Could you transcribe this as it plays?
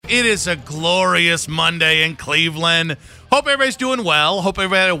It is a glorious Monday in Cleveland. Hope everybody's doing well. Hope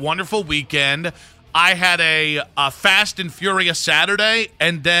everybody had a wonderful weekend. I had a fast and furious Saturday,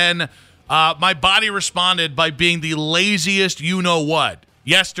 and then my body responded by being the laziest you-know-what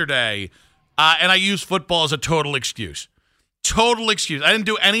yesterday, and I used football as a total excuse. Total excuse. I didn't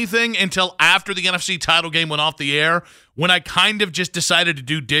do anything until after the NFC title game went off the air, when I kind of just decided to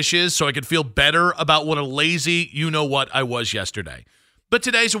do dishes so I could feel better about what a lazy you-know-what I was yesterday. But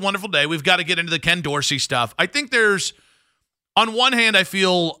today's a wonderful day. We've got to get into the Ken Dorsey stuff. I think there's, on one hand, I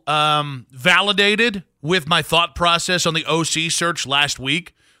feel validated with my thought process on the OC search last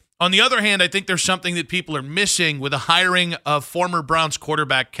week. On the other hand, I think there's something that people are missing with the hiring of former Browns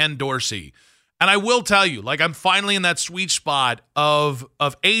quarterback Ken Dorsey. And I will tell you, like, I'm finally in that sweet spot of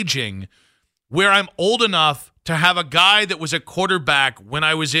aging where I'm old enough to have a guy that was a quarterback when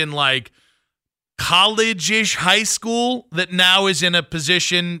I was in, like, college-ish high school that now is in a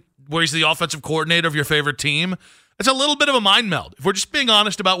position where he's the offensive coordinator of your favorite team. It's a little bit of a mind meld. If we're just being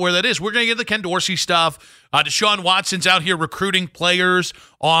honest about where that is, we're going to get the Ken Dorsey stuff. Deshaun Watson's out here recruiting players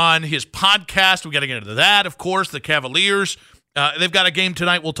on his podcast. We got to get into that, of course. The Cavaliers, they've got a game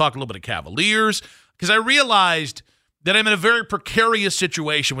tonight. We'll talk a little bit of Cavaliers because I realized that I'm in a very precarious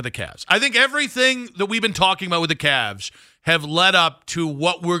situation with the Cavs. I think everything that we've been talking about with the Cavs have led up to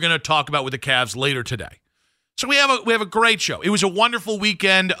what we're going to talk about with the Cavs later today. So we have a great show. It was a wonderful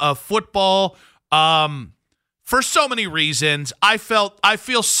weekend of football for so many reasons. I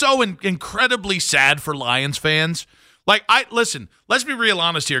feel so incredibly sad for Lions fans. Like, listen, let's be real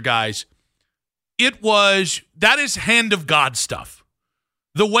honest here, guys. That is hand of God stuff.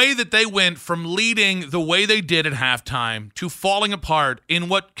 The way that they went from leading the way they did at halftime to falling apart in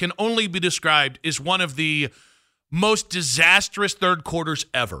what can only be described as one of the most disastrous third quarters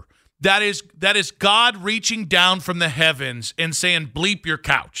ever. That is God reaching down from the heavens and saying, bleep your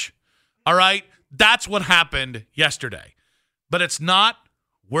couch. All right? That's what happened yesterday. But it's not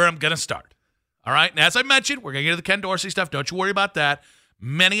where I'm going to start. All right? And as I mentioned, we're going to get to the Ken Dorsey stuff. Don't you worry about that.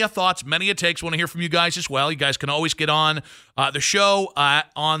 Many a thoughts, many a takes. Want to hear from you guys as well. You guys can always get on the show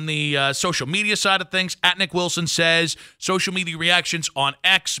on the social media side of things. At Nick Wilson Says, social media reactions on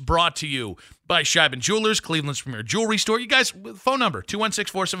X, brought to you by Scheibin Jewelers, Cleveland's premier jewelry store. You guys, phone number,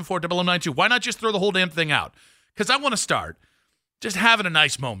 216-474-0092. Why not just throw the whole damn thing out? Because I want to start just having a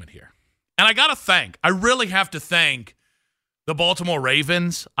nice moment here. And I really have to thank the Baltimore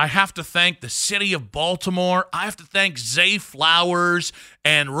Ravens. I have to thank the city of Baltimore. I have to thank Zay Flowers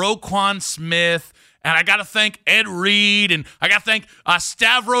and Roquan Smith. And I got to thank Ed Reed. And I got to thank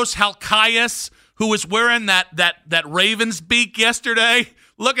Stavros Halkias, who was wearing that Ravens beak yesterday,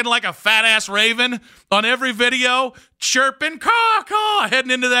 looking like a fat-ass raven on every video, chirping, caw, caw,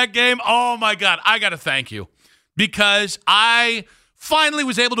 heading into that game. Oh, my God. I got to thank you because I finally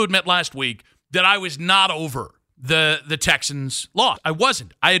was able to admit last week that I was not over the Texans loss. I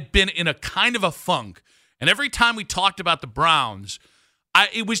wasn't. I had been in a kind of a funk. And every time we talked about the Browns,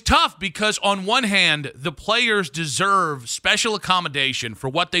 it was tough because on one hand, the players deserve special accommodation for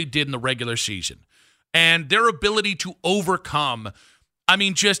what they did in the regular season. And their ability to overcome, I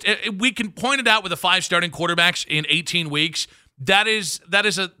mean, just we can point it out with the 5 starting quarterbacks in 18 weeks. That is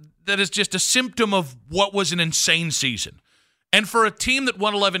just a symptom of what was an insane season. And for a team that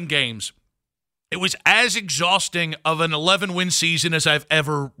won 11 games, it was as exhausting of an 11-win season as I've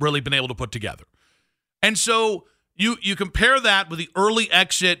ever really been able to put together. And so you compare that with the early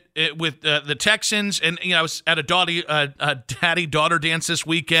exit with the Texans, and I was at a daddy-daughter dance this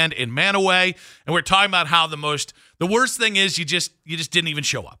weekend in Manaway, and we're talking about how the worst thing is you just didn't even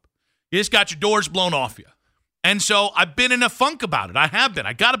show up. You just got your doors blown off you. And so I've been in a funk about it. I have been.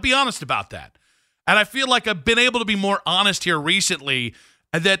 I got to be honest about that. And I feel like I've been able to be more honest here recently.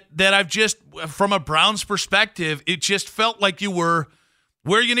 That I've just, from a Browns perspective, it just felt like you were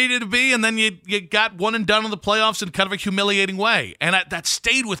where you needed to be, and then you got one and done in the playoffs in kind of a humiliating way. And that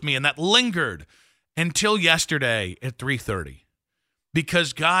stayed with me, and that lingered until yesterday at 3:30.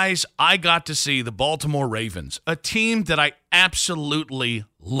 Because, guys, I got to see the Baltimore Ravens, a team that I absolutely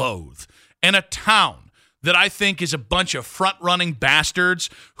loathe, and a town that I think is a bunch of front-running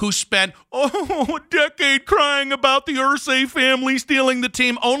bastards who spent, a decade crying about the Irsay family stealing the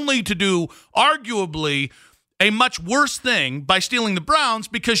team, only to do, arguably, a much worse thing by stealing the Browns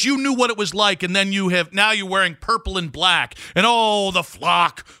because you knew what it was like, and then now you're wearing purple and black, and the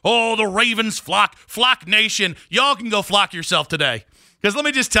flock, the Ravens flock nation. Y'all can go flock yourself today. Because let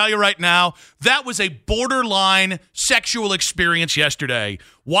me just tell you right now, that was a borderline sexual experience yesterday,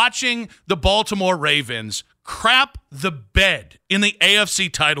 watching the Baltimore Ravens crap the bed in the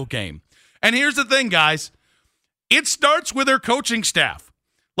AFC title game. And here's the thing, guys. It starts with their coaching staff.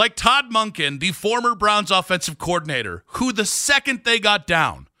 Like Todd Monken, the former Browns offensive coordinator, who the second they got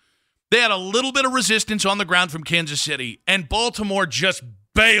down, they had a little bit of resistance on the ground from Kansas City, and Baltimore just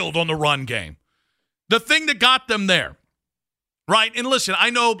bailed on the run game. The thing that got them there, right? And listen, I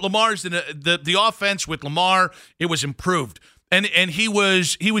know Lamar's the offense with Lamar, it was improved, and he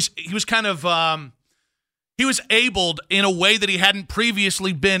was kind of he was abled in a way that he hadn't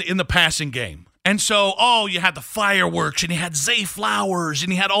previously been in the passing game. And so, you had the fireworks, and you had Zay Flowers,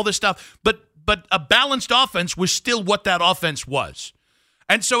 and you had all this stuff. But a balanced offense was still what that offense was.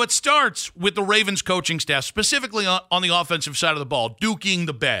 And so it starts with the Ravens coaching staff, specifically on the offensive side of the ball, duking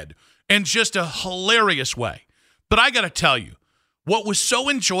the bed in just a hilarious way. But I got to tell you, what was so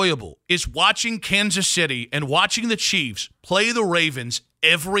enjoyable is watching Kansas City and watching the Chiefs play the Ravens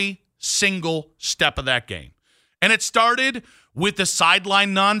every single step of that game. And it started with the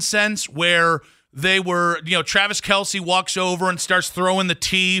sideline nonsense where they were, Travis Kelce walks over and starts throwing the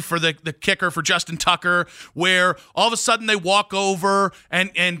tee for the kicker for Justin Tucker, where all of a sudden they walk over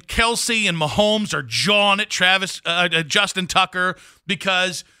and Kelce and Mahomes are jawing at Justin Tucker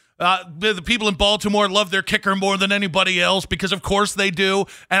because the people in Baltimore love their kicker more than anybody else, because of course they do.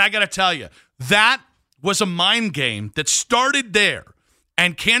 And I got to tell you, that was a mind game that started there,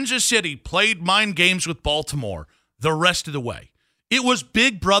 and Kansas City played mind games with Baltimore the rest of the way. It was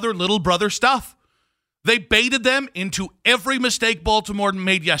big brother, little brother stuff. They baited them into every mistake Baltimore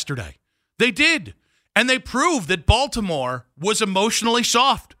made yesterday. They did. And they proved that Baltimore was emotionally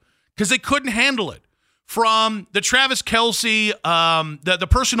soft because they couldn't handle it. From the Travis Kelce, the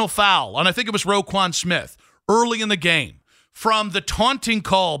personal foul on, I think it was Roquan Smith, early in the game. From the taunting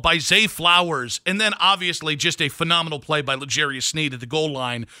call by Zay Flowers, and then obviously just a phenomenal play by L'Jarius Sneed at the goal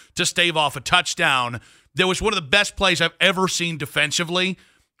line to stave off a touchdown. There was one of the best plays I've ever seen defensively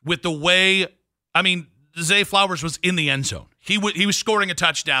with the way, Zay Flowers was in the end zone. He was scoring a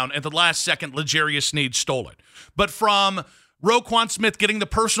touchdown. At the last second, L'Jarius Sneed stole it. But from Roquan Smith getting the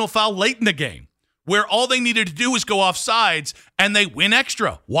personal foul late in the game, where all they needed to do was go off sides, and they win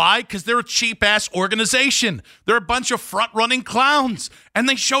extra. Why? Because they're a cheap-ass organization. They're a bunch of front-running clowns, and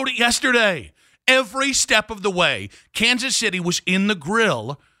they showed it yesterday. Every step of the way, Kansas City was in the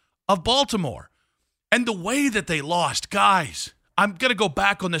grill of Baltimore. And the way that they lost, guys, I'm going to go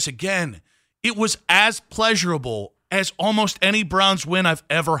back on this again. It was as pleasurable as almost any Browns win I've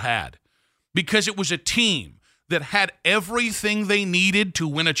ever had, because it was a team that had everything they needed to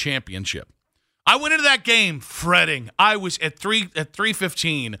win a championship. I went into that game fretting. I was at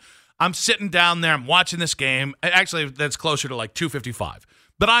 3:15. I'm sitting down there. I'm watching this game. Actually, that's closer to like 2:55.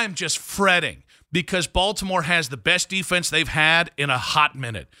 But I am just fretting because Baltimore has the best defense they've had in a hot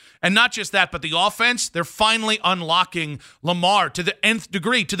minute. And not just that, but the offense, they're finally unlocking Lamar to the nth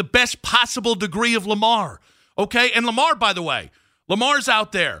degree, to the best possible degree of Lamar. Okay? And Lamar, by the way, Lamar's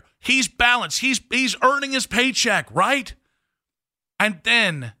out there. He's balanced. He's earning his paycheck, right? And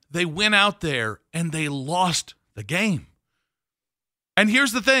then they went out there and they lost the game. And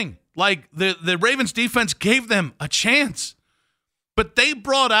here's the thing. Like, the Ravens defense gave them a chance. But they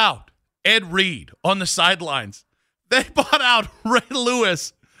brought out Ed Reed on the sidelines. They bought out Ray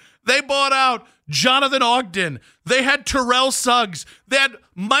Lewis. They bought out Jonathan Ogden. They had Terrell Suggs. They had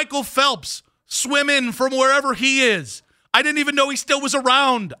Michael Phelps swim in from wherever he is. I didn't even know he still was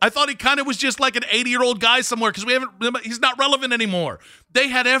around. I thought he kind of was just like an 80-year-old guy somewhere because he's not relevant anymore. They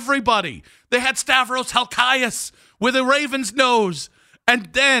had everybody. They had Stavros Halkias with a Ravens nose.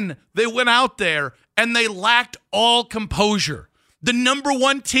 And then they went out there and they lacked all composure. The number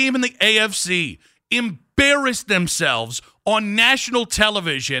one team in the AFC embarrassed themselves on national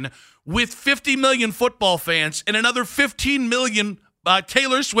television with 50 million football fans and another 15 million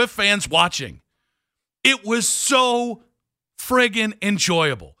Taylor Swift fans watching. It was so friggin'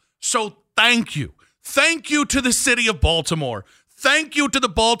 enjoyable. So thank you. Thank you to the city of Baltimore. Thank you to the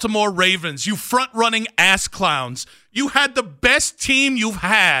Baltimore Ravens, you front-running ass clowns. You had the best team you've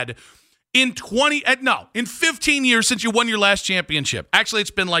had in 15 years since you won your last championship. Actually,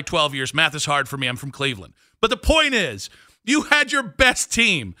 it's been like 12 years. Math is hard for me. I'm from Cleveland. But the point is, you had your best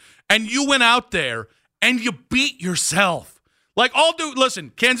team, and you went out there, and you beat yourself.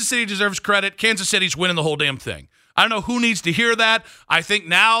 Listen, Kansas City deserves credit. Kansas City's winning the whole damn thing. I don't know who needs to hear that. I think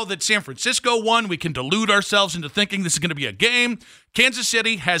now that San Francisco won, we can delude ourselves into thinking this is going to be a game. Kansas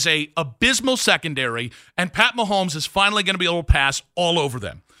City has a abysmal secondary, and Pat Mahomes is finally going to be able to pass all over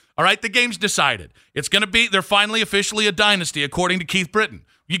them. All right, the game's decided. They're finally officially a dynasty, according to Keith Britton.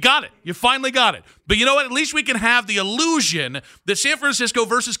 You got it. You finally got it. But you know what? At least we can have the illusion that San Francisco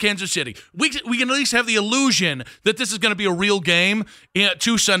versus Kansas City, we can at least have the illusion that this is going to be a real game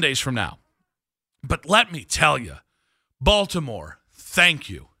 2 Sundays from now. But let me tell you, Baltimore, thank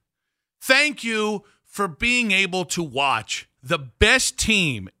you. Thank you for being able to watch the best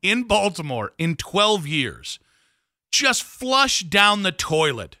team in Baltimore in 12 years just flush down the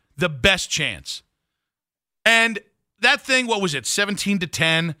toilet the best chance. And that thing, what was it,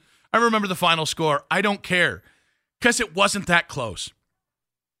 17-10? I remember the final score. I don't care because it wasn't that close.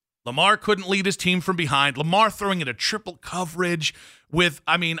 Lamar couldn't lead his team from behind. Lamar throwing in a triple coverage with,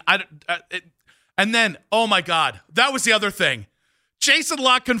 and then, oh my God, that was the other thing. Jason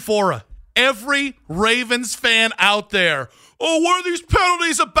La Canfora, every Ravens fan out there, oh, what are these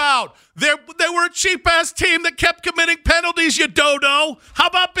penalties about? They were a cheap-ass team that kept committing penalties, you dodo. How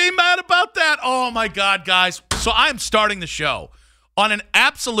about being mad about that? Oh, my God, guys. So I'm starting the show on an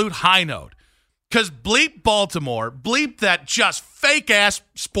absolute high note because bleep Baltimore, bleep that just fake-ass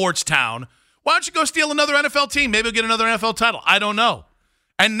sports town. Why don't you go steal another NFL team? Maybe we'll get another NFL title. I don't know.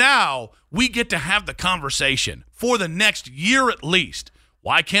 And now we get to have the conversation for the next year at least.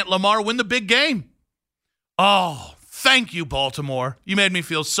 Why can't Lamar win the big game? Oh, thank you, Baltimore. You made me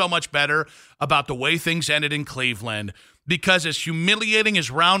feel so much better about the way things ended in Cleveland because as humiliating as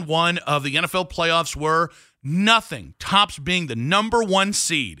round one of the NFL playoffs were, nothing tops being the number one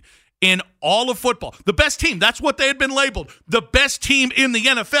seed in all of football. The best team, that's what they had been labeled. The best team in the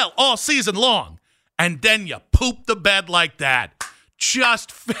NFL all season long. And then you poop the bed like that.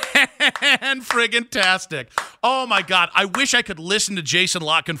 Just fan-friggin-tastic. Oh, my God. I wish I could listen to Jason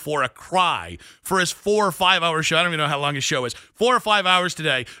La Canfora cry for his 4 or 5 hour show. I don't even know how long his show is. 4 or 5 hours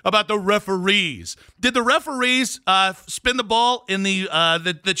today about the referees. Did the referees spin the ball in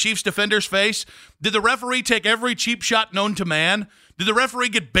the Chiefs defender's face? Did the referee take every cheap shot known to man? Did the referee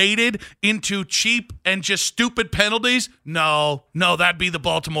get baited into cheap and just stupid penalties? No, that'd be the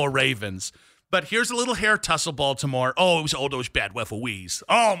Baltimore Ravens. But here's a little hair tussle, Baltimore. Oh, it was bad with a wheeze.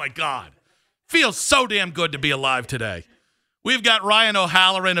 Oh, my God. Feels so damn good to be alive today. We've got Ryan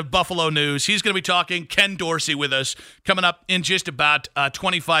O'Halloran of Buffalo News. He's going to be talking Ken Dorsey with us coming up in just about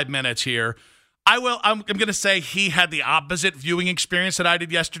 25 minutes here. I'm going to say he had the opposite viewing experience that I did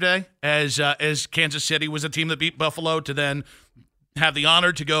yesterday as Kansas City was a team that beat Buffalo to then have the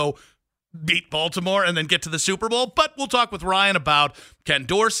honor to go beat Baltimore and then get to the Super Bowl. But we'll talk with Ryan about Ken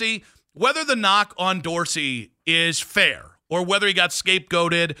Dorsey, whether the knock on Dorsey is fair or whether he got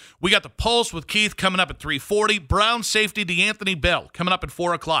scapegoated. We got the Pulse with Keith coming up at 3:40. Brown safety DeAnthony Bell coming up at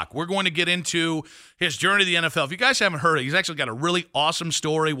 4 o'clock. We're going to get into his journey to the NFL. If you guys haven't heard it, he's actually got a really awesome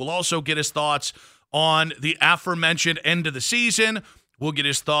story. We'll also get his thoughts on the aforementioned end of the season. We'll get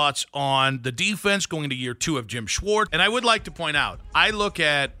his thoughts on the defense going to year 2 of Jim Schwartz. And I would like to point out, I look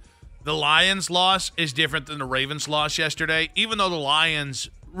at the Lions' loss is different than the Ravens' loss yesterday, even though the Lions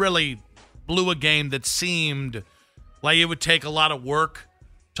really blew a game that seemed like it would take a lot of work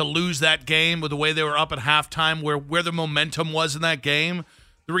to lose that game with the way they were up at halftime, where the momentum was in that game.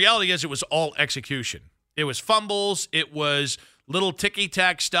 The reality is it was all execution. It was fumbles. It was little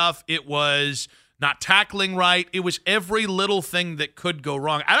ticky-tack stuff. It was not tackling right. It was every little thing that could go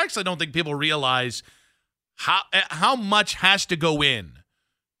wrong. I actually don't think people realize how much has to go in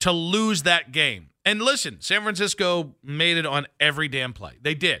to lose that game. And listen, San Francisco made it on every damn play.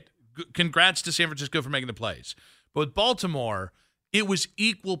 They did. Congrats to San Francisco for making the plays. But with Baltimore, it was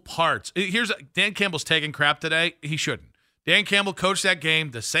equal parts. Dan Campbell's taking crap today. He shouldn't. Dan Campbell coached that game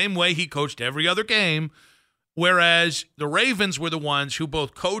the same way he coached every other game, whereas the Ravens were the ones who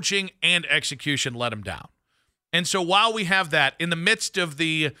both coaching and execution let him down. And so while we have that, in the midst of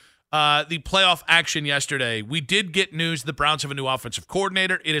the playoff action yesterday, we did get news the Browns have a new offensive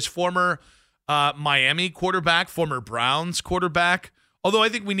coordinator. It is former Miami quarterback, former Browns quarterback. Although I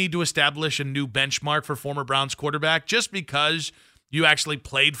think we need to establish a new benchmark for former Browns quarterback. Just because you actually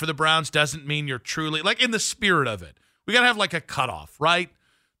played for the Browns doesn't mean you're truly, like, in the spirit of it. We got to have like a cutoff, right?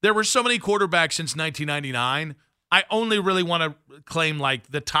 There were so many quarterbacks since 1999. I only really want to claim like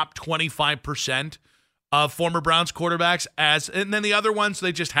the top 25% of former Browns quarterbacks and then the other ones,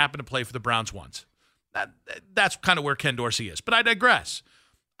 they just happen to play for the Browns once. That's kind of where Ken Dorsey is. But I digress.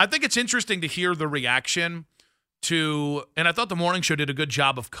 I think it's interesting to hear the reaction to, and I thought the morning show did a good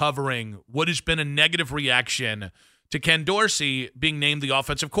job of covering what has been a negative reaction to Ken Dorsey being named the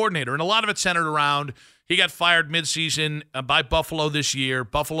offensive coordinator. And a lot of it centered around he got fired midseason by Buffalo this year.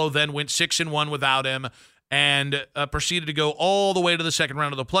 Buffalo then went 6-1 without him and proceeded to go all the way to the second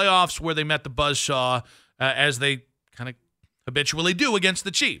round of the playoffs where they met the buzzsaw as they kind of habitually do against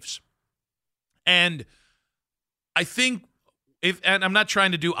the Chiefs. And I think, and I'm not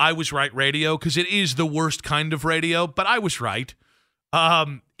trying to do I was right radio because it is the worst kind of radio, but I was right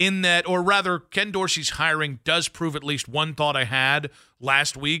in that, or rather, Ken Dorsey's hiring does prove at least one thought I had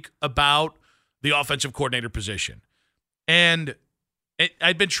last week about the offensive coordinator position. And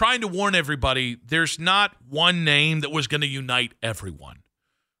I'd been trying to warn everybody, there's not one name that was going to unite everyone,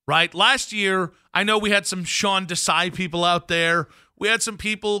 right? Last year, I know we had some Sean Desai people out there. We had some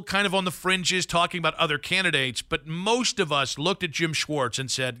people kind of on the fringes talking about other candidates, but most of us looked at Jim Schwartz and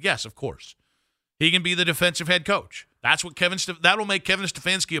said, yes, of course. He can be the defensive head coach. That'll make Kevin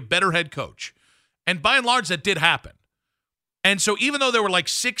Stefanski a better head coach. And by and large, that did happen. And so even though there were like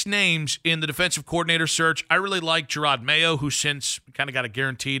 6 names in the defensive coordinator search, I really like Gerard Mayo, who since kind of got a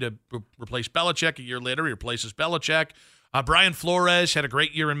guarantee to replace Belichick. A year later, he replaces Belichick. Brian Flores had a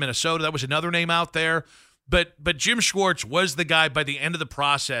great year in Minnesota. That was another name out there. But Jim Schwartz was the guy by the end of the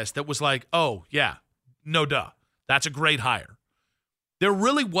process that was like, oh, yeah, no duh. That's a great hire. There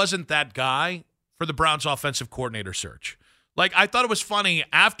really wasn't that guy for the Browns offensive coordinator search. Like, I thought it was funny,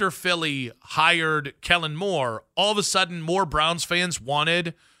 after Philly hired Kellen Moore, all of a sudden more Browns fans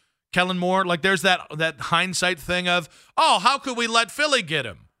wanted Kellen Moore. Like, there's that hindsight thing of, oh, how could we let Philly get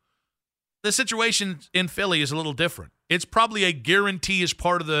him? The situation in Philly is a little different. It's probably a guarantee as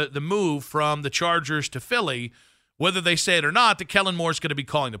part of the move from the Chargers to Philly, whether they say it or not, that Kellen Moore is going to be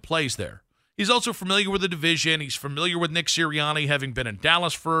calling the plays there. He's also familiar with the division. He's familiar with Nick Sirianni, having been in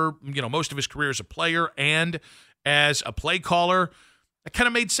Dallas for most of his career as a player and as a play caller. That kind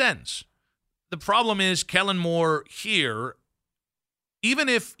of made sense. The problem is Kellen Moore here, even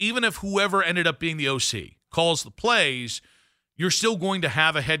if whoever ended up being the OC calls the plays, you're still going to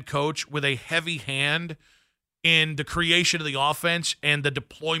have a head coach with a heavy hand in the creation of the offense and the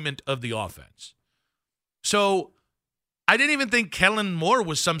deployment of the offense. So I didn't even think Kellen Moore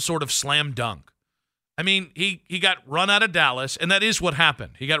was some sort of slam dunk. I mean, he got run out of Dallas, and that is what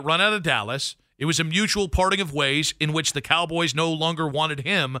happened. He got run out of Dallas. It was a mutual parting of ways in which the Cowboys no longer wanted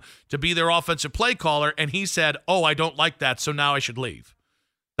him to be their offensive play caller, and he said, oh, I don't like that, so now I should leave.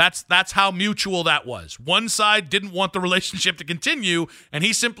 That's how mutual that was. One side didn't want the relationship to continue, and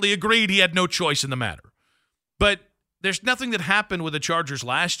he simply agreed he had no choice in the matter. But there's nothing that happened with the Chargers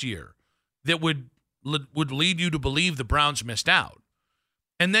last year that would lead you to believe the Browns missed out.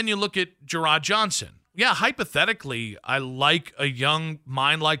 And then you look at Gerard Johnson. Yeah, hypothetically, I like a young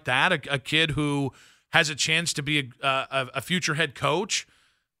mind like that, a kid who has a chance to be a future head coach.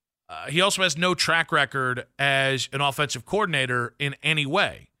 He also has no track record as an offensive coordinator in any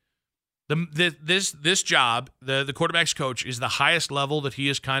way. This job, the quarterback's coach, is the highest level that he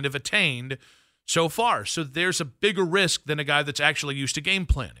has kind of attained so far. So there's a bigger risk than a guy that's actually used to game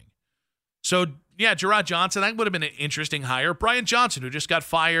planning. So, yeah, Gerard Johnson, that would have been an interesting hire. Brian Johnson, who just got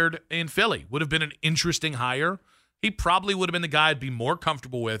fired in Philly, would have been an interesting hire. He probably would have been the guy I'd be more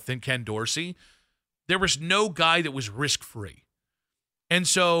comfortable with than Ken Dorsey. There was no guy that was risk-free. And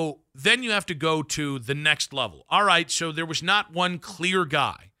so then you have to go to the next level. All right, so there was not one clear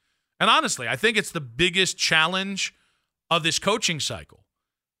guy. And honestly, I think it's the biggest challenge of this coaching cycle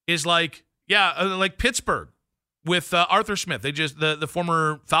is like Pittsburgh with Arthur Smith. They just the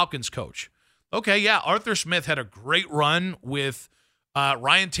former Falcons coach. Okay, yeah, Arthur Smith had a great run with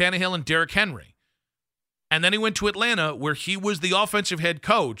Ryan Tannehill and Derrick Henry. And then he went to Atlanta where he was the offensive head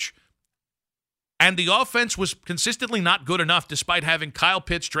coach. And the offense was consistently not good enough despite having Kyle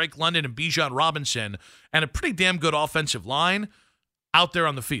Pitts, Drake London, and Bijan Robinson and a pretty damn good offensive line out there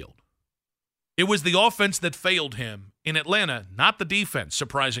on the field. It was the offense that failed him in Atlanta, not the defense,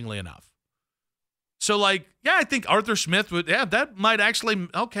 surprisingly enough. So, I think Arthur Smith would, that might actually,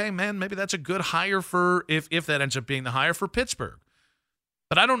 okay, man, maybe that's a good hire for, if that ends up being the hire for Pittsburgh.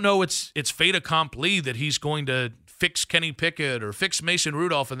 But I don't know it's fait accompli that he's going to fix Kenny Pickett or fix Mason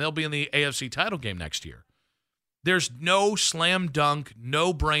Rudolph and they'll be in the AFC title game next year. There's no slam dunk,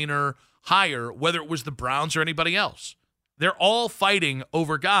 no-brainer hire, whether it was the Browns or anybody else. They're all fighting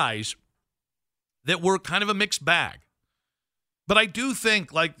over guys that were kind of a mixed bag. But I do think,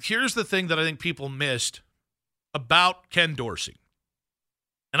 here's the thing that I think people missed about Ken Dorsey.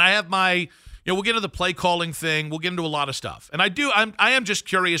 And I have we'll get into the play calling thing. We'll get into a lot of stuff. And I am just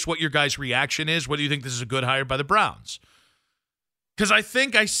curious what your guys' reaction is, whether you think this is a good hire by the Browns. Because I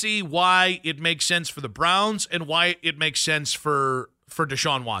think I see why it makes sense for the Browns and why it makes sense for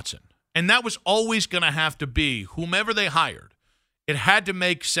Deshaun Watson. And that was always going to have to be whomever they hired. It had to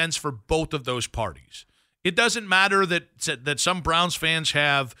make sense for both of those parties. It doesn't matter that some Browns fans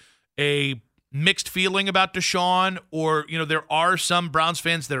have a mixed feeling about Deshaun, or there are some Browns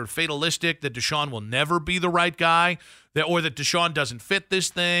fans that are fatalistic that Deshaun will never be the right guy, or that Deshaun doesn't fit this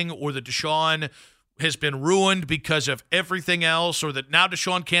thing, or that Deshaun has been ruined because of everything else, or that now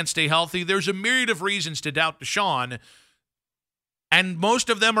Deshaun can't stay healthy. There's a myriad of reasons to doubt Deshaun, and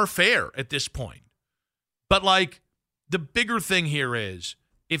most of them are fair at this point. But the bigger thing here is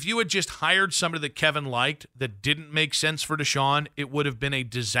if you had just hired somebody that Kevin liked that didn't make sense for Deshaun, it would have been a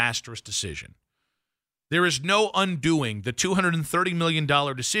disastrous decision. There is no undoing the $230 million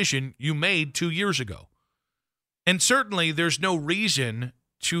decision you made 2 years ago. And certainly there's no reason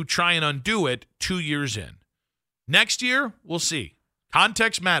to try and undo it 2 years in. Next year, we'll see.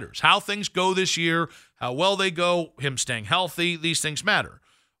 Context matters. How things go this year, how well they go, him staying healthy, these things matter.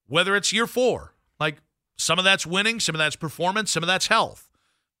 Whether it's year 4, like some of that's winning, some of that's performance, some of that's health.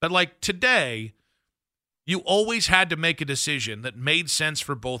 But like today, you always had to make a decision that made sense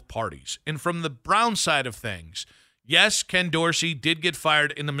for both parties. And from the Browns side of things, yes, Ken Dorsey did get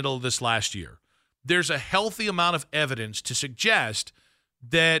fired in the middle of this last year. There's a healthy amount of evidence to suggest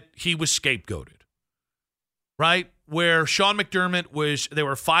that he was scapegoated, right? Where Sean McDermott they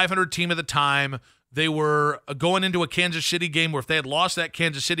were a 500 team at the time. They were going into a Kansas City game where if they had lost that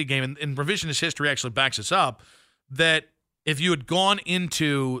Kansas City game, and revisionist history actually backs us up, that if you had gone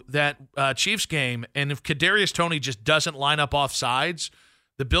into that Chiefs game and if Kadarius Toney just doesn't line up off sides,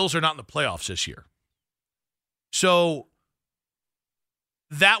 the Bills are not in the playoffs this year. So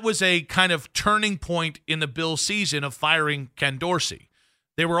that was a kind of turning point in the Bills season of firing Ken Dorsey.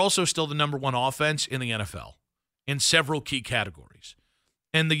 They were also still the number 1 offense in the NFL in several key categories.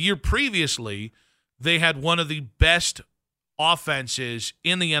 And the year previously, they had one of the best offenses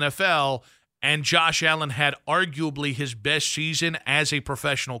in the NFL, and Josh Allen had arguably his best season as a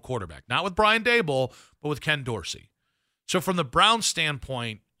professional quarterback. Not with Brian Daboll, but with Ken Dorsey. So from the Browns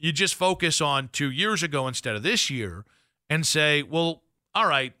standpoint, you just focus on 2 years ago instead of this year and say, well, all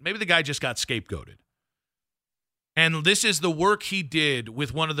right, maybe the guy just got scapegoated. And this is the work he did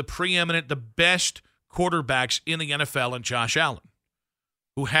with one of the preeminent, the best quarterbacks in the NFL in Josh Allen,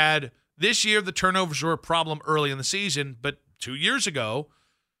 who had this year the turnovers were a problem early in the season, but 2 years ago,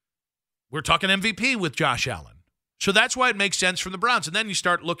 we're talking MVP with Josh Allen. So that's why it makes sense from the Browns. And then you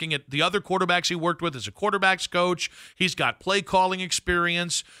start looking at the other quarterbacks he worked with as a quarterbacks coach. He's got play calling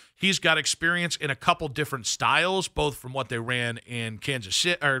experience. He's got experience in a couple different styles, both from what they ran in Kansas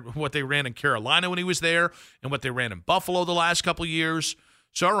City or what they ran in Carolina when he was there and what they ran in Buffalo the last couple of years.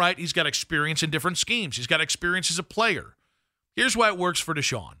 So, all right, he's got experience in different schemes. He's got experience as a player. Here's why it works for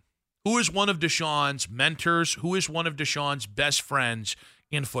Deshaun. Who is one of Deshaun's mentors? Who is one of Deshaun's best friends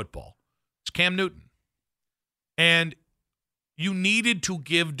in football? It's Cam Newton. And you needed to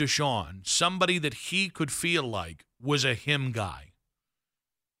give Deshaun somebody that he could feel like was a him guy.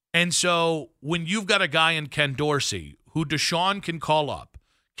 And so when you've got a guy in Ken Dorsey who Deshaun can call up,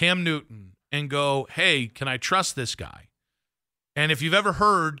 Cam Newton, and go, hey, can I trust this guy? And if you've ever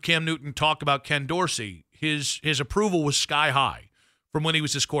heard Cam Newton talk about Ken Dorsey, his approval was sky high from when he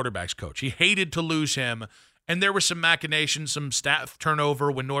was his quarterback's coach. He hated to lose him. And there was some machinations, some staff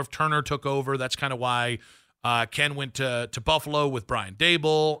turnover when Norv Turner took over. That's kind of why Ken went to Buffalo with Brian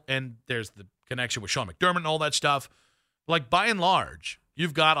Daboll, and there's the connection with Sean McDermott and all that stuff. Like, by and large,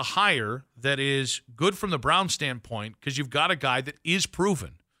 you've got a hire that is good from the Browns standpoint because you've got a guy that is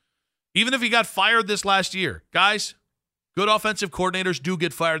proven. Even if he got fired this last year, guys, good offensive coordinators do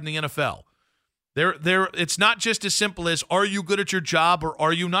get fired in the NFL. It's not just as simple as are you good at your job or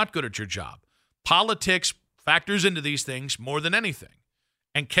are you not good at your job. Politics factors into these things more than anything.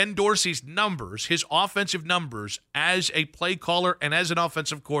 And Ken Dorsey's numbers, his offensive numbers as a play caller and as an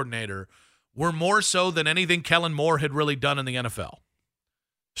offensive coordinator were more so than anything Kellen Moore had really done in the NFL.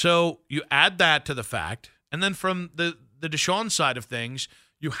 So you add that to the fact, and then from the Deshaun side of things,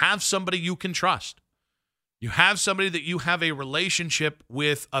 you have somebody you can trust. You have somebody that you have a relationship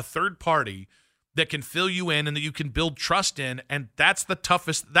with, a third party that can fill you in and that you can build trust in, and that's the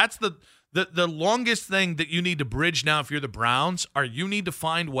toughest. That's the longest thing that you need to bridge now if you're the Browns, are you need to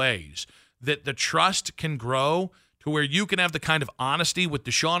find ways that the trust can grow to where you can have the kind of honesty with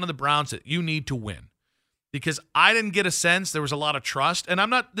Deshaun and the Browns that you need to win. Because I didn't get a sense there was a lot of trust,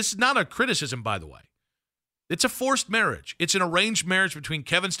 and this is not a criticism, by the way. It's a forced marriage. It's an arranged marriage between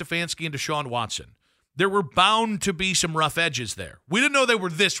Kevin Stefanski and Deshaun Watson. There were bound to be some rough edges there. We didn't know they were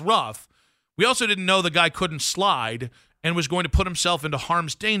this rough. We also didn't know the guy couldn't slide and was going to put himself into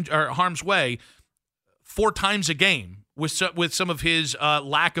harm's way 4 times a game with some of his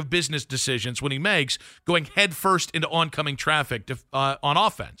lack of business decisions when he makes, going headfirst into oncoming traffic on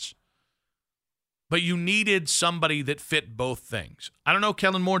offense. But you needed somebody that fit both things. I don't know if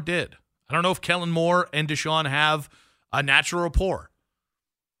Kellen Moore did. I don't know if Kellen Moore and Deshaun have a natural rapport.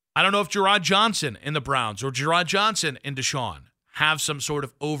 I don't know if Gerard Johnson in the Browns or Gerard Johnson and Deshaun have some sort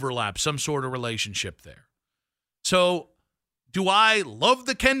of overlap, some sort of relationship there. So do I love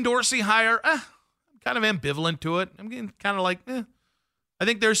the Ken Dorsey hire? I'm kind of ambivalent to it. I'm getting kind of like, I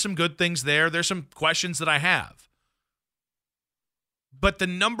think there's some good things there. There's some questions that I have. But the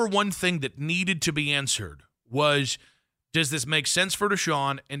number one thing that needed to be answered was, does this make sense for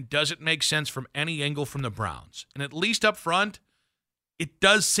Deshaun, and does it make sense from any angle from the Browns? And at least up front, it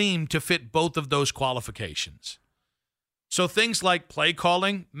does seem to fit both of those qualifications. So things like play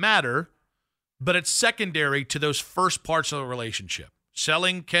calling matter, but it's secondary to those first parts of the relationship.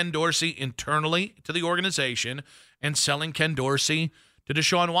 Selling Ken Dorsey internally to the organization and selling Ken Dorsey to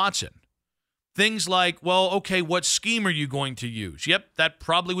Deshaun Watson. Things like, well, okay, what scheme are you going to use? Yep, that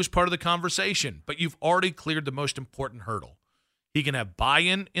probably was part of the conversation, but you've already cleared the most important hurdle. He can have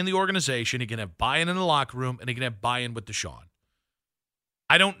buy-in in the organization, he can have buy-in in the locker room, and he can have buy-in with Deshaun.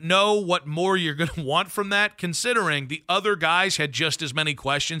 I don't know what more you're going to want from that, considering the other guys had just as many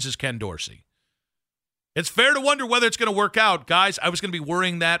questions as Ken Dorsey. It's fair to wonder whether it's going to work out. Guys, I was going to be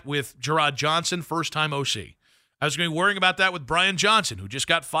worrying that with Gerard Johnson, first-time OC. I was going to be worrying about that with Brian Johnson, who just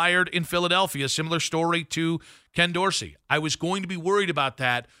got fired in Philadelphia, similar story to Ken Dorsey. I was going to be worried about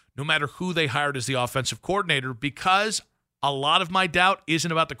that no matter who they hired as the offensive coordinator, because a lot of my doubt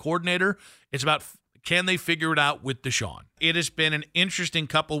isn't about the coordinator. It's about, can they figure it out with Deshaun? It has been an interesting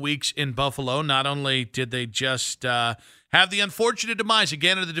couple weeks in Buffalo. Not only did they just have the unfortunate demise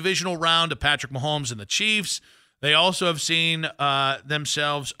again in the divisional round of Patrick Mahomes and the Chiefs, they also have seen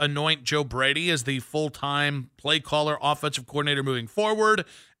themselves anoint Joe Brady as the full-time play caller, offensive coordinator moving forward,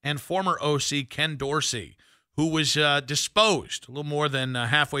 and former OC Ken Dorsey, who was disposed a little more than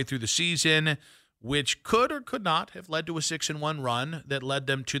halfway through the season, which could or could not have led to a 6-1 run that led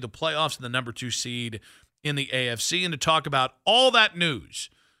them to the playoffs and the number 2 seed in the AFC. And to talk about all that news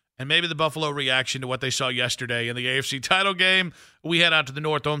and maybe the Buffalo reaction to what they saw yesterday in the AFC title game, we head out to the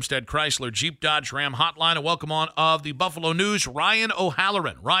North Olmsted Chrysler Jeep Dodge Ram hotline. A welcome on of the Buffalo News, Ryan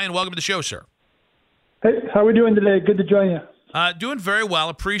O'Halloran. Ryan, welcome to the show, sir. Hey, how are we doing today? Good to join you. Doing very well.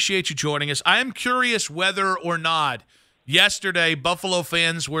 Appreciate you joining us. I am curious whether or not yesterday Buffalo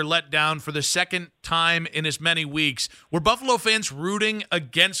fans were let down for the second time in as many weeks. Were Buffalo fans rooting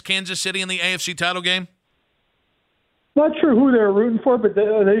against Kansas City in the AFC title game? Not sure who they're rooting for, but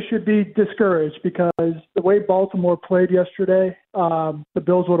they should be discouraged because the way Baltimore played yesterday, the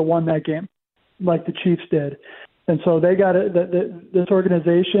Bills would have won that game like the Chiefs did. And so they got this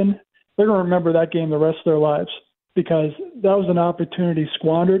organization, they're going to remember that game the rest of their lives because that was an opportunity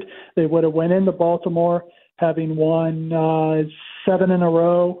squandered. They would have went into Baltimore having won 7 in a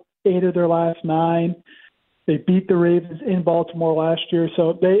row, 8 of their last 9. They beat the Ravens in Baltimore last year,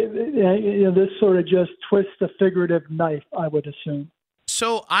 so this sort of just twists the figurative knife, I would assume.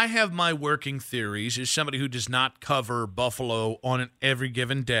 So I have my working theories as somebody who does not cover Buffalo on every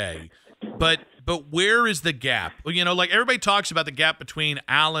given day, but where is the gap? You know, like everybody talks about the gap between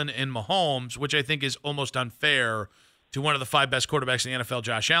Allen and Mahomes, which I think is almost unfair to one of the 5 best quarterbacks in the NFL,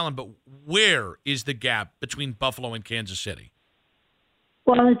 Josh Allen. But where is the gap between Buffalo and Kansas City?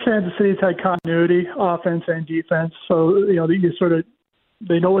 Well, I think Kansas City's had continuity, offense and defense. So,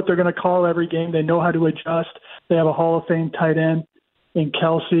 they know what they're going to call every game. They know how to adjust. They have a Hall of Fame tight end in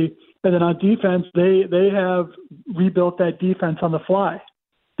Kelsey. And then on defense, they have rebuilt that defense on the fly.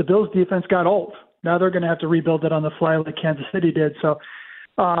 The Bills' defense got old. Now they're going to have to rebuild it on the fly like Kansas City did. So,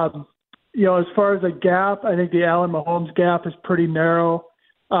 as far as a gap, I think the Allen Mahomes gap is pretty narrow.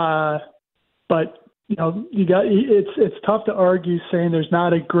 But it's tough to argue saying there's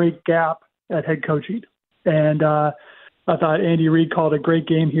not a great gap at head coaching. And I thought Andy Reid called a great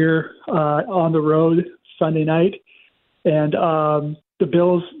game here on the road Sunday night. And the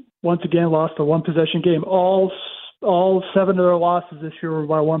Bills once again lost a 1-possession game. All 7 of their losses this year were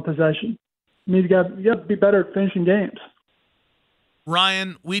by 1 possession. I mean, you got to be better at finishing games.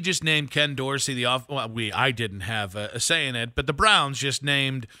 Ryan, we just named Ken Dorsey I didn't have a say in it, but the Browns just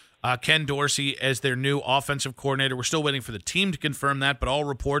named Ken Dorsey as their new offensive coordinator. We're still waiting for the team to confirm that, but all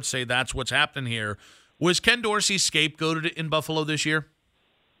reports say that's what's happening here. Was Ken Dorsey scapegoated in Buffalo this year?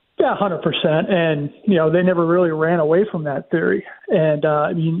 Yeah, 100%. And, they never really ran away from that theory. And,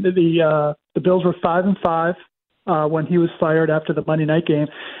 the Bills were 5-5 when he was fired after the Monday night game.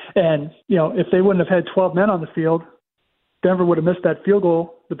 And, if they wouldn't have had 12 men on the field, Denver would have missed that field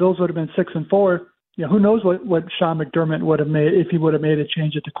goal. The Bills would have been 6-4. Who knows what Sean McDermott would have made if he would have made a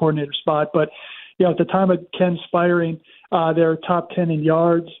change at the coordinator spot. But, at the time of Ken's firing, they're top 10 in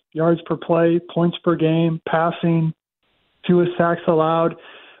yards per play, points per game, passing, fewest sacks allowed.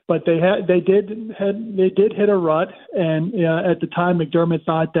 But they did hit a rut, and at the time McDermott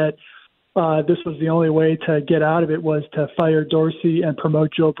thought that this was the only way to get out of it was to fire Dorsey and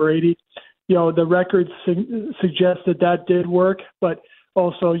promote Joe Brady. The records suggest that did work, but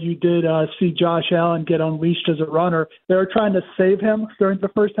also you did see Josh Allen get unleashed as a runner. They were trying to save him during the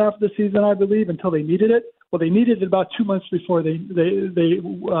first half of the season, I believe, until they needed it. Well, they needed it about 2 months before they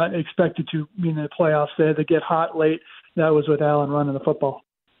expected to be in the playoffs. They had to get hot late. That was with Allen running the football.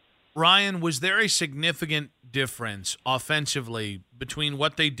 Ryan, was there a significant difference offensively between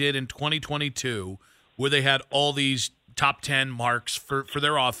what they did in 2022, where they had all these top 10 marks for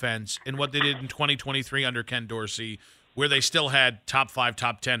their offense, and what they did in 2023 under Ken Dorsey, where they still had top 5,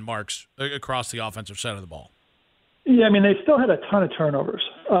 top 10 marks across the offensive side of the ball? Yeah, I mean, they still had a ton of turnovers.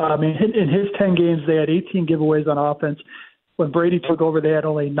 In his 10 games, they had 18 giveaways on offense. When Brady took over, they had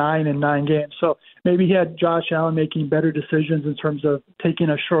only 9 in 9 games. So maybe he had Josh Allen making better decisions in terms of taking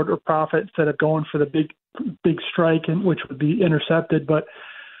a shorter profit instead of going for the big strike, which would be intercepted. But,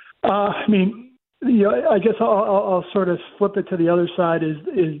 I mean, I guess I'll sort of flip it to the other side is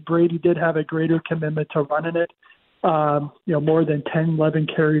Brady did have a greater commitment to running it, more than 10, 11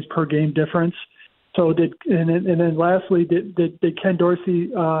 carries per game difference. So and then lastly, did Ken Dorsey,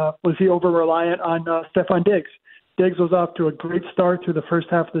 was he over-reliant on Stefon Diggs? Diggs was off to a great start through the first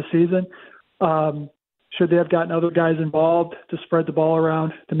half of the season. Should they have gotten other guys involved to spread the ball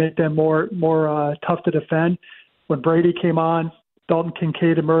around to make them more tough to defend? When Brady came on, Dalton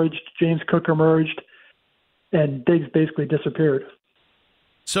Kincaid emerged, James Cook emerged, and Diggs basically disappeared.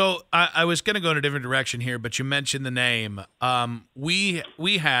 So I was going to go in a different direction here, but you mentioned the name. We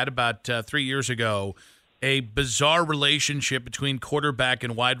had about 3 years ago a bizarre relationship between quarterback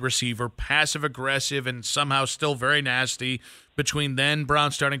and wide receiver, passive-aggressive and somehow still very nasty, between then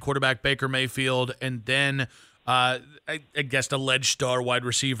Browns starting quarterback Baker Mayfield and then, I guess, alleged star wide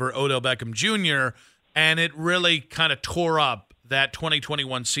receiver Odell Beckham Jr., and it really kind of tore up that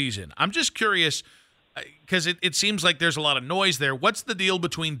 2021 season. I'm just curious, because it seems like there's a lot of noise there. What's the deal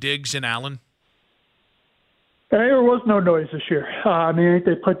between Diggs and Allen? There was no noise this year. I think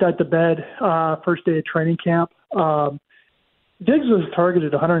they put that to bed first day of training camp. Diggs was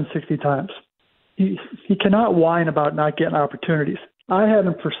targeted 160 times. He cannot whine about not getting opportunities. I had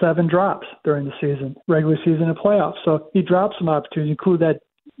him for 7 drops during the season, regular season and playoffs. So he dropped some opportunities, including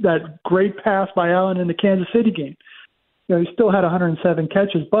that great pass by Allen in the Kansas City game. He still had 107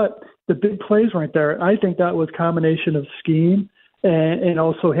 catches, but the big plays weren't there. I think that was a combination of scheme and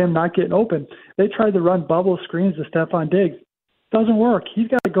also him not getting open. They tried to run bubble screens to Stefon Diggs. Doesn't work. He's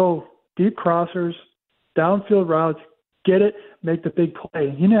got to go deep crossers, downfield routes, get it, make the big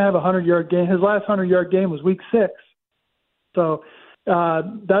play. He didn't have a 100-yard game. His last 100-yard game was week 6. So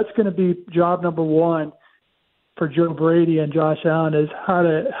that's going to be job number 1 for Joe Brady and Josh Allen, is how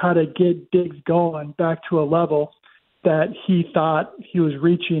to get Diggs going back to a level that he thought he was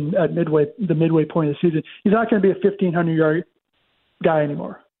reaching at the midway point of the season. He's not going to be a 1,500-yard guy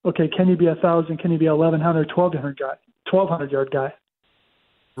anymore. Okay, can he be 1,000? Can he be 1,100, 1,200-yard guy?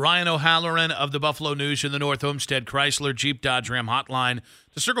 Ryan O'Halloran of the Buffalo News in the North Homestead Chrysler Jeep Dodge Ram hotline.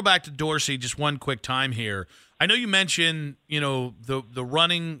 To circle back to Dorsey, just one quick time here. I know you mentioned, the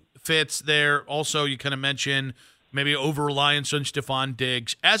running fits there. Also, you kind of mentioned maybe over-reliance on Stefon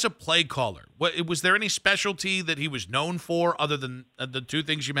Diggs. As a play caller, was there any specialty that he was known for other than the 2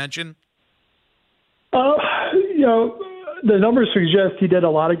 things you mentioned? The numbers suggest he did a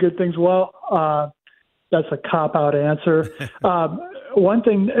lot of good things well. That's a cop-out answer. One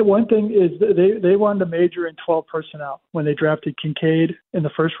thing is they wanted to major in 12 personnel when they drafted Kincaid in the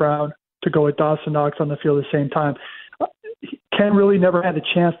first round to go with Dawson Knox on the field at the same time. Ken really never had a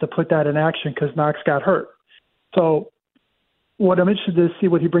chance to put that in action because Knox got hurt. So what I'm interested to see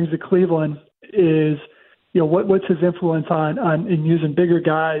what he brings to Cleveland is, what's his influence in using bigger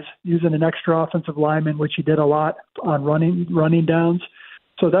guys, using an extra offensive lineman, which he did a lot on running downs.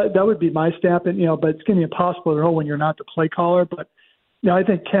 So that would be my stamp. And, but it's going to be impossible to know when you're not the play caller. But I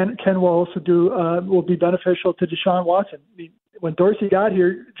think Ken will also will be beneficial to Deshaun Watson. When Dorsey got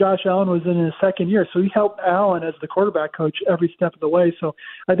here, Josh Allen was in his second year, so he helped Allen as the quarterback coach every step of the way. So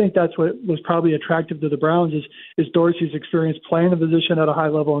I think that's what was probably attractive to the Browns is Dorsey's experience playing the position at a high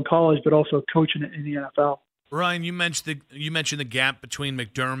level in college, but also coaching it in the NFL. Ryan, you mentioned the gap between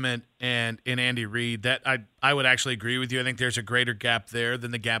McDermott and Andy Reid. That I would actually agree with you. I think there's a greater gap there than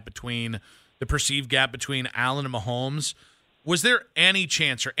the perceived gap between Allen and Mahomes. Was there any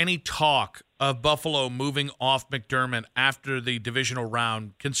chance or any talk of Buffalo moving off McDermott after the divisional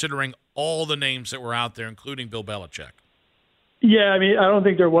round, considering all the names that were out there, including Bill Belichick? Yeah, I don't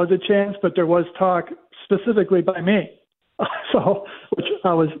think there was a chance, but there was talk specifically by me. So, which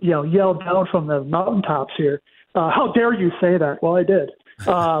I was, yelled down from the mountaintops here. How dare you say that? Well, I did.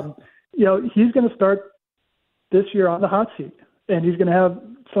 He's going to start this year on the hot seat, and he's going to have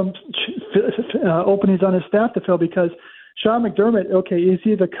some openings on his staff to fill because Sean McDermott, okay, is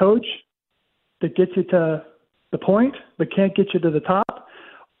he the coach that gets you to the point but can't get you to the top?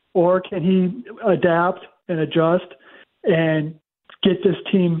 or can he adapt and adjust and get this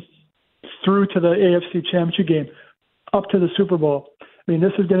team through to the AFC Championship game, up to the Super Bowl? I mean,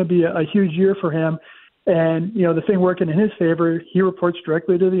 this is going to be a huge year for him. And, the thing working in his favor, he reports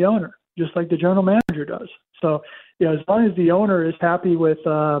directly to the owner, just like the general manager does. So, as long as the owner is happy with,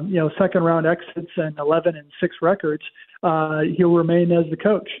 second-round exits and 11-6 records, he'll remain as the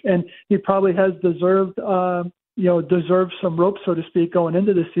coach. And he probably has deserved some rope, so to speak, going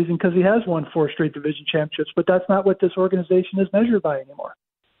into this season because he has won 4 straight division championships. But that's not what this organization is measured by anymore.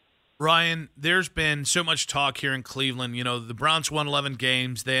 Ryan, there's been so much talk here in Cleveland. The Browns won 11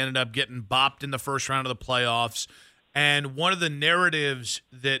 games. They ended up getting bopped in the first round of the playoffs. And one of the narratives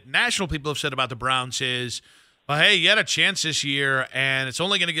that national people have said about the Browns is, well, hey, you had a chance this year, and it's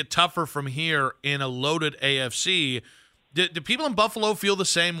only going to get tougher from here in a loaded AFC. Do people in Buffalo feel the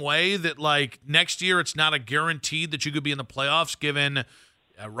same way, that, next year it's not a guaranteed that you could be in the playoffs given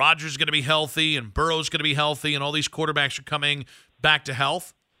Rodgers is going to be healthy and Burrow's going to be healthy and all these quarterbacks are coming back to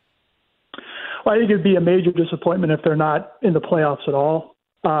health? Well, I think it'd be a major disappointment if they're not in the playoffs at all,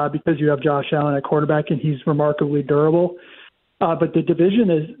 because you have Josh Allen at quarterback and he's remarkably durable. But the division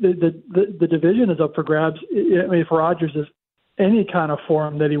is up for grabs. I mean, if Rodgers is any kind of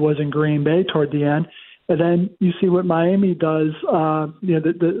form that he was in Green Bay toward the end, and then you see what Miami does.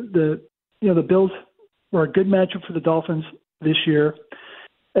 The Bills were a good matchup for the Dolphins this year,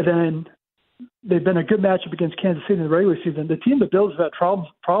 and then they've been a good matchup against Kansas City in the regular season. The team the Bills have had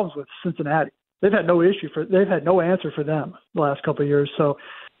problems with Cincinnati. They've had no answer for them the last couple of years. So,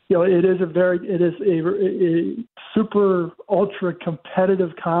 it is a super ultra competitive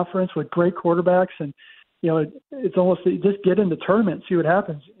conference with great quarterbacks, and it's almost just get in the tournament, see what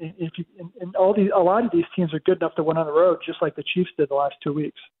happens. A lot of these teams are good enough to win on the road, just like the Chiefs did the last 2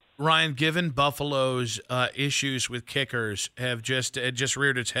 weeks. Ryan, given Buffalo's issues with kickers have just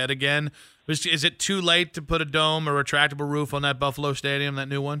reared its head again, is it too late to put a dome or retractable roof on that Buffalo Stadium, that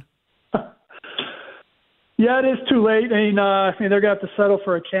new one? Yeah, it is too late. I mean, they're going to have to settle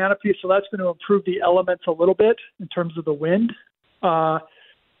for a canopy, so that's going to improve the elements a little bit in terms of the wind. But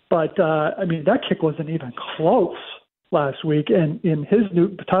that kick wasn't even close last week. And in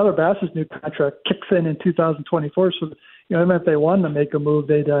Tyler Bass's new contract kicks in 2024. So, even if they wanted to make a move,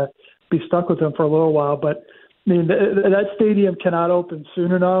 they'd be stuck with him for a little while. But that stadium cannot open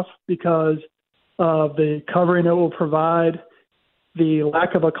soon enough because of the covering it will provide, the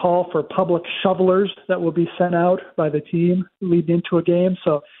lack of a call for public shovelers that will be sent out by the team leading into a game.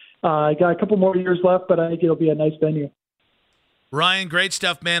 So I got a couple more years left, but I think it'll be a nice venue. Ryan, great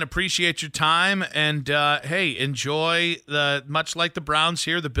stuff, man. Appreciate your time. And, hey, enjoy much like the Browns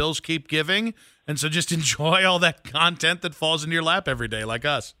here, the Bills keep giving. And so just enjoy all that content that falls into your lap every day like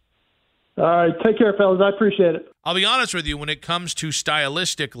us. All right. Take care, fellas. I appreciate it. I'll be honest with you, when it comes to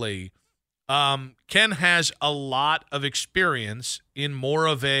stylistically, Ken has a lot of experience in more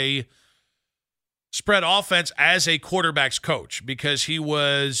of a spread offense as a quarterback's coach, because he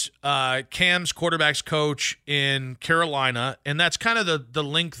was Cam's quarterback's coach in Carolina, and that's kind of the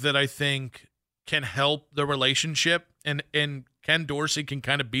link that I think can help the relationship, and Ken Dorsey can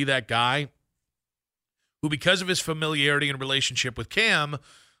kind of be that guy who, because of his familiarity and relationship with Cam,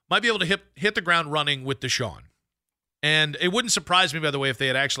 might be able to hit the ground running with Deshaun. And it wouldn't surprise me, by the way, if they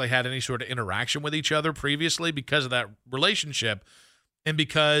had actually had any sort of interaction with each other previously because of that relationship, and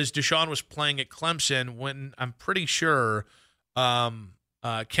because Deshaun was playing at Clemson when I'm pretty sure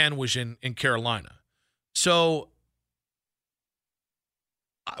Ken was in Carolina. So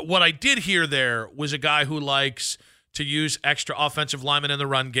what I did hear there was a guy who likes to use extra offensive linemen in the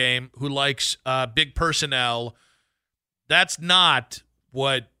run game, who likes big personnel. That's not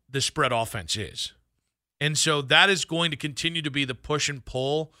what the spread offense is. And so that is going to continue to be the push and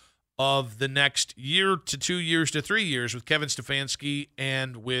pull of the next year to 2 years to 3 years with Kevin Stefanski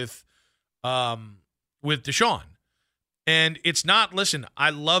and with Deshaun. And it's not, listen,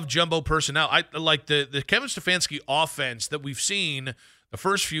 I love jumbo personnel. I like the Kevin Stefanski offense that we've seen the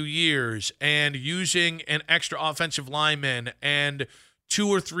first few years, and using an extra offensive lineman and 2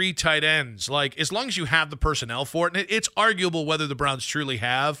 or 3 tight ends. Like, as long as you have the personnel for it, and it's arguable whether the Browns truly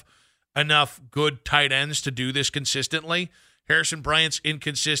have enough good tight ends to do this consistently. Harrison Bryant's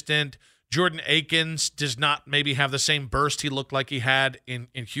inconsistent. Jordan Akins does not maybe have the same burst he looked like he had in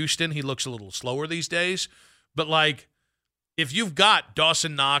Houston. He looks a little slower these days. But, like, if you've got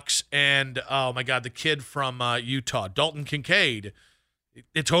Dawson Knox and, oh, my God, the kid from Utah, Dalton Kincaid,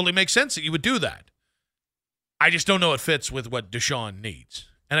 it totally makes sense that you would do that. I just don't know it fits with what Deshaun needs.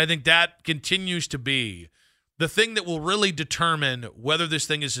 And I think that continues to be the thing that will really determine whether this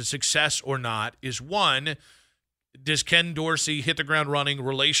thing is a success or not is, one, does Ken Dorsey hit the ground running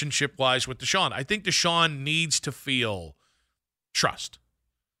relationship-wise with Deshaun? I think Deshaun needs to feel trust.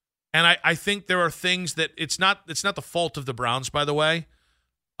 And I think there are things that it's not the fault of the Browns, by the way.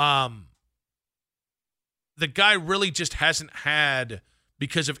 The guy really just hasn't had,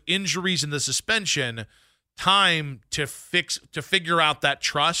 because of injuries and the suspension, time to figure out that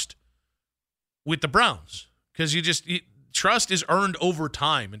trust with the Browns. Because trust is earned over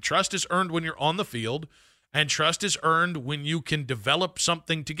time, and trust is earned when you're on the field, and trust is earned when you can develop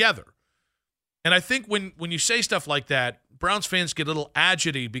something together. And I think when you say stuff like that, Browns fans get a little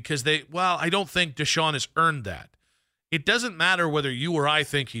agitated because I don't think Deshaun has earned that. It doesn't matter whether you or I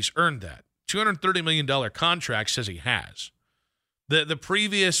think he's earned that. $230 million contract says he has. The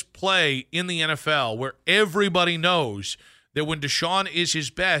previous play in the NFL where everybody knows that when Deshaun is his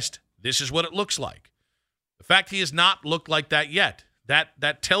best, this is what it looks like. The fact he has not looked like that yet,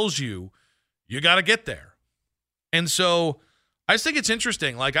 that tells you got to get there. And so I just think it's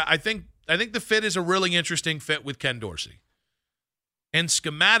interesting. Like, I think the fit is a really interesting fit with Ken Dorsey. And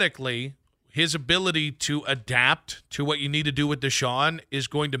schematically, his ability to adapt to what you need to do with Deshaun is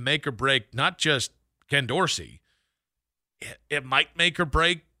going to make or break not just Ken Dorsey. It might make or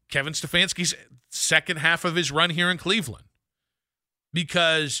break Kevin Stefanski's second half of his run here in Cleveland.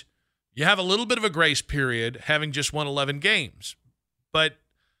 Because you have a little bit of a grace period having just won 11 games. But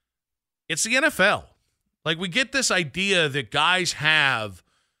it's the NFL. Like, we get this idea that guys have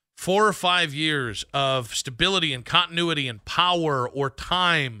 4 or 5 years of stability and continuity and power or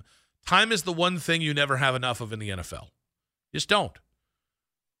time. Time is the one thing you never have enough of in the NFL. Just don't.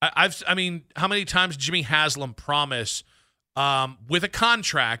 I mean, how many times did Jimmy Haslam promise with a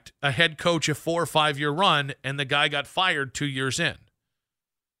contract a head coach a 4 or 5 year run, and the guy got fired 2 years in?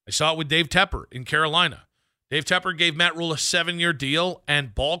 I saw it with Dave Tepper in Carolina. Dave Tepper gave Matt Rule a 7-year deal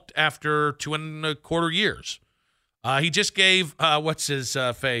and balked after 2.25 years. He just gave, what's his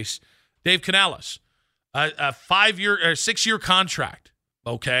face? Dave Canales, a 6-year contract.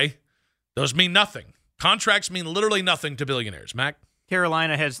 Okay. Those mean nothing. Contracts mean literally nothing to billionaires, Mac.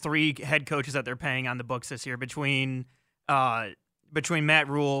 Carolina has 3 head coaches that they're paying on the books this year between Matt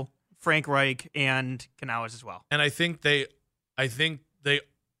Rule, Frank Reich, and Canales as well. And I think they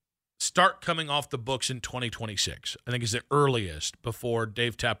start coming off the books in 2026. I think is the earliest before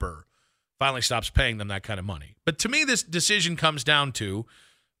Dave Tepper finally stops paying them that kind of money. But to me, this decision comes down to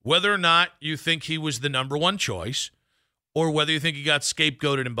whether or not you think he was the number one choice or whether you think he got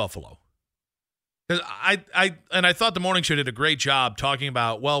scapegoated in Buffalo. Because I thought the morning show did a great job talking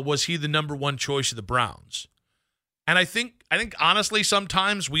about, well, was he the number one choice of the Browns? And I think honestly,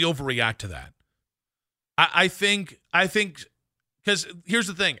 sometimes we overreact to that. I think because here's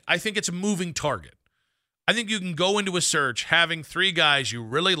the thing. I think it's a moving target. I think you can go into a search having 3 guys you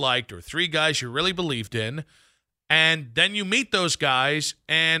really liked or 3 guys you really believed in, and then you meet those guys,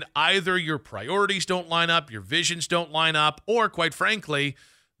 and either your priorities don't line up, your visions don't line up, or quite frankly,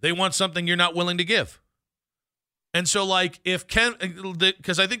 they want something you're not willing to give. And so, like,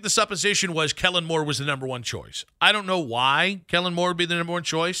 because I think the supposition was Kellen Moore was the number one choice. I don't know why Kellen Moore would be the number one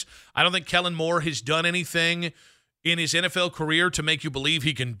choice. I don't think Kellen Moore has done anything in his NFL career to make you believe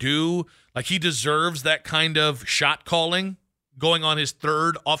he can do, like, he deserves that kind of shot calling going on his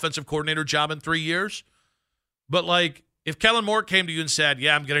 3rd offensive coordinator job in 3 years. But, like, if Kellen Moore came to you and said,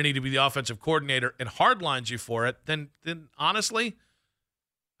 yeah, I'm going to need to be the offensive coordinator, and hardlines you for it, then honestly,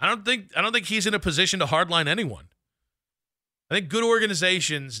 I don't think he's in a position to hardline anyone. I think good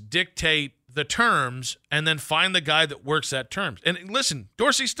organizations dictate the terms and then find the guy that works that terms. And listen,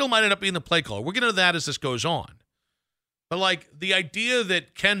 Dorsey still might end up being the play caller. We're getting to that as this goes on. But, like, the idea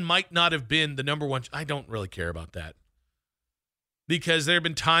that Ken might not have been the number one, I don't really care about that. Because there have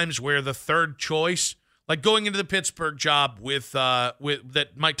been times where the 3rd choice, like going into the Pittsburgh job with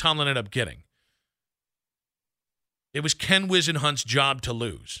that Mike Tomlin ended up getting, it was Ken Wisenhunt's job to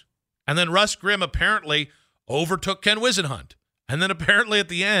lose. And then Russ Grimm apparently overtook Ken Wisenhunt. And then apparently at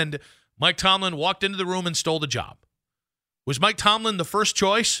the end, Mike Tomlin walked into the room and stole the job. Was Mike Tomlin the first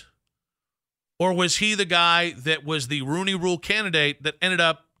choice? Or was he the guy that was the Rooney Rule candidate that ended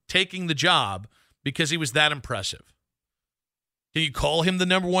up taking the job because he was that impressive? Can you call him the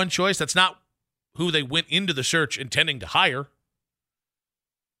number one choice? That's not who they went into the search intending to hire.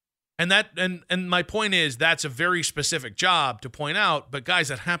 And my point is, that's a very specific job to point out, but guys,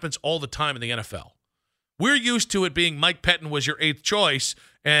 that happens all the time in the NFL. We're used to it being Mike Pettin was your 8th choice,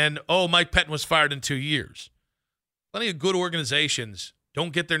 and Mike Pettin was fired in 2 years. Plenty of good organizations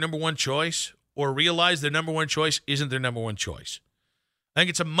don't get their number one choice or realize their number one choice isn't their number one choice. I think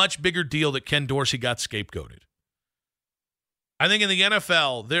it's a much bigger deal that Ken Dorsey got scapegoated. I think in the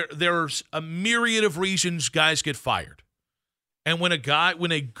NFL, there's a myriad of reasons guys get fired. And when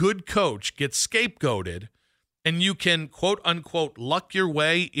a good coach gets scapegoated and you can, quote unquote, luck your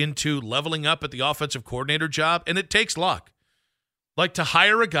way into leveling up at the offensive coordinator job, and it takes luck. Like to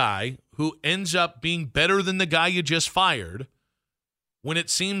hire a guy who ends up being better than the guy you just fired when it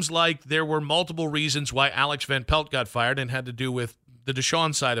seems like there were multiple reasons why Alex Van Pelt got fired and had to do with the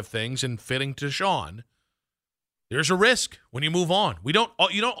Deshaun side of things and fitting Deshaun. There's a risk when you move on. You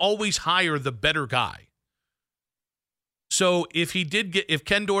don't always hire the better guy. So if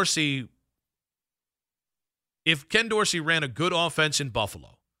Ken Dorsey ran a good offense in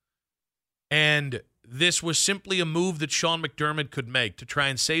Buffalo, and this was simply a move that Sean McDermott could make to try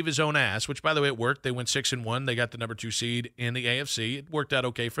and save his own ass, which, by the way, it worked. They went 6-1. They got the number 2 seed in the AFC. It worked out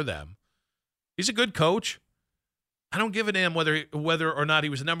okay for them. He's a good coach. I don't give a damn whether or not he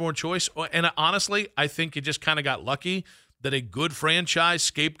was the number one choice. And honestly, I think it just kind of got lucky that a good franchise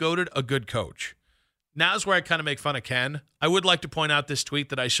scapegoated a good coach. Now's where I kind of make fun of Ken. I would like to point out this tweet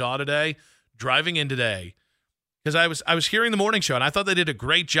that I saw today, driving in today, because I was hearing the morning show, and I thought they did a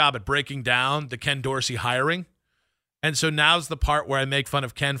great job at breaking down the Ken Dorsey hiring. And so now's the part where I make fun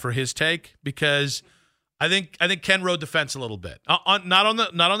of Ken for his take, because I think Ken rode the fence a little bit. Not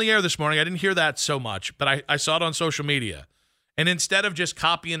on the air this morning. I didn't hear that so much, but I saw it on social media. And instead of just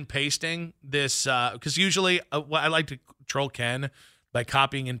copy and pasting this, because usually I like to troll Ken by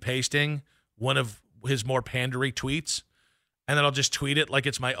copying and pasting one of his more pandery tweets, and then I'll just tweet it like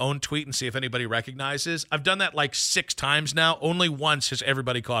it's my own tweet and see if anybody recognizes. I've done that like 6 times now. Only once has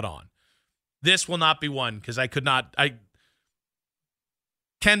everybody caught on. This will not be one, because Ken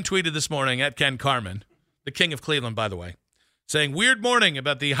tweeted this morning at Ken Carman, the king of Cleveland, by the way, saying, "Weird morning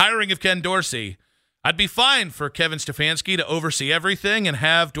about the hiring of Ken Dorsey. I'd be fine for Kevin Stefanski to oversee everything and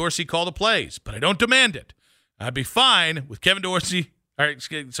have Dorsey call the plays, but I don't demand it. I'd be fine with Kevin Stefanski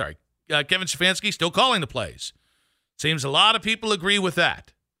still calling the plays. Seems a lot of people agree with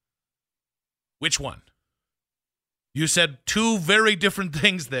that." Which one? You said 2 very different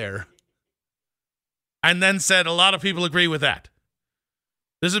things there, and then said a lot of people agree with that.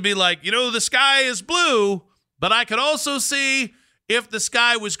 This would be like, the sky is blue, but I could also see if the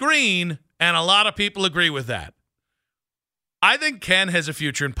sky was green, and a lot of people agree with that. I think Ken has a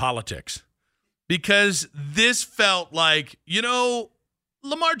future in politics, because this felt like,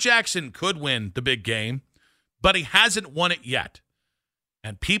 Lamar Jackson could win the big game, but he hasn't won it yet.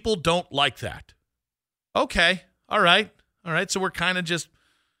 And people don't like that. Okay. All right. So we're kind of just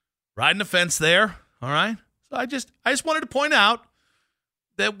riding the fence there. All right. So I just wanted to point out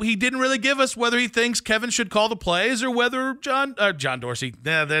that he didn't really give us whether he thinks Kevin should call the plays or whether John Dorsey,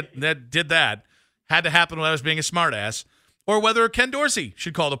 that did that. Had to happen when I was being a smartass. Or whether Ken Dorsey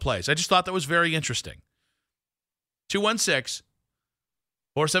should call the plays. I just thought that was very interesting.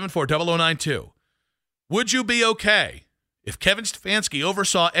 216-474-0092. Would you be okay if Kevin Stefanski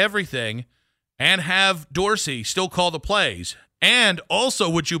oversaw everything and have Dorsey still call the plays? And also,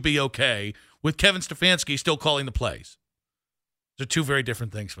 would you be okay with Kevin Stefanski still calling the plays? Those are 2 very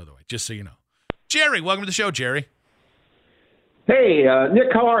different things, by the way, just so you know. Jerry, welcome to the show, Jerry. Hey,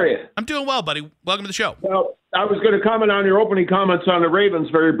 Nick, how are you? I'm doing well, buddy. Welcome to the show. Well, I was going to comment on your opening comments on the Ravens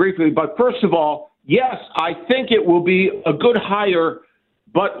very briefly, but first of all, yes, I think it will be a good hire,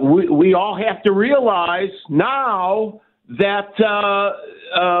 but we all have to realize now that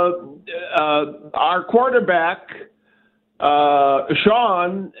our quarterback,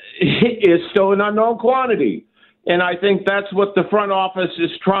 Sean, is still an unknown quantity. And I think that's what the front office is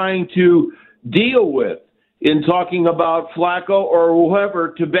trying to deal with in talking about Flacco or whoever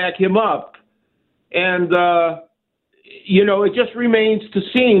to back him up. And, it just remains to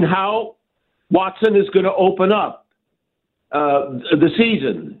see how Watson is going to open up the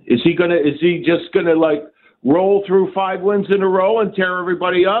season. Is he just going to roll through 5 wins in a row and tear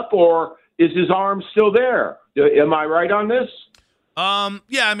everybody up, or is his arm still there? Am I right on this?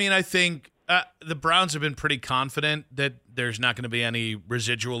 Yeah, I think the Browns have been pretty confident that there's not going to be any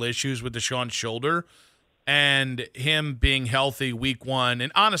residual issues with Deshaun's shoulder, and him being healthy week 1,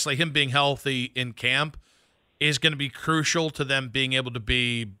 and honestly, him being healthy in camp is going to be crucial to them being able to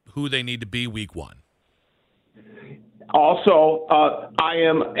be who they need to be week 1. Also, I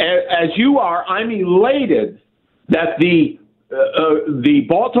am, as you are, I'm elated that the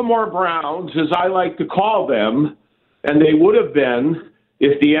Baltimore Browns, as I like to call them, and they would have been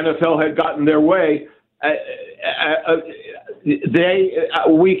if the NFL had gotten their way,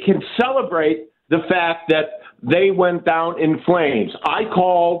 we can celebrate the fact that they went down in flames. I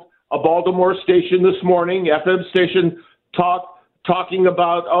called a Baltimore station this morning, FM station, talking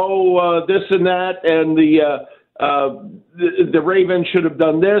about this and that, and the the Ravens should have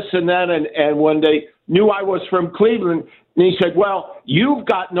done this and that. And when they knew I was from Cleveland, and he said, well, you've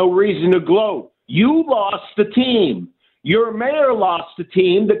got no reason to gloat. You lost the team. Your mayor lost the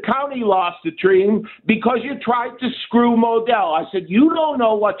team. The county lost the team because you tried to screw Modell. I said, you don't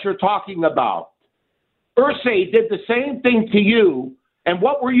know what you're talking about. Irsay did the same thing to you. And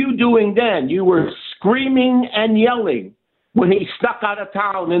what were you doing then? You were screaming and yelling when he stuck out of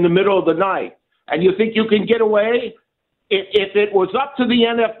town in the middle of the night. And you think you can get away? If it was up to the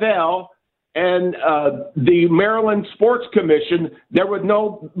NFL and the Maryland Sports Commission, there would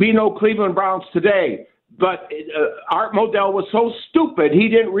be no Cleveland Browns today. But Art Modell was so stupid, he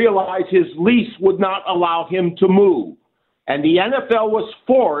didn't realize his lease would not allow him to move. And the NFL was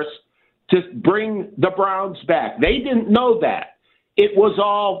forced to bring the Browns back. They didn't know that. It was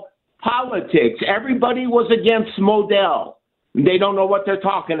all politics. Everybody was against Modell. They don't know what they're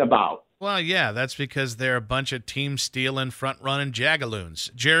talking about. Well, yeah, that's because they're a bunch of team-stealing, front-running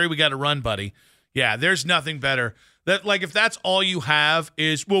jagaloons. Jerry, we got to run, buddy. Yeah, there's nothing better. If that's all you have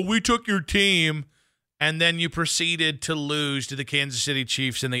is, well, we took your team, and then you proceeded to lose to the Kansas City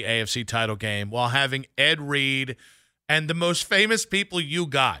Chiefs in the AFC title game while having Ed Reed and the most famous people you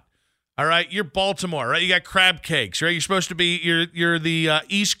got. All right, you're Baltimore, right? You got crab cakes, right? You're supposed to be, you're the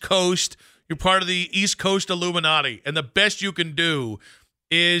East Coast. You're part of the East Coast Illuminati, and the best you can do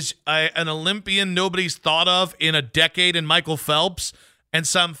is an Olympian nobody's thought of in a decade in Michael Phelps and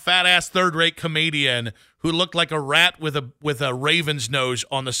some fat-ass third-rate comedian who looked like a rat with a raven's nose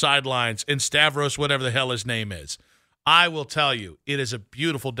on the sidelines in Stavros, whatever the hell his name is. I will tell you, it is a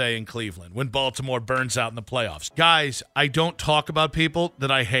beautiful day in Cleveland when Baltimore burns out in the playoffs. Guys, I don't talk about people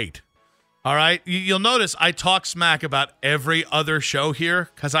that I hate. All right? You'll notice I talk smack about every other show here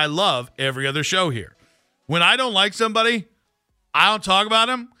because I love every other show here. When I don't like somebody, I don't talk about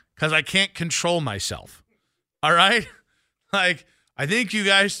them because I can't control myself. All right? Like, I think you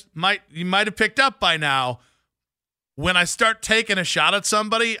guys might have picked up by now. When I start taking a shot at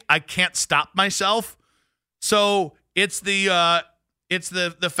somebody, I can't stop myself. So it's the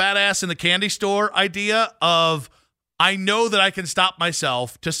fat ass in the candy store idea of I know that I can stop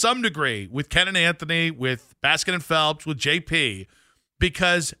myself to some degree with Ken and Anthony, with Baskin and Phelps, with JP,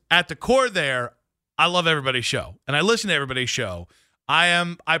 because at the core there, I love everybody's show, and I listen to everybody's show.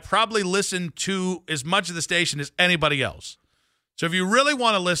 I probably listen to as much of the station as anybody else. So if you really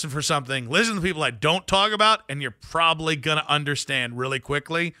want to listen for something, listen to the people I don't talk about, and you're probably going to understand really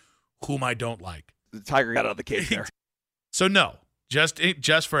quickly whom I don't like. The Tiger got out of the cage there. So no, just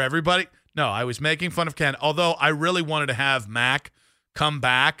for everybody. No, I was making fun of Ken, although I really wanted to have Mac come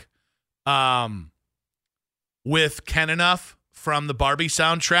back with Ken Enough from the Barbie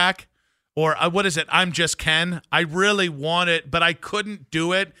soundtrack. Or what is it? I'm Just Ken. I really want it, but I couldn't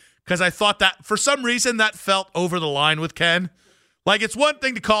do it because I thought that for some reason that felt over the line with Ken. Like, it's one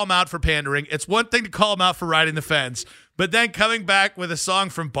thing to call him out for pandering. It's one thing to call him out for riding the fence. But then coming back with a song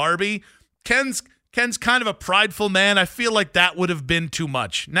from Barbie, Ken's kind of a prideful man. I feel like that would have been too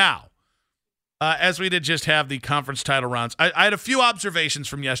much. Now, as we did just have the conference title rounds, I had a few observations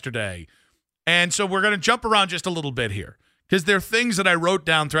from yesterday. And so we're going to jump around just a little bit here because there are things that I wrote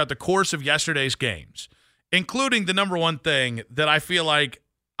down throughout the course of yesterday's games, including the number one thing that I feel like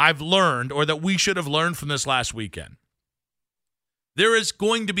I've learned or that we should have learned from this last weekend. There is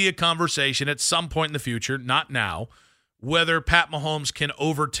going to be a conversation at some point in the future, not now, whether Pat Mahomes can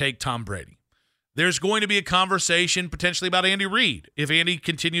overtake Tom Brady. There's going to be a conversation potentially about Andy Reid, if Andy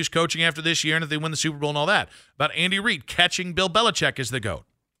continues coaching after this year and if they win the Super Bowl and all that, about Andy Reid catching Bill Belichick as the GOAT.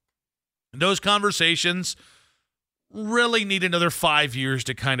 And those conversations really need another 5 years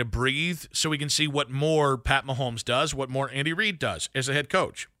to kind of breathe so we can see what more Pat Mahomes does, what more Andy Reid does as a head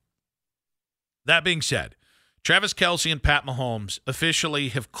coach. That being said, Travis Kelce and Pat Mahomes officially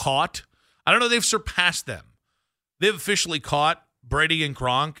have caught, I don't know, they've surpassed them. They've officially caught Brady and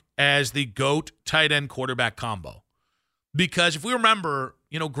Gronk as the GOAT tight end quarterback combo. Because if we remember,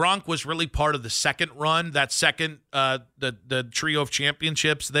 Gronk was really part of the second run, that second, the trio of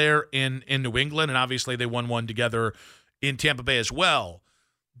championships there in New England, and obviously they won one together in Tampa Bay as well.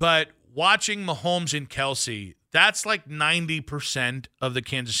 But watching Mahomes and Kelce, that's like 90% of the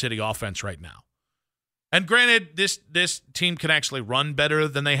Kansas City offense right now. And granted, this team can actually run better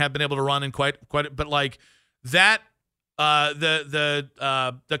than they have been able to run in quite, but like that,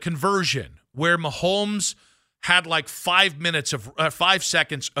 the conversion where Mahomes had like 5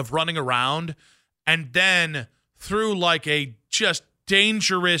 seconds of running around and then threw like a just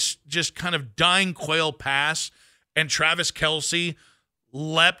dangerous, just kind of dying quail pass, and Travis Kelce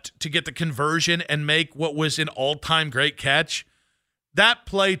leapt to get the conversion and make what was an all-time great catch. That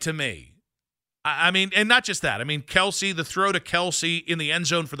play to me I mean, and not just that. I mean, Kelce, the throw to Kelce in the end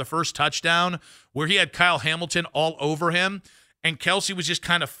zone for the first touchdown, where he had Kyle Hamilton all over him, and Kelce was just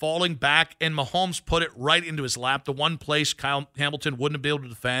kind of falling back, and Mahomes put it right into his lap, the one place Kyle Hamilton wouldn't have been able to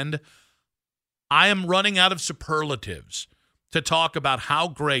defend. I am running out of superlatives to talk about how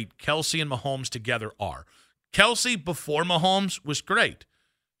great Kelce and Mahomes together are. Kelce before Mahomes was great.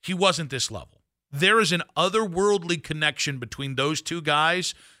 He wasn't this level. There is an otherworldly connection between those two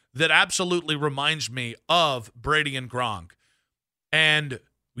guys that absolutely reminds me of Brady and Gronk. And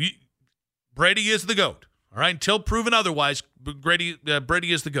Brady is the GOAT. All right, until proven otherwise, Brady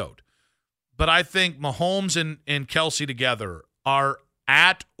is the GOAT. But I think Mahomes and Kelce together are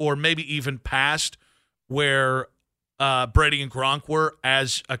at or maybe even past where Brady and Gronk were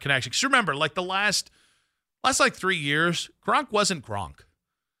as a connection. Because remember, like the last 3 years, Gronk wasn't Gronk.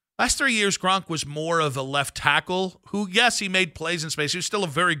 Last 3 years, Gronk was more of a left tackle who, yes, he made plays in space. He was still a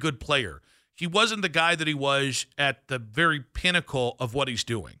very good player. He wasn't the guy that he was at the very pinnacle of what he's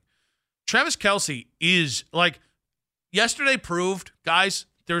doing. Travis Kelce is, like, yesterday proved, guys,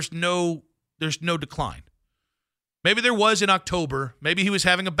 there's no decline. Maybe there was in October. Maybe he was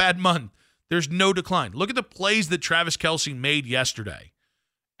having a bad month. There's no decline. Look at the plays that Travis Kelce made yesterday.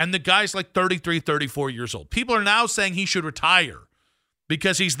 And the guy's like 33, 34 years old. People are now saying he should retire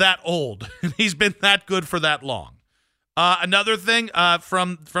because he's that old. He's been that good for that long. Another thing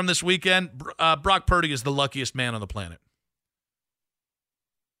from this weekend, Brock Purdy is the luckiest man on the planet.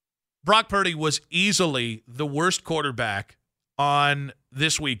 Brock Purdy was easily the worst quarterback on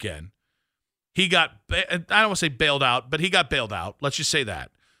this weekend. He got, I don't want to say bailed out, but he got bailed out. Let's just say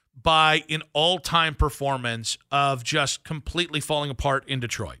that. By an all-time performance of just completely falling apart in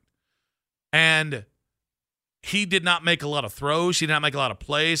Detroit. And he did not make a lot of throws. He did not make a lot of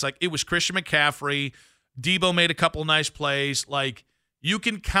plays. Like, it was Christian McCaffrey. Debo made a couple nice plays. Like, you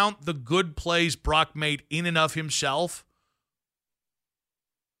can count the good plays Brock made in and of himself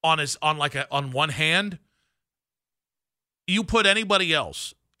on one hand. You put anybody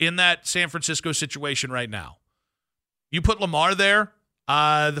else in that San Francisco situation right now. You put Lamar there,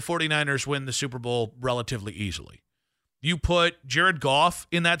 the 49ers win the Super Bowl relatively easily. You put Jared Goff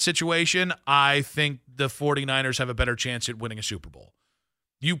in that situation, I think the 49ers have a better chance at winning a Super Bowl.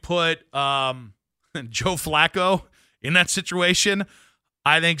 You put Joe Flacco in that situation,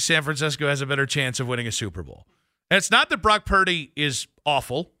 I think San Francisco has a better chance of winning a Super Bowl. And it's not that Brock Purdy is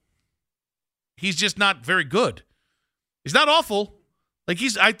awful. He's just not very good. He's not awful.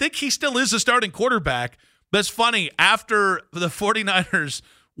 I think he still is a starting quarterback. But it's funny, after the 49ers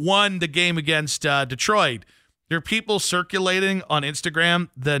won the game against Detroit, there are people circulating on Instagram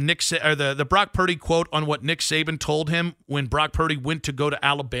the Brock Purdy quote on what Nick Saban told him when Brock Purdy went to go to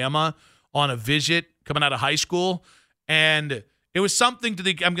Alabama on a visit coming out of high school. And it was something to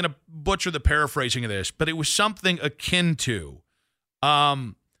I'm going to butcher the paraphrasing of this, but it was something akin to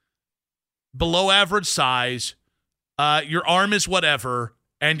below average size, your arm is whatever,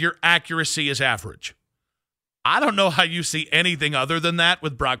 and your accuracy is average. I don't know how you see anything other than that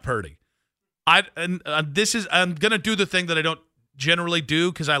with Brock Purdy. I'm going to do the thing that I don't generally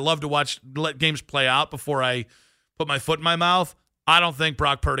do because I love to let games play out before I put my foot in my mouth. I don't think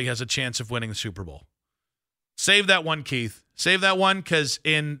Brock Purdy has a chance of winning the Super Bowl. Save that one, Keith. Save that one because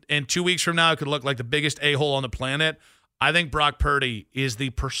in 2 weeks from now, it could look like the biggest a-hole on the planet. I think Brock Purdy is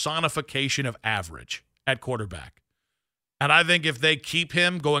the personification of average at quarterback. And I think if they keep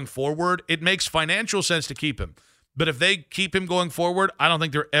him going forward, it makes financial sense to keep him. But if they keep him going forward, I don't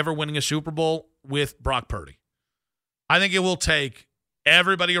think they're ever winning a Super Bowl with Brock Purdy. I think it will take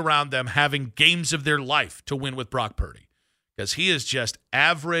everybody around them having games of their life to win with Brock Purdy because he is just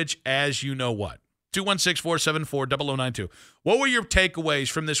average as you know what. 216-474-0092. What were your takeaways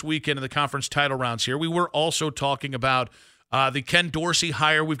from this weekend in the conference title rounds here? We were also talking about the Ken Dorsey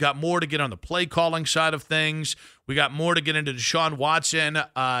hire. We've got more to get on the play calling side of things. We got more to get into Deshaun Watson,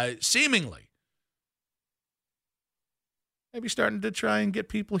 seemingly maybe starting to try and get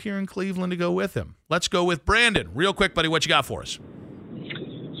people here in Cleveland to go with him. Let's go with Brandon. Real quick, buddy, what you got for us?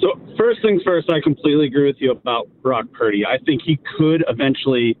 So first things first, I completely agree with you about Brock Purdy. I think he could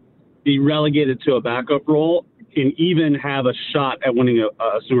eventually be relegated to a backup role and even have a shot at winning a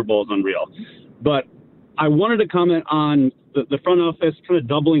Super Bowl is unreal. But I wanted to comment on the front office kind of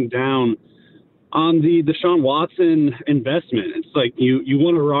doubling down on the Deshaun Watson investment. It's like you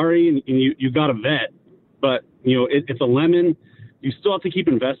won a Rari and you got a vet, but it's a lemon. You still have to keep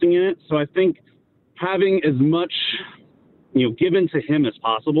investing in it. So I think having as much given to him as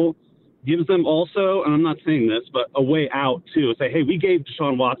possible gives them also, and I'm not saying this, but a way out too. Say, hey, we gave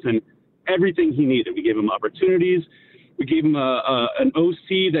Deshaun Watson everything he needed. We gave him opportunities. We gave him an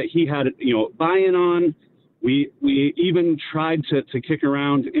OC that he had, buy-in on. We even tried to kick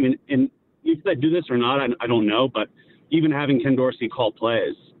around, and if they do this or not, I don't know, but even having Ken Dorsey call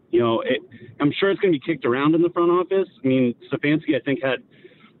plays, I'm sure it's going to be kicked around in the front office. I mean, Stefanski, I think, had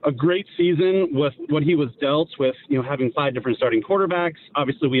a great season with what he was dealt with, having 5 different starting quarterbacks.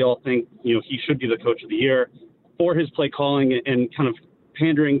 Obviously, we all think, he should be the coach of the year for his play calling and kind of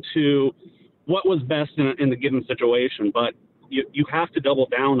pandering to what was best in the given situation. But you have to double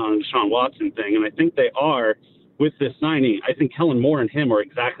down on the Deshaun Watson thing, and I think they are with this signing. I think Kellen Moore and him are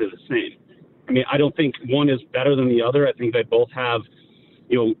exactly the same. I mean, I don't think one is better than the other. I think they both have,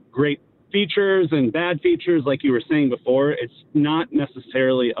 great features and bad features, like you were saying before. It's not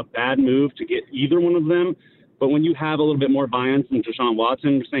necessarily a bad move to get either one of them, but when you have a little bit more buy-in from Deshaun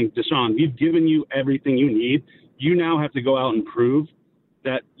Watson, you're saying, Deshaun, we've given you everything you need. You now have to go out and prove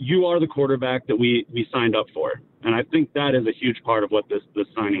that you are the quarterback that we signed up for. And I think that is a huge part of what this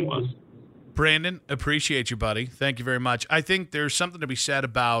signing was. Brandon, appreciate you, buddy. Thank you very much. I think there's something to be said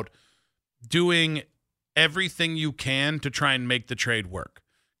about doing everything you can to try and make the trade work.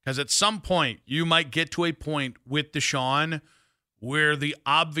 Because at some point, you might get to a point with Deshaun where the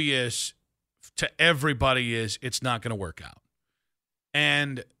obvious to everybody is it's not going to work out.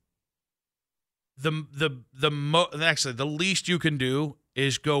 And the least you can do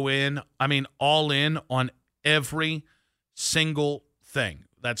is go all in on every single thing.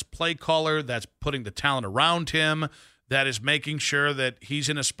 That's play caller, that's putting the talent around him, that is making sure that he's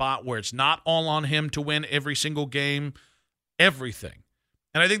in a spot where it's not all on him to win every single game, everything.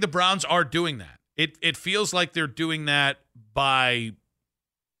 And I think the Browns are doing that. It feels like they're doing that by,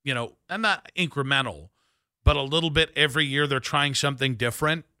 and not incremental, but a little bit every year they're trying something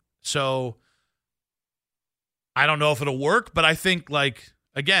different. So I don't know if it'll work, but I think,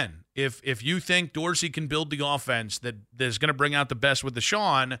 again, if you think Dorsey can build the offense that is going to bring out the best with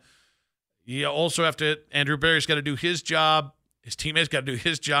Deshaun, you also have to, Andrew Berry's got to do his job. His teammates got to do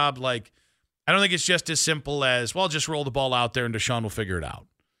his job. I don't think it's just as simple as, well, just roll the ball out there and Deshaun will figure it out.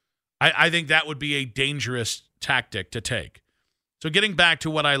 I think that would be a dangerous tactic to take. So getting back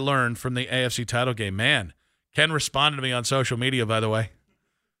to what I learned from the AFC title game, man, Ken responded to me on social media, by the way.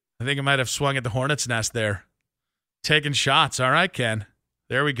 I think I might have swung at the hornet's nest there. Taking shots. All right, Ken.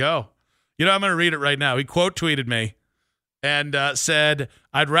 There we go. I'm going to read it right now. He quote tweeted me and said,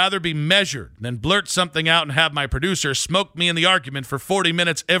 I'd rather be measured than blurt something out and have my producer smoke me in the argument for 40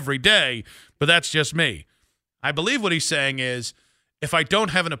 minutes every day, but that's just me. I believe what he's saying is, if I don't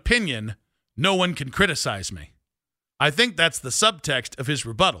have an opinion, no one can criticize me. I think that's the subtext of his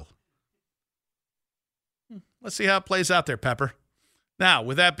rebuttal. Let's see how it plays out there, Pepper. Now,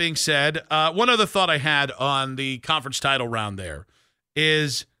 with that being said, one other thought I had on the conference title round there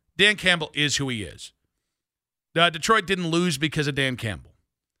is Dan Campbell is who he is. Detroit didn't lose because of Dan Campbell.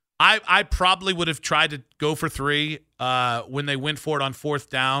 I probably would have tried to go for 3 when they went for it on 4th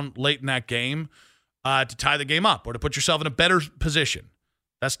down late in that game to tie the game up or to put yourself in a better position.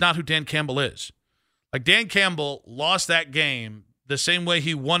 That's not who Dan Campbell is. Dan Campbell lost that game the same way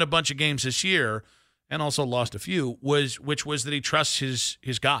he won a bunch of games this year and also lost a few, which was that he trusts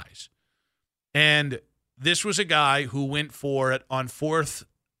his guys. And this was a guy who went for it on 4th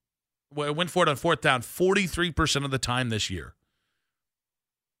down 43% of the time this year.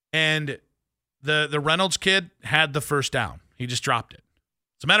 And the Reynolds kid had the first down. He just dropped it.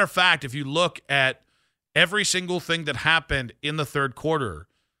 As a matter of fact, if you look at every single thing that happened in the third quarter,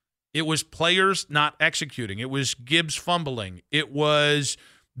 it was players not executing. It was Gibbs fumbling. It was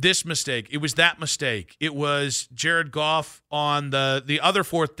this mistake. It was that mistake. It was Jared Goff on the other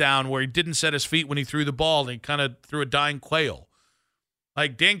 4th down where he didn't set his feet when he threw the ball and he kind of threw a dying quail.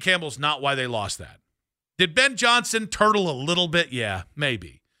 Dan Campbell's not why they lost that. Did Ben Johnson turtle a little bit? Yeah,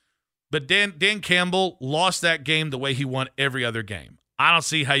 maybe. But Dan Campbell lost that game the way he won every other game. I don't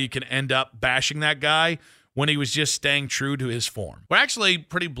see how you can end up bashing that guy when he was just staying true to his form. We're actually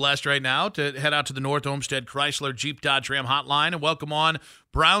pretty blessed right now to head out to the North Olmsted Chrysler Jeep Dodge Ram hotline and welcome on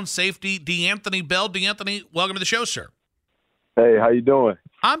Brown safety DeAnthony Bell. DeAnthony, welcome to the show, sir. Hey, how you doing?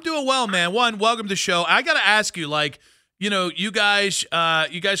 I'm doing well, man. Welcome to the show. I got to ask you, you guys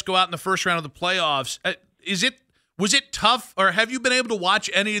go out in the first round of the playoffs. Was it tough, or have you been able to watch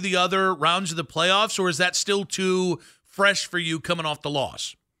any of the other rounds of the playoffs, or is that still too fresh for you coming off the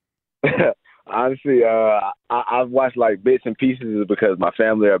loss? Honestly, I've watched bits and pieces because my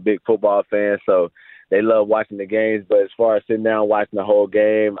family are big football fans, so they love watching the games. But as far as sitting down watching the whole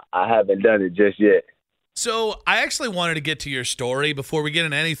game, I haven't done it just yet. So I actually wanted to get to your story before we get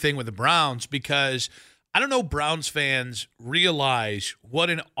into anything with the Browns because I don't know Browns fans realize what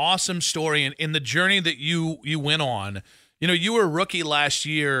an awesome story in the journey that you went on. You know, you were a rookie last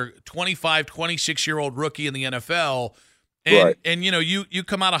year, 26-year-old rookie in the NFL. And, Right. and you know, you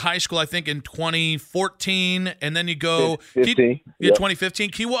come out of high school, I think, in 2014, and then you go 15. Yeah, Yep.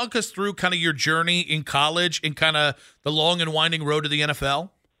 2015. Can you walk us through kind of your journey in college and kind of the long and winding road to the NFL?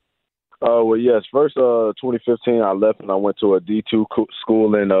 Well, yes. First, 2015, I left and I went to a D2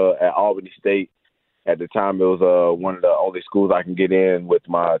 school at Albany State. At the time, it was one of the only schools I can get in with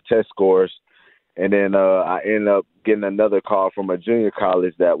my test scores. And then I ended up getting another call from a junior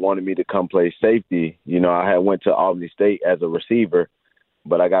college that wanted me to come play safety. You know, I had went to Albany State as a receiver,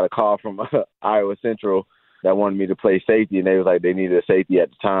 but I got a call from Iowa Central that wanted me to play safety, and they was like they needed a safety at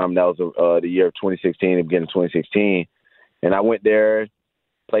the time. That was the year of 2016, the beginning of 2016. And I went there,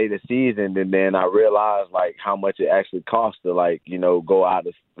 played the season, and then I realized like how much it actually cost to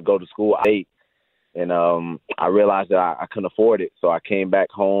go to school at 8. And I realized that I couldn't afford it, so I came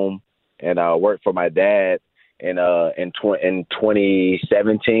back home and worked for my dad in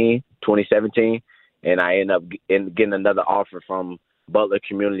 2017, and I ended up getting another offer from Butler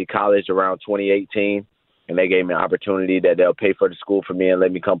Community College around 2018, and they gave me an opportunity that they'll pay for the school for me and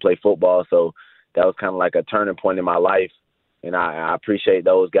let me come play football. So that was kind of like a turning point in my life, and I appreciate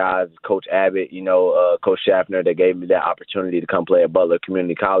those guys, Coach Abbott, Coach Schaffner, that gave me that opportunity to come play at Butler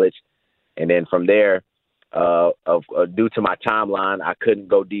Community College. And then from there, due to my timeline, I couldn't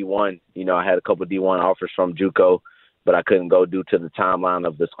go D1. You know, I had a couple of D1 offers from JUCO, but I couldn't go due to the timeline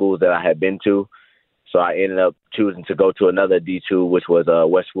of the schools that I had been to. So I ended up choosing to go to another D2, which was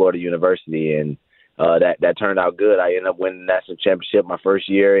West Florida University, and that turned out good. I ended up winning the national championship my first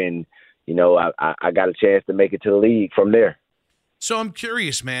year, and I got a chance to make it to the league from there. So I'm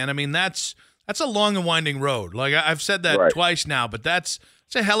curious, man. I mean, that's a long and winding road. Like I've said that Right. twice now, but it's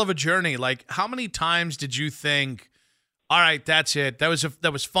a hell of a journey. Like, how many times did you think, all right, that's it. That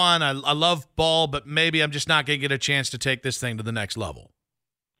was fun. I love ball, but maybe I'm just not going to get a chance to take this thing to the next level?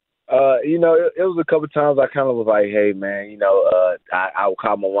 It was a couple of times I kind of was like, hey, man, I would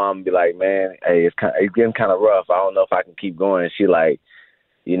call my mom and be like, man, hey, it's getting kind of rough. I don't know if I can keep going. And she like,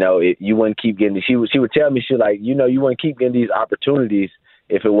 you wouldn't keep getting. She would tell me, she like, you wouldn't keep getting these opportunities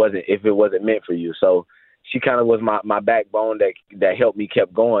if it wasn't meant for you. So she kind of was my backbone that helped me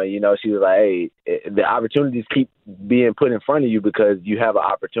kept going. She was like, hey, the opportunities keep being put in front of you because you have an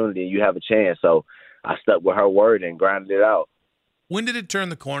opportunity and you have a chance. So I stuck with her word and grinded it out. When did it turn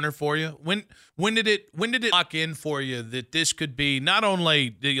the corner for you? When did it lock in for you that this could be not only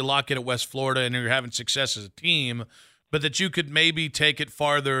that you lock in at West Florida and you're having success as a team, but that you could maybe take it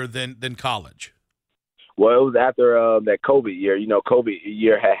farther than college? Well, it was after that COVID year. COVID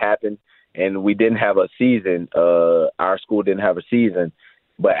year had happened, and we didn't have a season. Our school didn't have a season.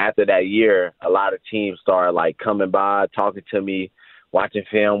 But after that year, a lot of teams started, like, coming by, talking to me, watching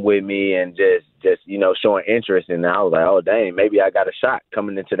film with me, and just showing interest. And I was like, oh, dang, maybe I got a shot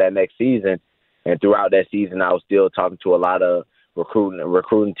coming into that next season. And throughout that season, I was still talking to a lot of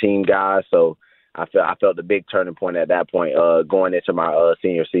recruiting team guys. So I felt the big turning point at that point going into my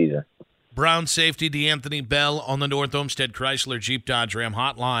senior season. Brown safety DeAnthony Bell on the North Olmsted Chrysler Jeep Dodge Ram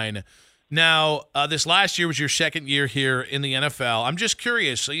hotline. Now, this last year was your second year here in the NFL. I'm just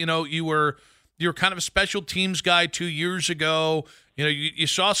curious. You were kind of a special teams guy 2 years ago. You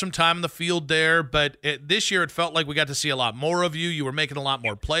saw some time in the field there, but this year it felt like we got to see a lot more of you. You were making a lot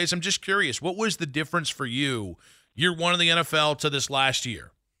more plays. I'm just curious, what was the difference for you, year one of the NFL to this last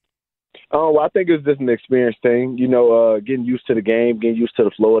year? Well, I think it's just an experience thing, getting used to the game, getting used to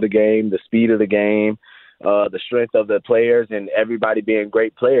the flow of the game, the speed of the game, the strength of the players, and everybody being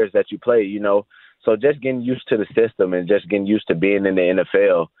great players that you play, So just getting used to the system and just getting used to being in the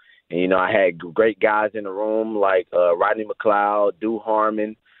NFL. And, I had great guys in the room like Rodney McLeod, Dew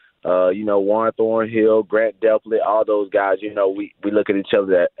Harmon, Warren Thornhill, Grant Delpit, all those guys. We look at each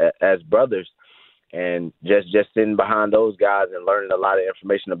other as brothers. And just sitting behind those guys and learning a lot of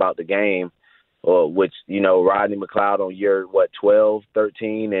information about the game, which, Rodney McLeod on year, 12,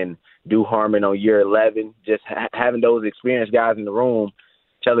 13, and Dew Harmon on year 11, just having those experienced guys in the room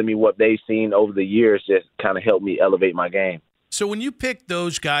telling me what they've seen over the years just kind of helped me elevate my game. So when you pick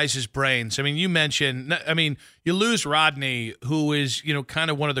those guys' brains, you mentioned, you lose Rodney, who is,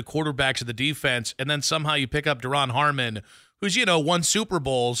 kind of one of the quarterbacks of the defense, and then somehow you pick up Deron Harmon, who's, won Super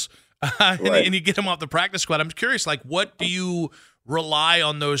Bowls, and you get him off the practice squad. I'm curious, what do you rely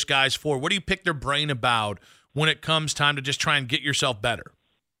on those guys for? What do you pick their brain about when it comes time to just try and get yourself better?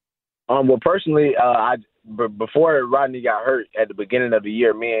 Well, personally, before Rodney got hurt at the beginning of the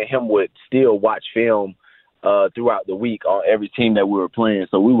year, me and him would still watch film throughout the week on every team that we were playing.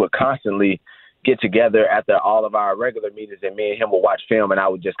 So we would constantly, get together after all of our regular meetings, and me and him would watch film, and I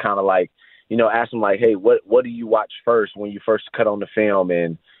would just kind of like, ask him like, hey, what do you watch first when you first cut on the film,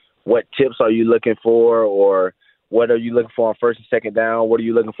 and what tips are you looking for, or what are you looking for on first and second down? What are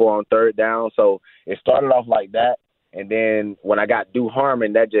you looking for on third down? So it started off like that. And then when I got Duke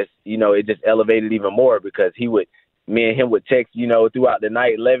Harmon, that just, it just elevated even more because me and him would text, throughout the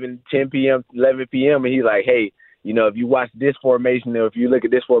night, 10 p.m., 11 p.m. And he's like, hey, if you watch this formation or if you look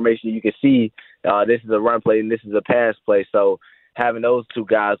at this formation, you can see this is a run play and this is a pass play. So having those two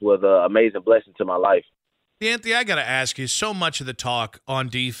guys was an amazing blessing to my life. Anthony, I got to ask you, so much of the talk on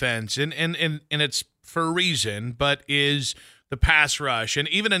defense, and it's for a reason, but is the pass rush. And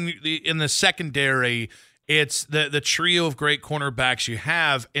even in the secondary, it's the trio of great cornerbacks you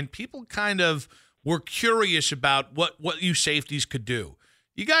have, and people kind of were curious about what you safeties could do.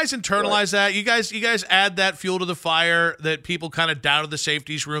 You guys internalize that? You guys add that fuel to the fire that people kind of doubted the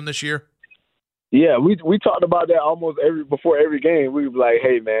safeties room this year? Yeah, we talked about that almost before every game. We were like,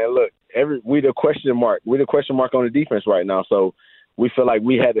 hey man, look, we the question mark. We're the question mark on the defense right now. So we feel like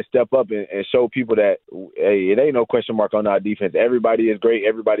we had to step up and show people that, hey, it ain't no question mark on our defense. Everybody is great.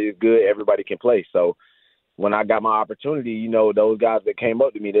 Everybody is good. Everybody can play. So when I got my opportunity, those guys that came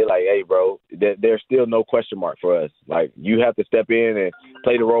up to me, they're like, hey, bro, there's still no question mark for us. Like, you have to step in and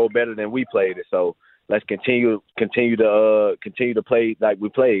play the role better than we played it. So let's continue to play like we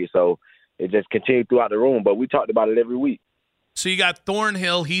played. So it just continued throughout the room. But we talked about it every week. So you got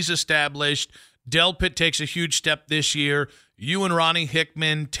Thornhill. He's established. Delpit takes a huge step this year. You and Ronnie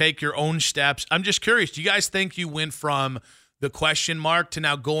Hickman take your own steps. I'm just curious, do you guys think you went from the question mark to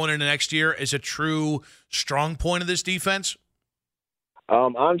now going into next year as a true strong point of this defense?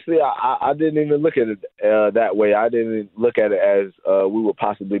 Honestly, I didn't even look at it that way. I didn't look at it as we would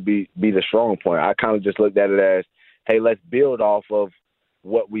possibly be the strong point. I kind of just looked at it as, hey, let's build off of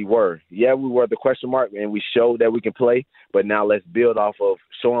what we were. Yeah, we were the question mark, and we showed that we can play, but now let's build off of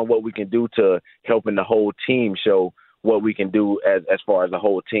showing what we can do to helping the whole team show what we can do as far as the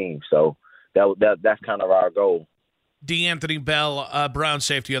whole team. So that's kind of our goal. D'Anthony Bell, Brown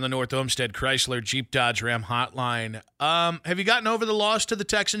safety on the North Olmsted Chrysler Jeep Dodge Ram hotline. Have you gotten over the loss to the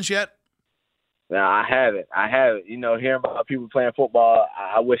Texans yet? No, I haven't. Hearing about people playing football,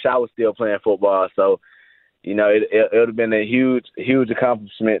 I wish I was still playing football. So, it would have been a huge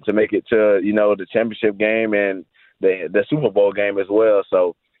accomplishment to make it to, the championship game and the Super Bowl game as well.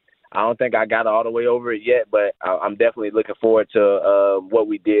 So I don't think I got all the way over it yet, but I'm definitely looking forward to what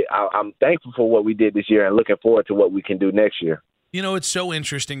we did. I'm thankful for what we did this year and looking forward to what we can do next year. It's so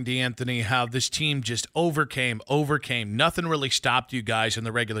interesting, D'Anthony, how this team just overcame. Nothing really stopped you guys in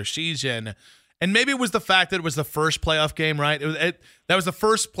the regular season. And maybe it was the fact that it was the first playoff game, right? That was the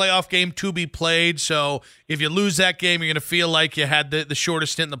first playoff game to be played. So if you lose that game, you're going to feel like you had the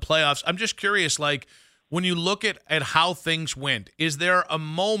shortest stint in the playoffs. I'm just curious, like, when you look at how things went, is there a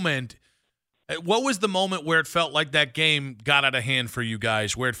moment – what was the moment where it felt like that game got out of hand for you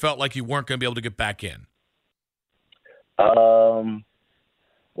guys, where it felt like you weren't going to be able to get back in? Well,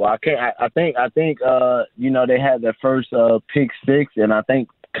 I think they had their first pick six, and I think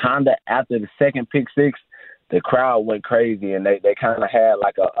kind of after the second pick six, the crowd went crazy, and they kind of had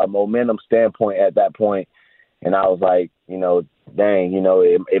like a momentum standpoint at that point. And I was like, dang,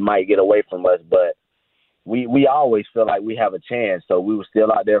 it might get away from us, but we always feel like we have a chance. So we were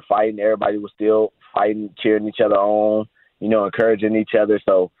still out there fighting. Everybody was still fighting, cheering each other on, encouraging each other.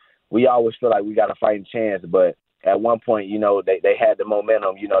 So we always feel like we got a fighting chance. But at one point, they had the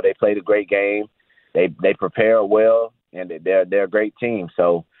momentum. They played a great game. They prepared well, and they're a great team.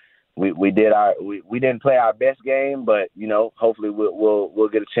 So we didn't play our best game, but hopefully we'll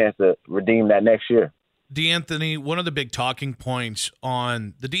get a chance to redeem that next year. D'Anthony, one of the big talking points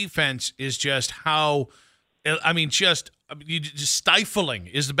on the defense is just how, just stifling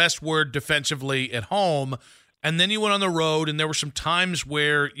is the best word defensively at home. And then you went on the road, and there were some times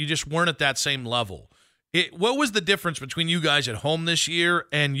where you just weren't at that same level. What was the difference between you guys at home this year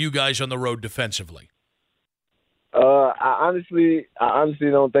and you guys on the road defensively? I honestly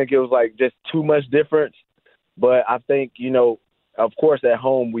don't think it was like just too much difference, but I think, of course, at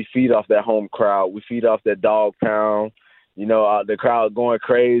home, we feed off that home crowd. We feed off that dog pound, the crowd going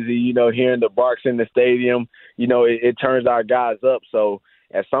crazy, hearing the barks in the stadium, it turns our guys up. So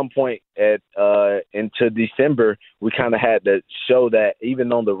at some point into December, we kind of had to show that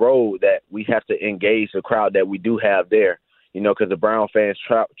even on the road that we have to engage the crowd that we do have there, because the Brown fans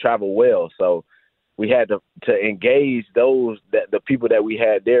travel well. So we had to engage the people that we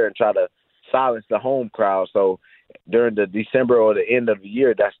had there and try to silence the home crowd. So during the December or the end of the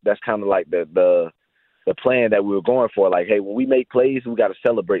year, that's kind of like the plan that we were going for. Like, hey, when we make plays, we got to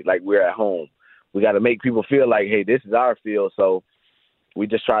celebrate like we're at home. we got to make people feel like, hey, this is our field. So we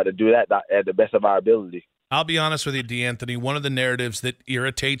just try to do that at the best of our ability. I'll be honest with you, D'Anthony. One of the narratives that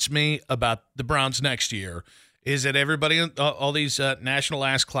irritates me about the Browns next year is that everybody, all these national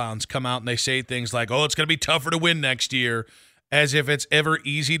ass clowns come out and they say things like, oh, it's going to be tougher to win next year, as if it's ever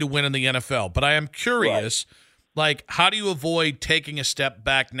easy to win in the NFL. But I am curious, like, how do you avoid taking a step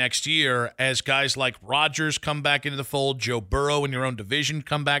back next year as guys like Rodgers come back into the fold, Joe Burrow in your own division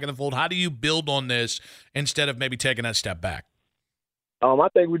come back in the fold? How do you build on this instead of maybe taking that step back? I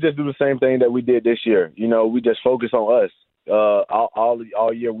think we just do the same thing that we did this year. You know, we just focus on us.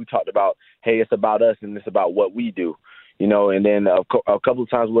 All year we talked about, hey, it's about us and it's about what we do. You know, and then a couple of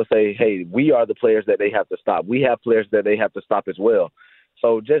times we'll say, hey, we are the players that they have to stop. We have players that they have to stop as well.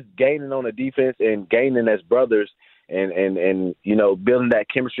 So just gaining on the defense and gaining as brothers and you know, building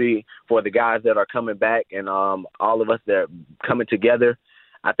that chemistry for the guys that are coming back and all of us that are coming together.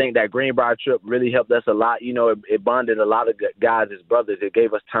 I think that Greenbrier trip really helped us a lot. You know, it bonded a lot of guys as brothers. It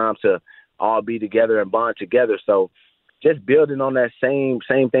gave us time to all be together and bond together. So just building on that same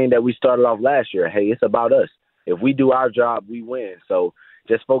thing that we started off last year. Hey, it's about us. If we do our job, we win. So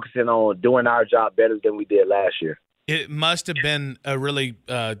just focusing on doing our job better than we did last year. It must have been a really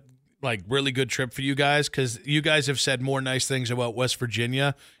really good trip for you guys, because you guys have said more nice things about West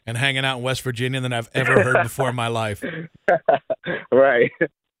Virginia and hanging out in West Virginia than I've ever heard before in my life. Right.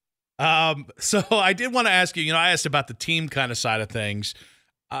 So I did want to ask you, I asked about the team kind of side of things.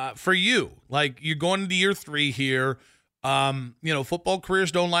 For you, like, you're going into year 3 here. Football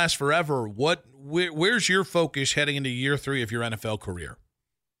careers don't last forever. Where's your focus heading into year 3 of your NFL career?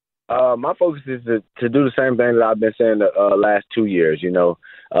 My focus is to do the same thing that I've been saying the last 2 years.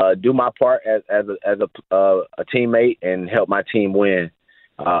 Do my part as a teammate and help my team win.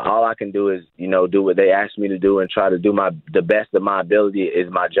 All I can do is do what they ask me to do and try to do the best of my ability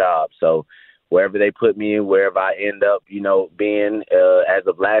is my job. So wherever they put me in, wherever I end up, being as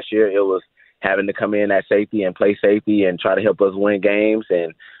of last year, it was having to come in at safety and play safety and try to help us win games.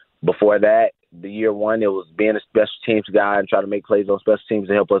 And before that, the year 1, it was being a special teams guy and trying to make plays on special teams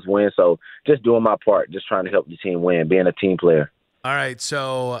to help us win. So just doing my part, just trying to help the team win, being a team player. All right,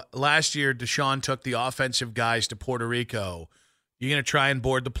 so last year, Deshaun took the offensive guys to Puerto Rico. You going to try and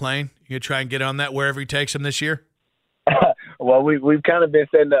board the plane? You going to try and get on that wherever he takes them this year? Well, we've kind of been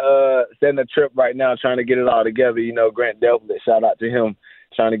setting a trip right now, trying to get it all together. Grant Delpit, shout out to him,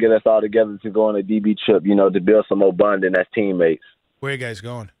 trying to get us all together to go on a DB trip, to build some more bonding as teammates. Where are you guys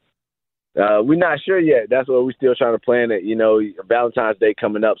going? We're not sure yet. That's what we're still trying to plan it. Valentine's Day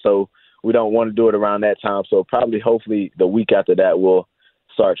coming up, so we don't want to do it around that time. So hopefully the week after that, we'll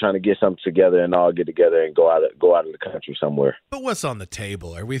start trying to get something together and all get together and go out of the country somewhere. But what's on the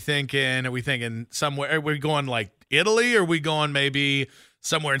table? Are we thinking somewhere? Are we going like Italy, or are we going maybe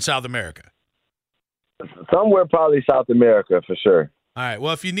somewhere in South America? Somewhere probably South America for sure. All right.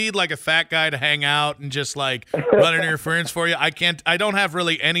 Well, if you need like a fat guy to hang out and just like run interference for you, I don't have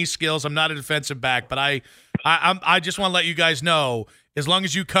really any skills. I'm not a defensive back, but I just want to let you guys know, as long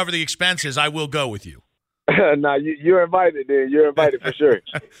as you cover the expenses, I will go with you. No, you're invited, dude. You're invited for sure.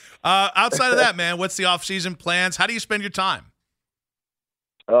 Outside of that, man, what's the off-season plans? How do you spend your time?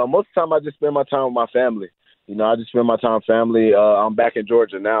 Most of the time I just spend my time with my family. I just spend my time with family. I'm back in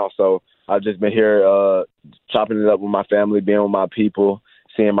Georgia now, so I've just been here chopping it up with my family, being with my people,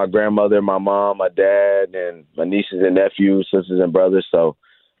 seeing my grandmother, my mom, my dad, and my nieces and nephews, sisters and brothers. So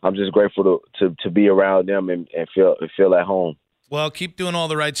I'm just grateful to be around them and feel at home. Well, keep doing all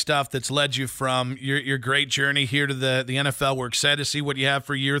the right stuff that's led you from your great journey here to the NFL. We're excited to see what you have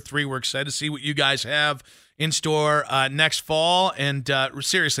for year 3. We're excited to see what you guys have in store next fall. And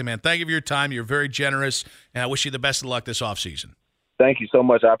seriously, man, thank you for your time. You're very generous, and I wish you the best of luck this offseason. Thank you so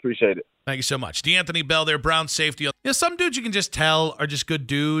much. I appreciate it. Thank you so much. D'Anthony Bell there, Brown safety. Some dudes you can just tell are just good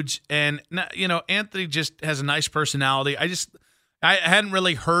dudes. And, Anthony just has a nice personality. I hadn't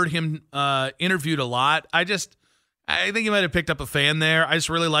really heard him interviewed a lot. I think he might have picked up a fan there. I just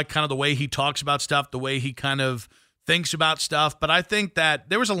really like kind of the way he talks about stuff, the way he kind of thinks about stuff. But I think that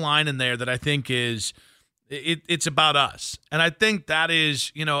there was a line in there that I think is it's about us. And I think that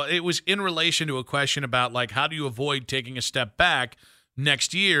is, it was in relation to a question about, like, how do you avoid taking a step back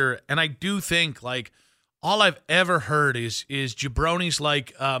next year? And I do think, like, all I've ever heard is jabronis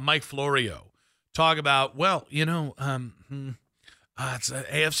like Mike Florio talk about, AFC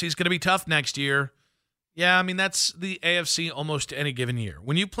is going to be tough next year. Yeah, I mean, that's the AFC almost any given year.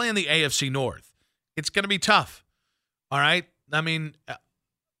 When you play in the AFC North, it's going to be tough. All right? I mean,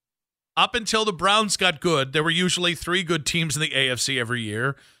 up until the Browns got good, there were usually 3 good teams in the AFC every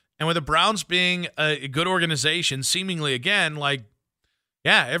year. And with the Browns being a good organization, seemingly again, like,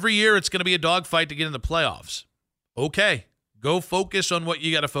 Yeah, every year it's going to be a dogfight to get in the playoffs. Okay, go focus on what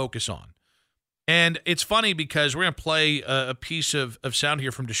you got to focus on. And it's funny because we're going to play a piece of sound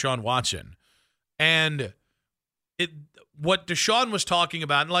here from Deshaun Watson. And what Deshaun was talking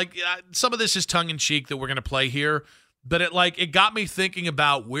about, and some of this is tongue-in-cheek that we're going to play here, but it got me thinking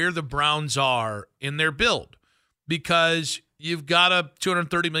about where the Browns are in their build. Because you've got a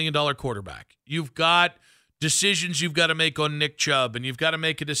 $230 million quarterback. You've got decisions you've got to make on Nick Chubb, and you've got to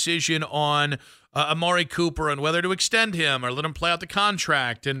make a decision on Amari Cooper and whether to extend him or let him play out the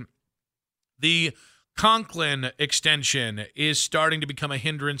contract. And the Conklin extension is starting to become a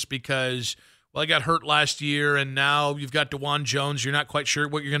hindrance because, he got hurt last year, and now you've got DeJuan Jones. You're not quite sure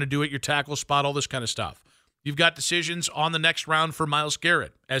what you're going to do at your tackle spot, all this kind of stuff. You've got decisions on the next round for Myles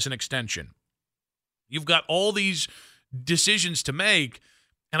Garrett as an extension. You've got all these decisions to make.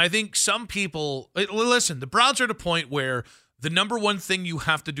 And I think some people, listen, the Browns are at a point where the number one thing you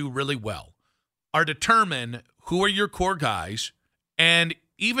have to do really well are determine who are your core guys, and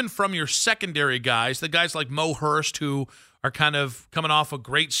even from your secondary guys, the guys like Mo Hurst, who are kind of coming off a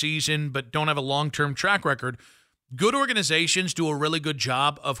great season but don't have a long-term track record, good organizations do a really good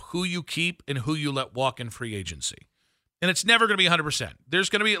job of who you keep and who you let walk in free agency. And it's never going to be 100%. There's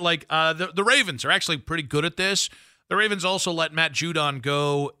going to be the Ravens are actually pretty good at this. The Ravens also let Matt Judon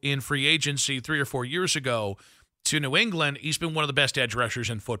go in free agency 3 or 4 years ago to New England. He's been one of the best edge rushers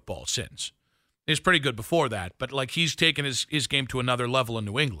in football since. He was pretty good before that, but he's taken his game to another level in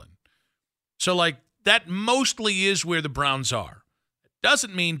New England. So that mostly is where the Browns are.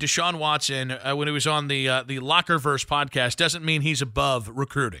 Doesn't mean Deshaun Watson, when he was on the Lockerverse podcast, doesn't mean he's above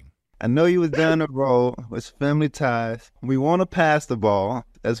recruiting. I know you was down the road with family ties. We want to pass the ball.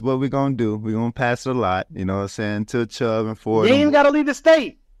 That's what we're going to do. We're going to pass it a lot, you know what I'm saying, to Chubb and Ford. He ain't got to leave the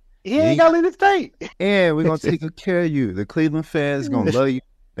state. He ain't got to leave the state. And we're going to take care of you. The Cleveland fans going to love you.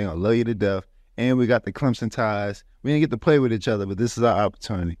 They're going to love you to death. And we got the Clemson ties. We didn't get to play with each other, but this is our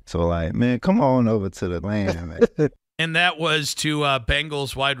opportunity. So, man, come on over to the land, man. And that was to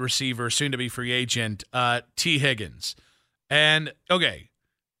Bengals wide receiver, soon-to-be free agent, T. Higgins. And, okay,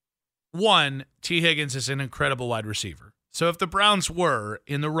 one, T. Higgins is an incredible wide receiver. So if the Browns were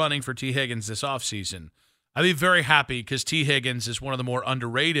in the running for T. Higgins this offseason, I'd be very happy because T. Higgins is one of the more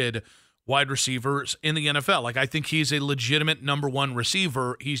underrated wide receivers in the NFL. I think he's a legitimate number one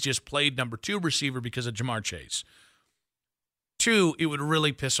receiver. He's just played number two receiver because of Jamar Chase. Two, it would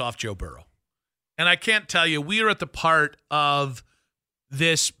really piss off Joe Burrow. And I can't tell you, we are at the part of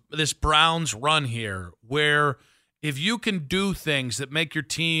this Browns run here where if you can do things that make your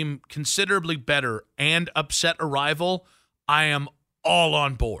team considerably better and upset a rival, I am all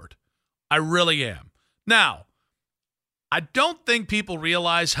on board. I really am. Now, I don't think people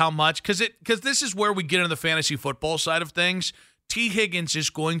realize how much, because this is where we get into the fantasy football side of things. T. Higgins is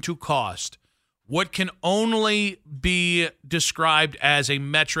going to cost what can only be described as a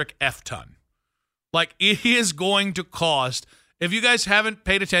metric F-ton. It is going to cost. If you guys haven't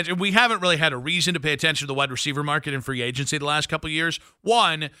paid attention, we haven't really had a reason to pay attention to the wide receiver market in free agency the last couple of years.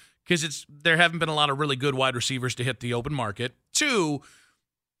 One, because there haven't been a lot of really good wide receivers to hit the open market. Two,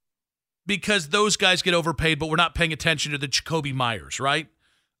 because those guys get overpaid, but we're not paying attention to the Jacoby Myers, right?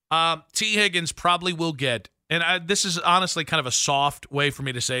 T. Higgins probably will get, and this is honestly kind of a soft way for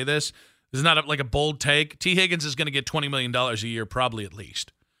me to say this. This is not a bold take. T. Higgins is going to get $20 million a year, probably at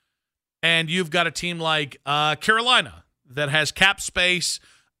least. And you've got a team like Carolina that has cap space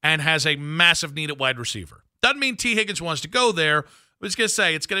and has a massive need at wide receiver. Doesn't mean T. Higgins wants to go there. I was going to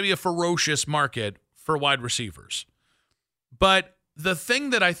say it's going to be a ferocious market for wide receivers. But the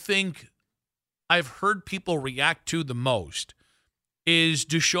thing that I think I've heard people react to the most is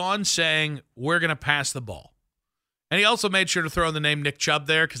Deshaun saying, we're going to pass the ball. And he also made sure to throw in the name Nick Chubb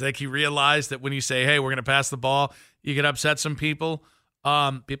there because he realized that when you say, hey, we're going to pass the ball, you can upset some people.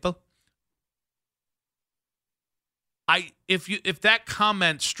 If that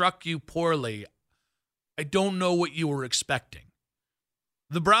comment struck you poorly, I don't know what you were expecting.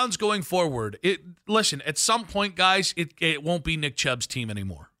 The Browns going forward, listen, at some point, guys, it won't be Nick Chubb's team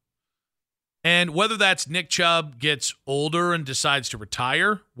anymore. And whether that's Nick Chubb gets older and decides to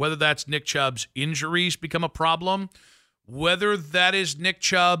retire, whether that's Nick Chubb's injuries become a problem, whether that is Nick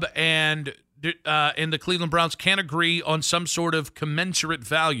Chubb and the Cleveland Browns can't agree on some sort of commensurate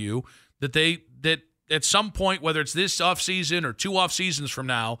value that at some point, whether it's this offseason or 2 off seasons from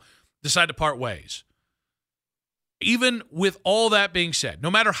now, decide to part ways. Even with all that being said, no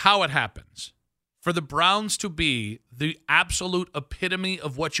matter how it happens, for the Browns to be the absolute epitome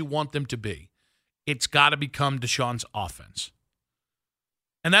of what you want them to be, it's got to become Deshaun's offense.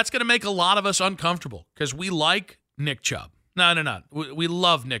 And that's going to make a lot of us uncomfortable because we like Nick Chubb. No. We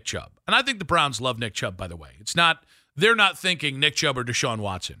love Nick Chubb. And I think the Browns love Nick Chubb, by the way. They're not thinking Nick Chubb or Deshaun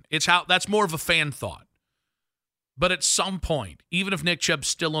Watson. That's more of a fan thought. But at some point, even if Nick Chubb's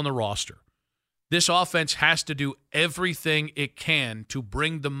still on the roster, this offense has to do everything it can to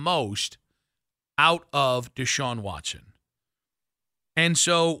bring the most out of Deshaun Watson. And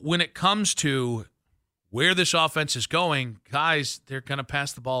so when it comes to where this offense is going, guys, they're going to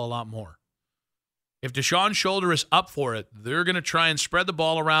pass the ball a lot more. If Deshaun's shoulder is up for it, they're going to try and spread the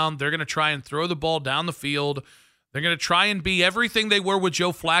ball around. They're going to try and throw the ball down the field. They're going to try and be everything they were with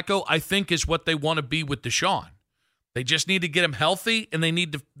Joe Flacco, I think, is what they want to be with Deshaun. They just need to get him healthy, and they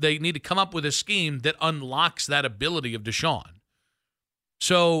need to come up with a scheme that unlocks that ability of Deshaun.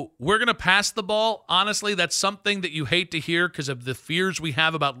 So we're going to pass the ball. Honestly, that's something that you hate to hear because of the fears we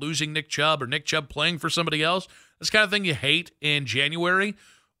have about losing Nick Chubb or Nick Chubb playing for somebody else. That's the kind of thing you hate in January.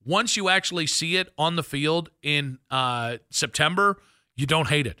 Once you actually see it on the field in September, you don't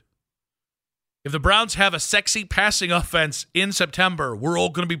hate it. If the Browns have a sexy passing offense in September, we're all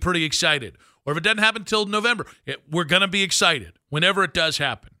going to be pretty excited. Or if it doesn't happen until November, we're going to be excited whenever it does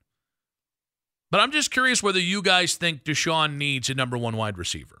happen. But I'm just curious whether you guys think Deshaun needs a number one wide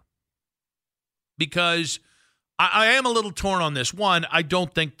receiver. Because I am a little torn on this. One, I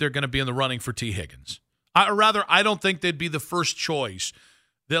don't think they're going to be in the running for T. Higgins. I don't think they'd be the first choice.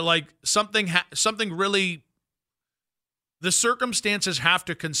 That like something really, the circumstances have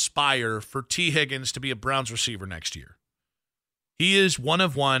to conspire for T. Higgins to be a Browns receiver next year. He is one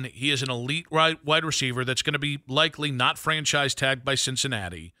of one. He is an elite wide receiver that's going to be likely not franchise tagged by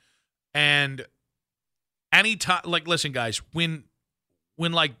Cincinnati. And anytime, like, listen, guys, when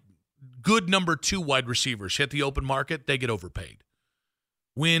like good number two wide receivers hit the open market, they get overpaid.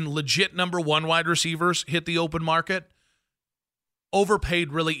 When legit number one wide receivers hit the open market,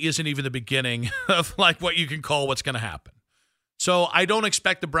 overpaid really isn't even the beginning of like what you can call what's going to happen. So I don't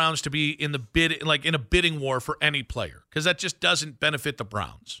expect the Browns to be in a bidding war for any player because that just doesn't benefit the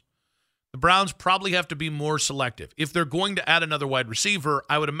Browns. The Browns probably have to be more selective. If they're going to add another wide receiver,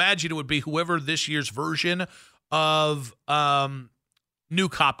 I would imagine it would be whoever this year's version of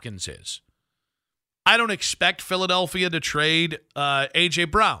Nuke Hopkins is. I don't expect Philadelphia to trade A.J.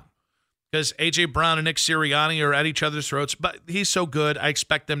 Brown because A.J. Brown and Nick Sirianni are at each other's throats, but he's so good, I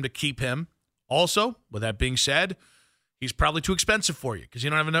expect them to keep him. Also, with that being said, he's probably too expensive for you because you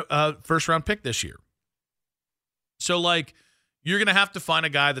don't have a first-round pick this year. So, like, you're going to have to find a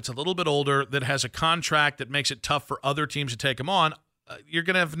guy that's a little bit older that has a contract that makes it tough for other teams to take him on. You're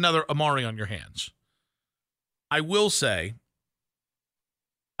going to have another Amari on your hands. I will say,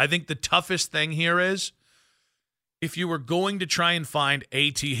 I think the toughest thing here is if you were going to try and find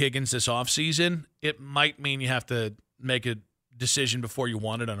A.T. Higgins this offseason, it might mean you have to make a decision before you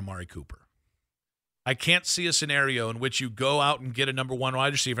want it on Amari Cooper. I can't see a scenario in which you go out and get a number one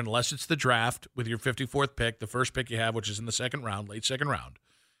wide receiver unless it's the draft with your 54th pick, the first pick you have, which is in the second round, late second round,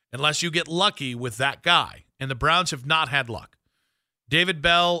 unless you get lucky with that guy. And the Browns have not had luck. David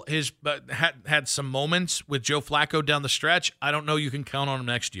Bell has had some moments with Joe Flacco down the stretch. I don't know you can count on him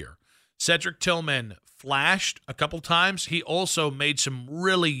next year. Cedric Tillman flashed a couple times. He also made some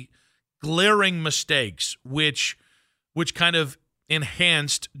really glaring mistakes, which kind of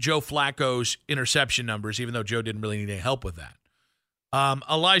enhanced Joe Flacco's interception numbers, even though Joe didn't really need any help with that.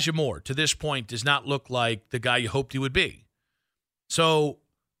 Elijah Moore, to this point, does not look like the guy you hoped he would be. So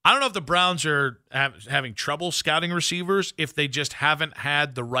I don't know if the Browns are having trouble scouting receivers, if they just haven't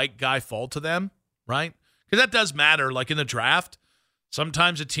had the right guy fall to them, right? Because that does matter. Like in the draft,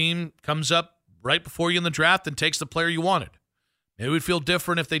 sometimes a team comes up right before you in the draft and takes the player you wanted. It would feel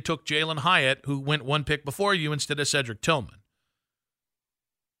different if they took Jalen Hyatt, who went one pick before you, instead of Cedric Tillman.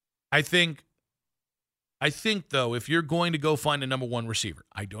 I think, though, if you're going to go find a number one receiver,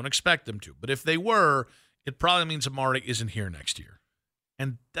 I don't expect them to, but if they were, it probably means Amari isn't here next year.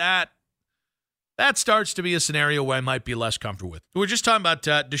 And that starts to be a scenario where I might be less comfortable with. We're just talking about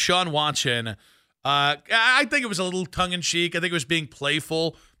Deshaun Watson. I think it was a little tongue-in-cheek. I think it was being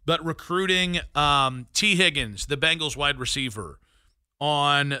playful, but recruiting T. Higgins, the Bengals wide receiver,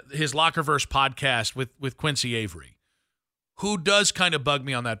 on his Lockerverse podcast with Quincy Avery, who does kind of bug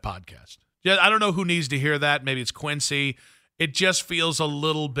me on that podcast. Yeah, I don't know who needs to hear that. Maybe it's Quincy. It just feels a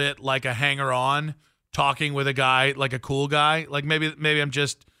little bit like a hanger-on talking with a guy, like a cool guy. Like maybe I'm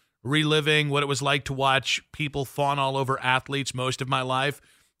just reliving what it was like to watch people fawn all over athletes most of my life.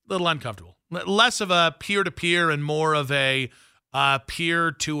 A little uncomfortable. Less of a peer-to-peer and more of a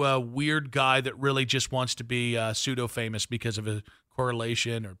peer to a weird guy that really just wants to be pseudo-famous because of a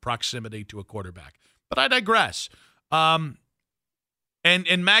correlation or proximity to a quarterback. But I digress. And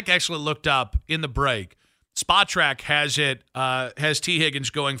Mac actually looked up in the break SpotTrack has T. Higgins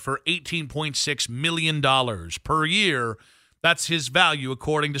going for $18.6 million per year. That's his value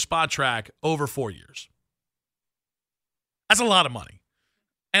according to SpotTrack over 4 years. That's a lot of money.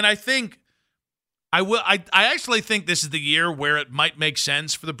 And I think I actually think this is the year where it might make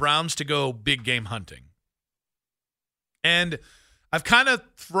sense for the Browns to go big game hunting. And I've kind of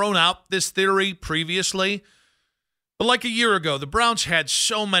thrown out this theory previously, but like a year ago, the Browns had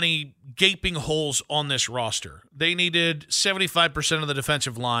so many gaping holes on this roster. They needed 75% of the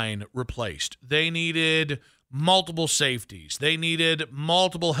defensive line replaced. They needed multiple safeties. They needed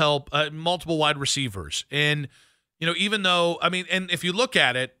multiple wide receivers. And, even though, and if you look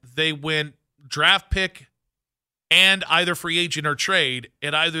at it, they went draft pick and either free agent or trade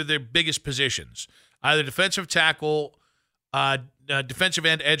at either their biggest positions, either defensive tackle, defensive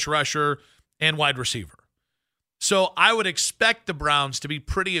end, edge rusher, and wide receiver. So I would expect the Browns to be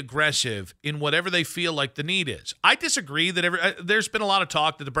pretty aggressive in whatever they feel like the need is. I disagree that there's been a lot of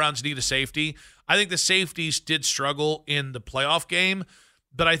talk that the Browns need a safety. I think the safeties did struggle in the playoff game,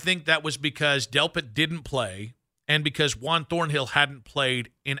 but I think that was because Delpit didn't play and because Juan Thornhill hadn't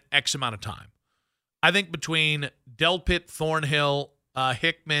played in X amount of time. I think between Delpit, Thornhill,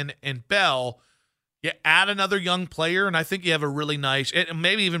 Hickman, and Bell, you add another young player, and I think you have a really nice, and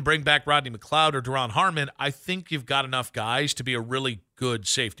maybe even bring back Rodney McLeod or Daron Harmon. I think you've got enough guys to be a really good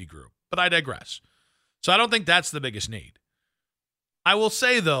safety group. But I digress. So I don't think that's the biggest need. I will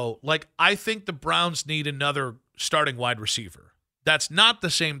say, though, I think the Browns need another starting wide receiver. That's not the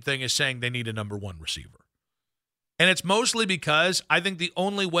same thing as saying they need a number one receiver. And it's mostly because I think the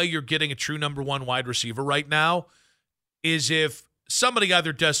only way you're getting a true number one wide receiver right now is if somebody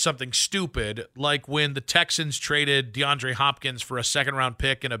either does something stupid, like when the Texans traded DeAndre Hopkins for a second-round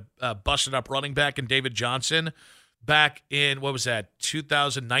pick and a busted-up running back in David Johnson back in,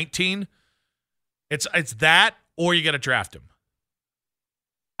 2019? It's that, or you got to draft him.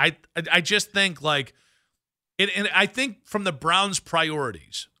 I just think, and I think from the Browns'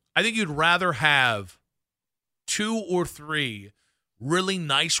 priorities, I think you'd rather have 2 or 3 really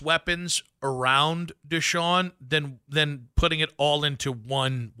nice weapons around Deshaun than putting it all into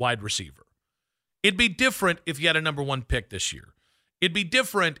one wide receiver. It'd be different if you had a number one pick this year. It'd be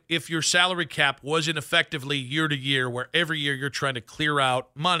different if your salary cap wasn't effectively year to year, where every year you're trying to clear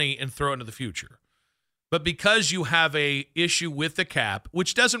out money and throw it into the future. But because you have a issue with the cap,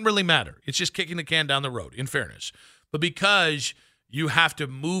 which doesn't really matter, it's just kicking the can down the road, in fairness. But because you have to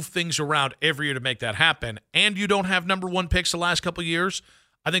move things around every year to make that happen, and you don't have number one picks the last couple of years,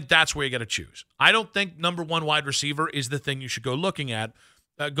 I think that's where you got to choose. I don't think number one wide receiver is the thing you should go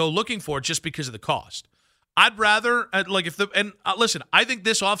looking for just because of the cost. I'd rather listen, I think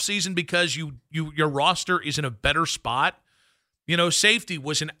this offseason, because your roster is in a better spot, safety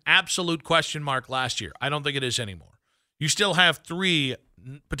was an absolute question mark last year. I don't think it is anymore. You still have 3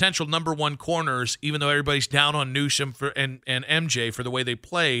 potential number one corners, even though everybody's down on Newsome and MJ for the way they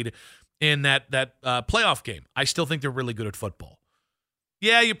played in that playoff game. I still think they're really good at football.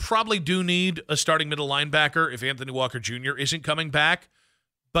 Yeah, you probably do need a starting middle linebacker if Anthony Walker Jr. isn't coming back,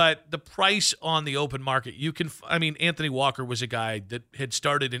 but the price on the open market, Anthony Walker was a guy that had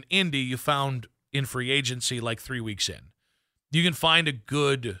started in Indy, you found in free agency 3 weeks in. You can find a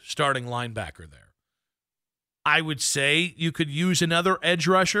good starting linebacker there. I would say you could use another edge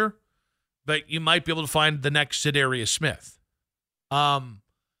rusher, but you might be able to find the next Za'Darius Smith. I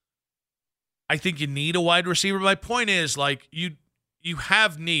think you need a wide receiver. My point is, you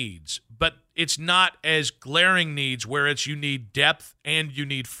have needs, but it's not as glaring needs where you need depth and you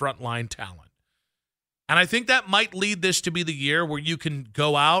need frontline talent. And I think that might lead this to be the year where you can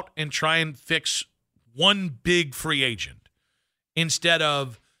go out and try and fix one big free agent instead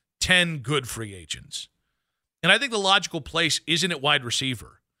of 10 good free agents. And I think the logical place isn't at wide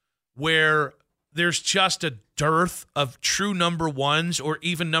receiver, where there's just a dearth of true number ones or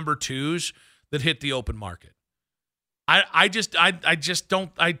even number twos that hit the open market. It's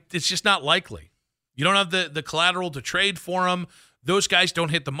just not likely. You don't have the collateral to trade for them. Those guys don't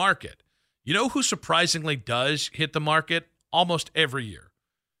hit the market. You know who surprisingly does hit the market almost every year?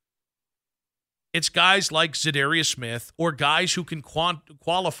 It's guys like Za'Darius Smith or guys who can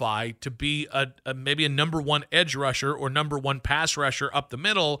qualify to be maybe a number one edge rusher or number one pass rusher up the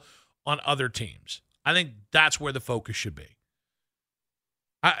middle on other teams. I think that's where the focus should be.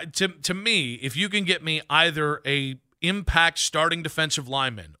 To me, if you can get me either a impact starting defensive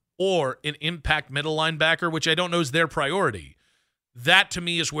lineman or an impact middle linebacker, which I don't know is their priority, that to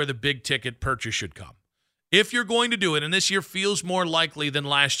me is where the big ticket purchase should come. If you're going to do it, and this year feels more likely than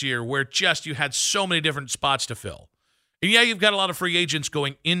last year where just you had so many different spots to fill, And yeah, you've got a lot of free agents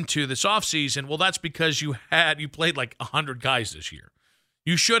going into this offseason. Well, that's because you played like 100 guys this year.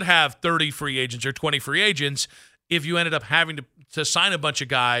 You should have 30 free agents or 20 free agents if you ended up having to sign a bunch of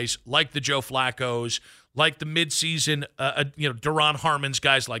guys like the Joe Flaccos, like the midseason, Duron Harmon's,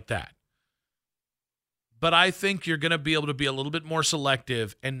 guys like that. But I think you're going to be able to be a little bit more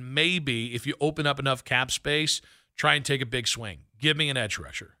selective, and maybe if you open up enough cap space, try and take a big swing. Give me an edge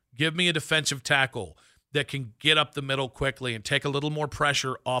rusher. Give me a defensive tackle that can get up the middle quickly and take a little more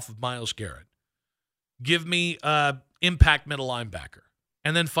pressure off of Myles Garrett. Give me impact middle linebacker.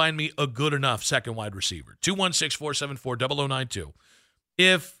 And then find me a good enough second wide receiver. 216-474-0092.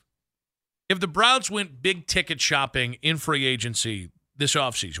 If the Browns went big ticket shopping in free agency this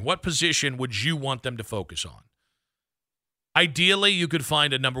offseason, what position would you want them to focus on? Ideally, you could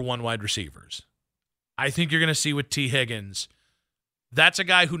find a number one wide receivers. I think you're going to see with T. Higgins. That's a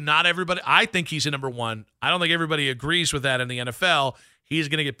guy who not everybody, I think he's a number one. I don't think everybody agrees with that in the NFL. He's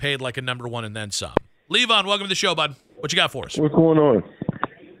going to get paid like a number one and then some. Levon, welcome to the show, bud. What you got for us? What's going on?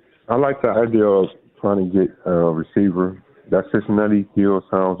 I like the idea of trying to get a receiver. That Cincinnati deal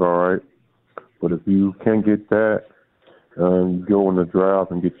sounds all right. But if you can't get that, you go in the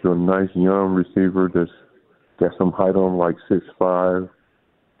draft and get you a nice young receiver that's got some height on, like 6'5".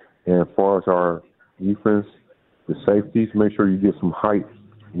 And as far as our defense, the safeties, make sure you get some height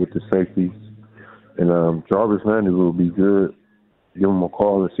with the safeties. And Jarvis Landry will be good. Give him a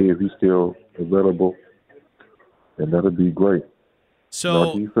call and see if he's still available. And that'll be great.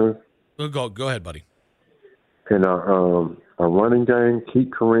 So, go ahead, buddy. And our running game,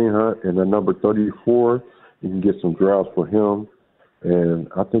 keep Kareem Hunt, and the number 34, you can get some drafts for him. And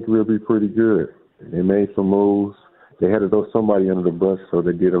I think we'll be pretty good. They made some moves. They had to throw somebody under the bus, so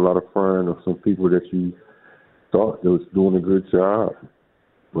they did a lot of firing of some people that you thought they was doing a good job.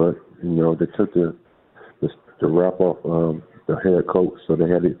 But, they took the wrap off the head coach, so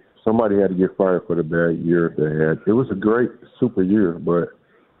somebody had to get fired for the bad year they had. It was a great super year, but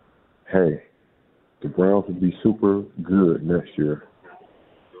hey, the Browns will be super good next year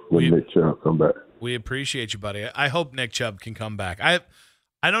when Nick Chubb come back. We appreciate you, buddy. I hope Nick Chubb can come back. I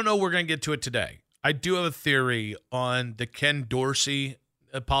don't know we're going to get to it today. I do have a theory on the Ken Dorsey.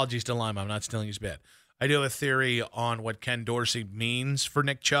 Apologies to Lima, I'm not stealing his bit. I do have a theory on what Ken Dorsey means for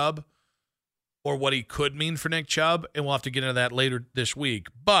Nick Chubb, or what he could mean for Nick Chubb, and we'll have to get into that later this week.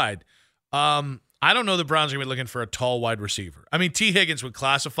 But I don't know the Browns are going to be looking for a tall wide receiver. I mean, T. Higgins would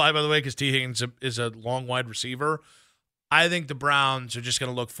classify, by the way, because T. Higgins is a long wide receiver. I think the Browns are just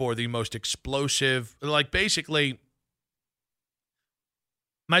going to look for the most explosive, like basically,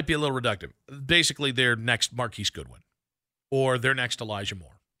 might be a little reductive, basically their next Marquise Goodwin or their next Elijah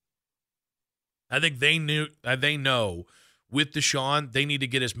Moore. I think they know with Deshaun, they need to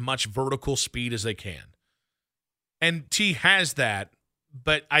get as much vertical speed as they can. And T has that,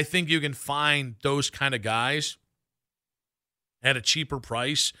 but I think you can find those kind of guys at a cheaper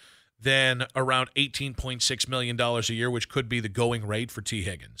price than around $18.6 million a year, which could be the going rate for T.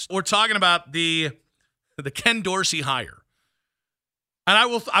 Higgins. We're talking about the Ken Dorsey hire. And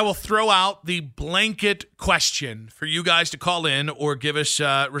I will throw out the blanket question for you guys to call in or give us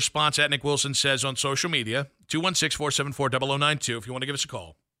a response at Nick Wilson Says on social media, 216-474-0092 if you want to give us a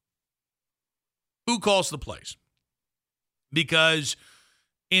call. Who calls the plays? Because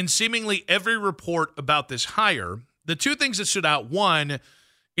in seemingly every report about this hire, the two things that stood out, one,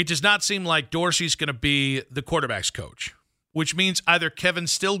 it does not seem like Dorsey's going to be the quarterback's coach, which means either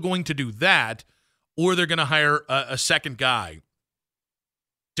Kevin's still going to do that or they're going to hire a second guy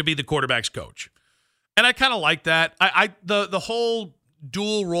to be the quarterback's coach. And I kind of like that. The whole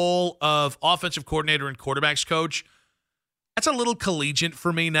dual role of offensive coordinator and quarterback's coach, that's a little collegiate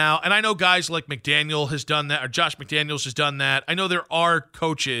for me now. And I know guys like McDaniel has done that, or Josh McDaniels has done that. I know there are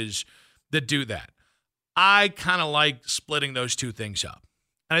coaches that do that. I kind of like splitting those two things up.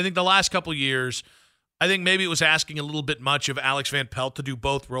 And I think the last couple of years, I think maybe it was asking a little bit much of Alex Van Pelt to do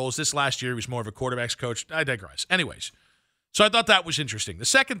both roles. This last year, he was more of a quarterback's coach. I digress. Anyways, so I thought that was interesting. The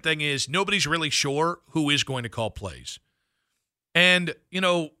second thing is nobody's really sure who is going to call plays. And,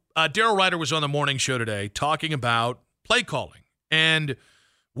 Daryl Ryder was on the morning show today talking about play calling and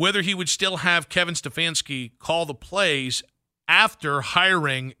whether he would still have Kevin Stefanski call the plays after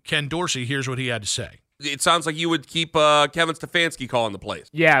hiring Ken Dorsey. Here's what he had to say. It sounds like you would keep Kevin Stefanski calling the plays.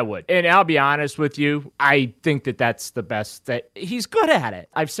 Yeah, I would. And I'll be honest with you, I think that's the best. That he's good at it.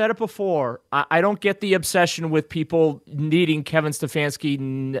 I've said it before. I don't get the obsession with people needing Kevin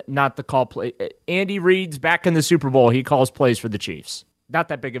Stefanski not to call play. Andy Reid's back in the Super Bowl. He calls plays for the Chiefs. Not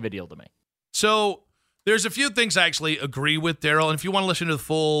that big of a deal to me. So There's a few things I actually agree with, Daryl. And if you want to listen to the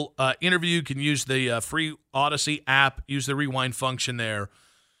full interview, you can use the free Odyssey app, use the rewind function there.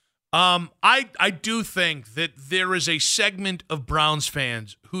 I do think that there is a segment of Browns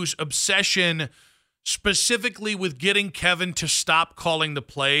fans whose obsession specifically with getting Kevin to stop calling the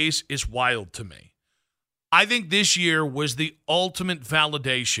plays is wild to me. I think this year was the ultimate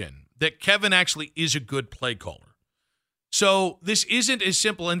validation that Kevin actually is a good play caller. So this isn't as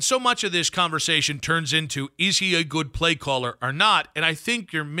simple, and so much of this conversation turns into, is he a good play caller or not? And I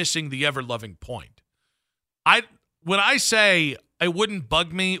think you're missing the ever-loving point. When I say it wouldn't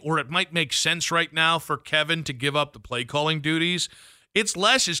bug me, or it might make sense right now for Kevin to give up the play calling duties, it's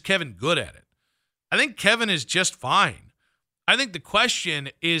less is Kevin good at it. I think Kevin is just fine. I think the question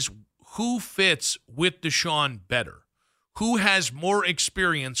is who fits with Deshaun better? Who has more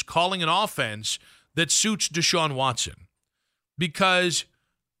experience calling an offense that suits Deshaun Watson? Because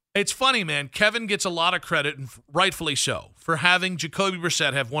it's funny, man. Kevin gets a lot of credit, and rightfully so, for having Jacoby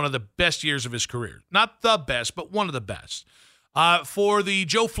Brissett have one of the best years of his career. Not the best, but one of the best. For the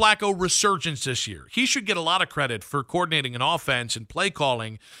Joe Flacco resurgence this year, he should get a lot of credit for coordinating an offense and play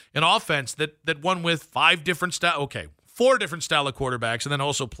calling an offense that won with four different style of quarterbacks, and then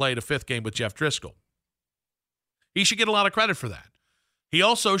also played a fifth game with Jeff Driscoll. He should get a lot of credit for that. He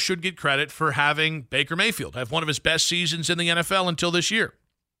also should get credit for having Baker Mayfield have one of his best seasons in the NFL until this year.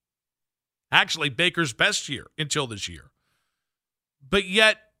 Actually, Baker's best year until this year. But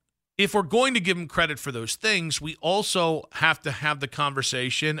yet, if we're going to give him credit for those things, we also have to have the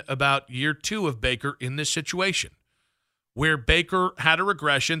conversation about year 2 of Baker in this situation, where Baker had a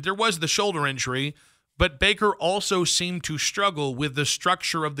regression. There was the shoulder injury, but Baker also seemed to struggle with the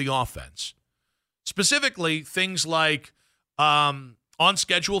structure of the offense. Specifically, things like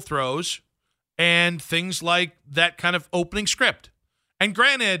on-schedule throws and things like that kind of opening script. And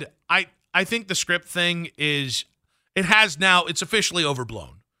granted, I think the script thing it's officially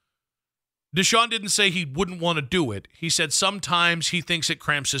overblown. Deshaun didn't say he wouldn't want to do it. He said sometimes he thinks it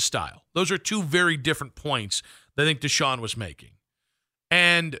cramps his style. Those are two very different points that I think Deshaun was making.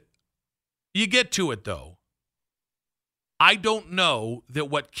 And you get to it, though. I don't know that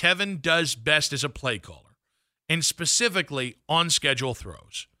what Kevin does best as a play caller, and specifically on-schedule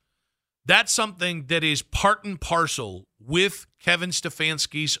throws, that's something that is part and parcel with Kevin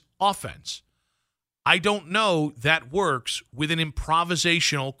Stefanski's offense. I don't know that works with an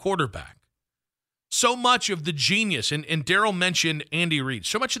improvisational quarterback. So much of the genius, and Daryl mentioned Andy Reid,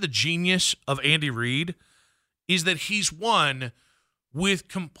 so much of the genius of Andy Reid is that he's won with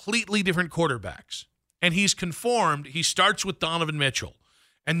completely different quarterbacks. And he's conformed. He starts with Donovan Mitchell,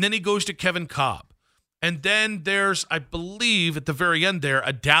 and then he goes to Kevin Kolb. And then there's, I believe, at the very end there,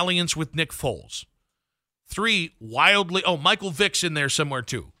 a dalliance with Nick Foles. 3 wildly, Michael Vick's in there somewhere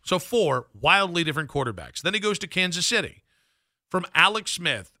too. So 4 wildly different quarterbacks. Then he goes to Kansas City from Alex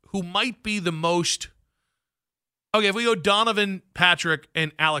Smith, who might be the most, if we go Donovan, Patrick,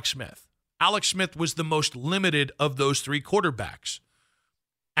 and Alex Smith. Alex Smith was the most limited of those 3 quarterbacks.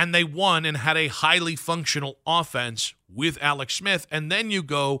 And they won and had a highly functional offense with Alex Smith. And then you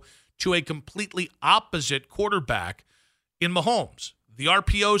go to a completely opposite quarterback in Mahomes. The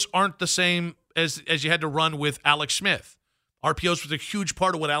RPOs aren't the same as you had to run with Alex Smith. RPOs was a huge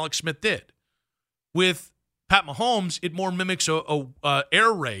part of what Alex Smith did. With Pat Mahomes, it more mimics a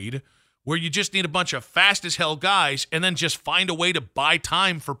air raid where you just need a bunch of fast-as-hell guys and then just find a way to buy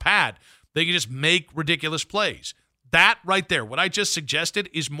time for Pat. They can just make ridiculous plays. That right there, what I just suggested,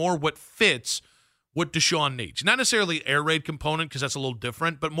 is more what fits what Deshaun needs. Not necessarily air raid component, because that's a little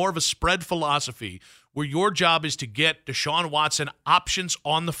different, but more of a spread philosophy where your job is to get Deshaun Watson options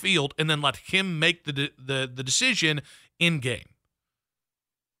on the field and then let him make the decision in game.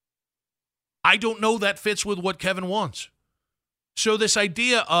 I don't know that fits with what Kevin wants. So this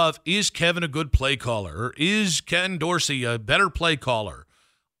idea of, is Kevin a good play caller, or is Ken Dorsey a better play caller?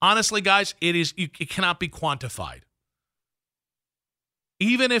 Honestly, guys, it cannot be quantified.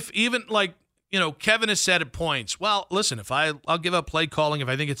 Kevin has said at points, well, listen, I'll give up play calling if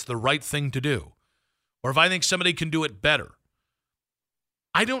I think it's the right thing to do, or if I think somebody can do it better.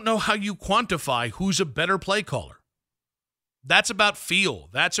 I don't know how you quantify who's a better play caller. That's about feel.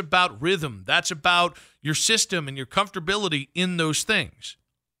 That's about rhythm. That's about your system and your comfortability in those things.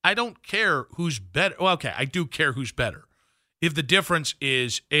 I don't care who's better. Well, okay, I do care who's better. If the difference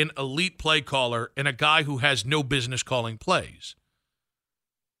is an elite play caller and a guy who has no business calling plays.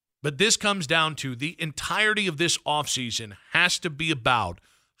 But this comes down to the entirety of this offseason has to be about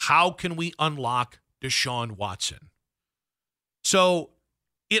how can we unlock Deshaun Watson. So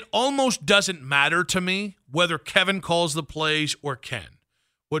it almost doesn't matter to me whether Kevin calls the plays or Ken.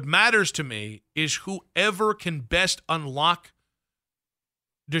 What matters to me is whoever can best unlock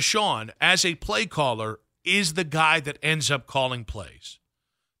Deshaun as a play caller is the guy that ends up calling plays.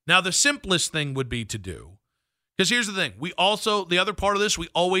 Now, the simplest thing would be to do, because here's the thing. The other part of this, we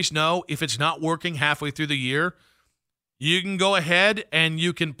always know if it's not working halfway through the year, you can go ahead and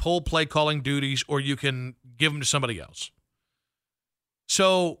you can pull play calling duties or you can give them to somebody else.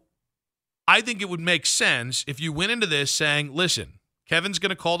 So I think it would make sense if you went into this saying, listen, Kevin's going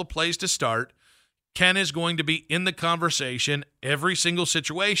to call the plays to start. Ken is going to be in the conversation every single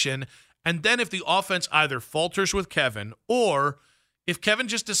situation. And then if the offense either falters with Kevin or if Kevin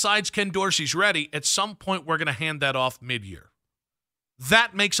just decides Ken Dorsey's ready, at some point we're going to hand that off mid-year.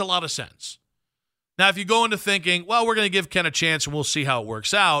 That makes a lot of sense. Now, if you go into thinking, well, we're going to give Ken a chance and we'll see how it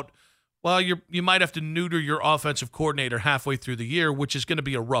works out, well, you might have to neuter your offensive coordinator halfway through the year, which is going to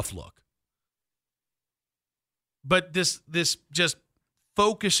be a rough look. But this just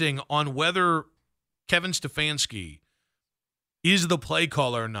focusing on whether Kevin Stefanski is the play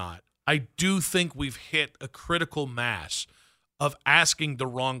caller or not, I do think we've hit a critical mass of asking the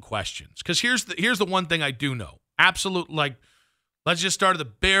wrong questions. Because here's the one thing I do know. Let's just start at the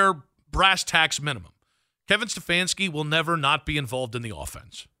bare brass tacks minimum. Kevin Stefanski will never not be involved in the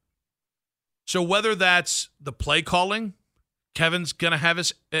offense. So whether that's the play calling, Kevin's gonna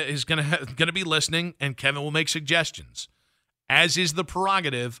be listening, and Kevin will make suggestions, as is the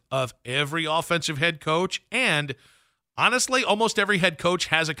prerogative of every offensive head coach. And honestly, almost every head coach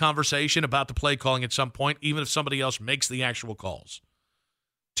has a conversation about the play calling at some point, even if somebody else makes the actual calls.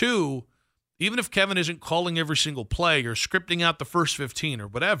 2, even if Kevin isn't calling every single play or scripting out the first 15 or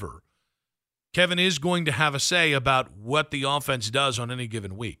whatever, Kevin is going to have a say about what the offense does on any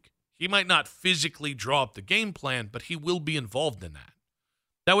given week. He might not physically draw up the game plan, but he will be involved in that.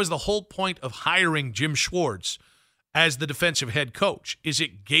 That was the whole point of hiring Jim Schwartz as the defensive head coach, is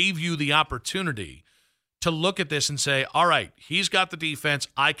it gave you the opportunity to look at this and say, all right, he's got the defense.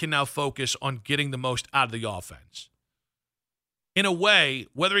 I can now focus on getting the most out of the offense. In a way,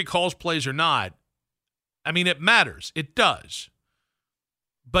 whether he calls plays or not, I mean, it matters. It does.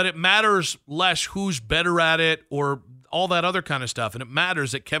 But it matters less who's better at it or all that other kind of stuff. And it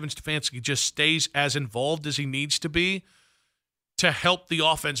matters that Kevin Stefanski just stays as involved as he needs to be to help the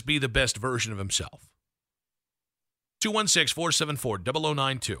offense be the best version of himself.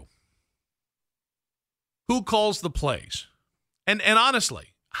 216-474-0092. Who calls the plays? And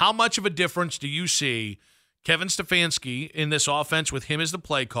honestly, how much of a difference do you see Kevin Stefanski in this offense with him as the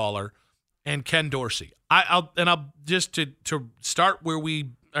play caller and Ken Dorsey? I'll just to start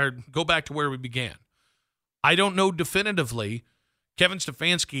go back to where we began. I don't know definitively Kevin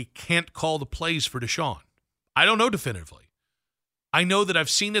Stefanski can't call the plays for Deshaun. I don't know definitively. I know that I've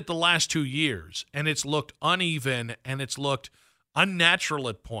seen it the last 2 years, and it's looked uneven, and it's looked unnatural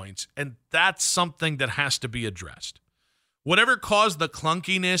at points, and that's something that has to be addressed. Whatever caused the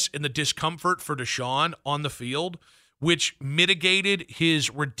clunkiness and the discomfort for Deshaun on the field, which mitigated his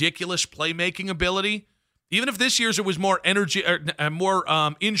ridiculous playmaking ability, even if this year's it was more energy or more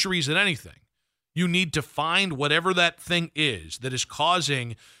injuries than anything, you need to find whatever that thing is that is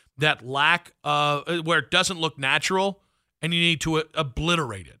causing that lack of where it doesn't look natural, and you need to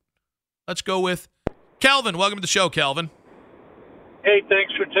obliterate it. Let's go with Calvin. Welcome to the show, Calvin. Hey,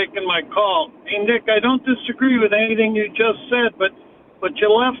 thanks for taking my call. Hey, Nick, I don't disagree with anything you just said, but you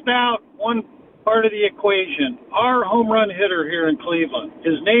left out one part of the equation. Our home run hitter here in Cleveland,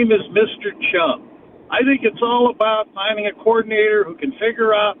 his name is Mr. Chubb. I think it's all about finding a coordinator who can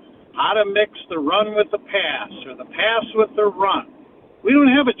figure out how to mix the run with the pass or the pass with the run. We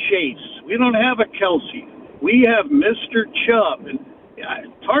don't have a Chase. We don't have a Kelsey. We have Mr. Chubb. And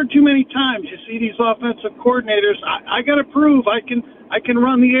it's hard too many times you see these offensive coordinators. I got to prove I can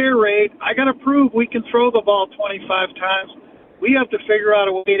run the air raid. I got to prove we can throw the ball 25 times. We have to figure out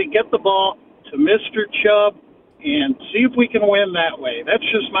a way to get the ball to Mr. Chubb and see if we can win that way. That's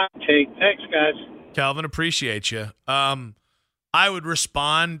just my take. Thanks, guys. Calvin, appreciate you. I would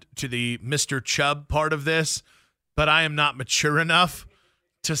respond to the Mr. Chubb part of this, but I am not mature enough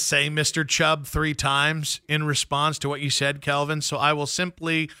to say Mr. Chubb 3 times in response to what you said, Calvin. So I will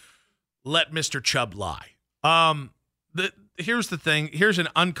simply let Mr. Chubb lie. Here's the thing. Here's an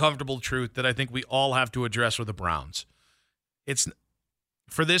uncomfortable truth that I think we all have to address with the Browns. It's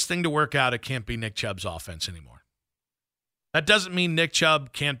for this thing to work out, it can't be Nick Chubb's offense anymore. That doesn't mean Nick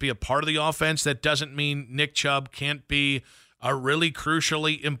Chubb can't be a part of the offense. That doesn't mean Nick Chubb can't be a really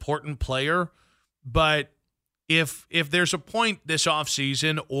crucially important player. But if there's a point this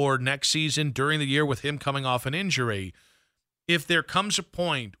offseason or next season during the year with him coming off an injury, if there comes a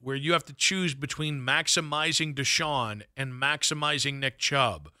point where you have to choose between maximizing Deshaun and maximizing Nick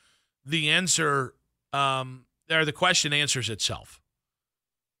Chubb, the answer, the question answers itself.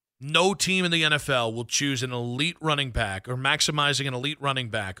 No team in the NFL will choose an elite running back or maximizing an elite running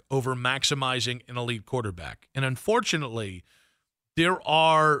back over maximizing an elite quarterback. And unfortunately, there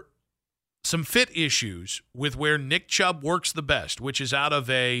are some fit issues with where Nick Chubb works the best, which is out of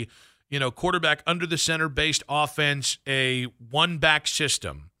a quarterback under the center based offense, a one-back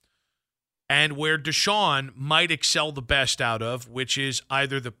system, and where Deshaun might excel the best out of, which is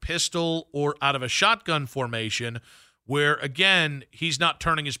either the pistol or out of a shotgun formation, where again he's not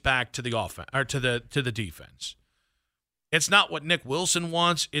turning his back to the offense or to the defense. It's not what Nick Wilson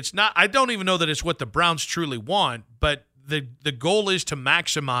wants. It's not. I don't even know that it's what the Browns truly want. But the goal is to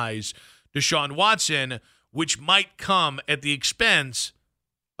maximize Deshaun Watson, which might come at the expense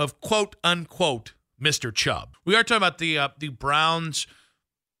of quote unquote Mr. Chubb. We are talking about the Browns'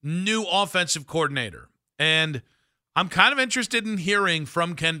 new offensive coordinator, and I'm kind of interested in hearing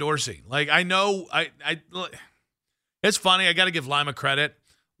from Ken Dorsey. Like, I know it's funny. I got to give Lima credit.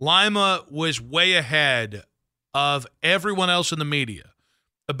 Lima was way ahead of everyone else in the media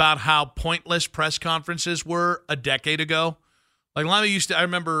about how pointless press conferences were a decade ago. Like, Lima I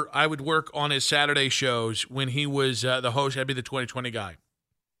remember I would work on his Saturday shows when he was the host. I'd be the 2020 guy.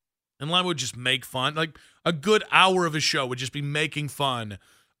 And Lima would just make fun. Like, a good hour of his show would just be making fun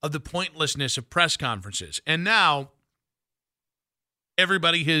of the pointlessness of press conferences. And now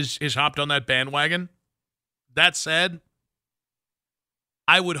everybody has hopped on that bandwagon. That said,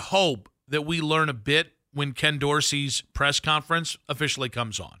 I would hope that we learn a bit when Ken Dorsey's press conference officially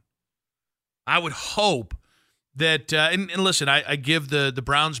comes on. I would hope that, and listen, I give the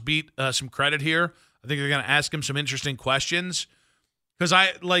Browns beat some credit here. I think they're going to ask him some interesting questions. Because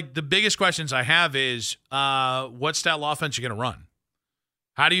the biggest questions I have is, what style offense are you going to run?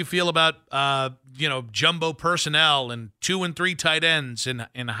 How do you feel about, jumbo personnel and 2 and 3 tight ends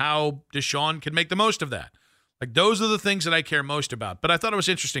and how Deshaun can make the most of that? Like, those are the things that I care most about. But I thought it was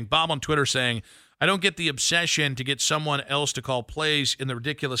interesting. Bob on Twitter saying, I don't get the obsession to get someone else to call plays in the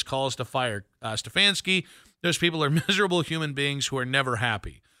ridiculous calls to fire Stefanski. Those people are miserable human beings who are never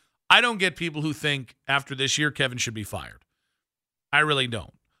happy. I don't get people who think after this year Kevin should be fired. I really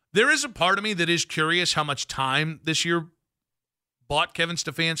don't. There is a part of me that is curious how much time this year bought Kevin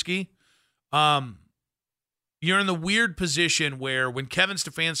Stefanski. You're in the weird position where when Kevin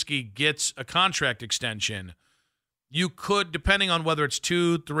Stefanski gets a contract extension, you could, depending on whether it's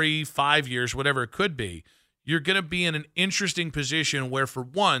 2, 3, 5 years, whatever it could be, you're going to be in an interesting position where for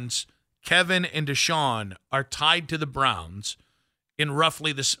once, Kevin and Deshaun are tied to the Browns in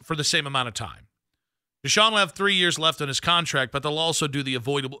roughly for the same amount of time. Deshaun will have 3 years left on his contract, but they'll also do the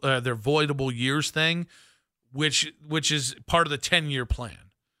their voidable years thing, which is part of the 10-year plan.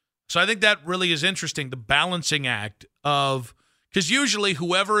 So I think that really is interesting, the balancing act of, because usually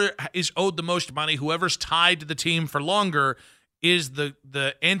whoever is owed the most money, whoever's tied to the team for longer, is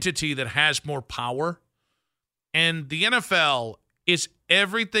the entity that has more power. And the NFL is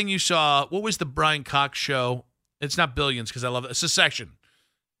everything you saw. What was the Brian Cox show? It's not Billions, because I love it. Succession.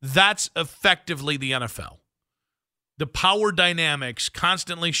 That's effectively the NFL. The power dynamics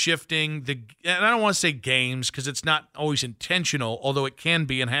constantly shifting. And I don't want to say games because it's not always intentional, although it can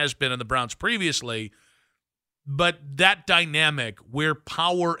be and has been in the Browns previously. But that dynamic where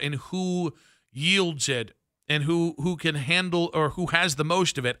power and who yields it and who can handle or who has the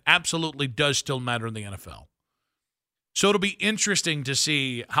most of it absolutely does still matter in the NFL. So it'll be interesting to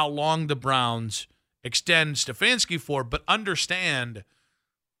see how long the Browns extend Stefanski for, but understand,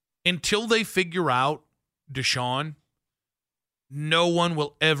 until they figure out Deshaun, no one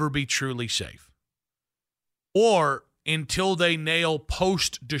will ever be truly safe. Or until they nail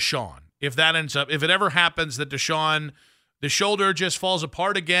post Deshaun. If it ever happens that Deshaun, the shoulder just falls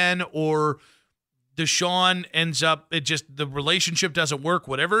apart again, or Deshaun ends up, the relationship doesn't work,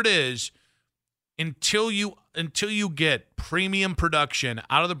 whatever it is, until you get premium production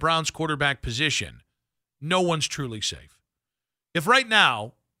out of the Browns quarterback position, no one's truly safe. If right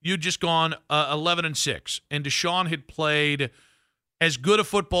now you'd just gone 11-6 and Deshaun had played as good a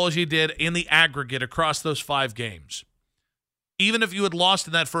football as he did in the aggregate across those 5 games, even if you had lost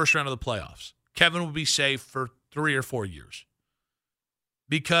in that first round of the playoffs, Kevin would be safe for 3 or 4 years,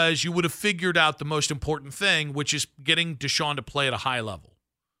 because you would have figured out the most important thing, which is getting Deshaun to play at a high level.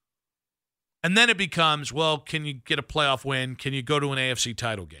 And then it becomes, well, can you get a playoff win? Can you go to an AFC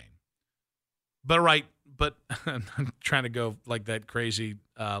title game? But I'm trying to go like that crazy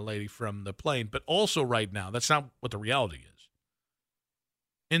lady from the plane. But also right now, that's not what the reality is.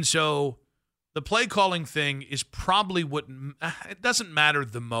 And so the play calling thing is probably what it doesn't matter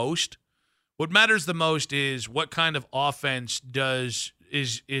the most. What matters the most is what kind of offense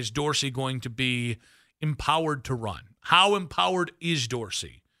is Dorsey going to be empowered to run? How empowered is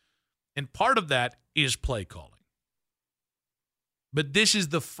Dorsey? And part of that is play calling. But this is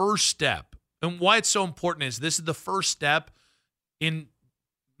the first step. And why it's so important is this is the first step in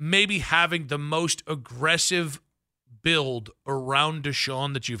maybe having the most aggressive build around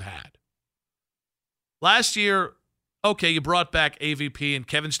Deshaun that you've had. Last year, okay, you brought back AVP and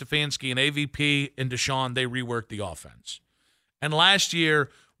Kevin Stefanski, and AVP and Deshaun, they reworked the offense. And last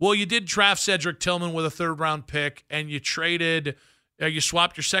year, well, you did draft Cedric Tillman with a third-round pick, and you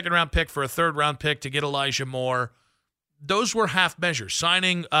swapped your second-round pick for a third-round pick to get Elijah Moore. Those were half measures.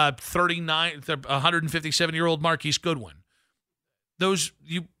 Signing 157-year-old Marquise Goodwin. Those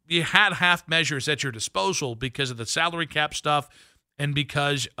you had half measures at your disposal because of the salary cap stuff and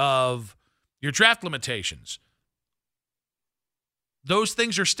because of your draft limitations. Those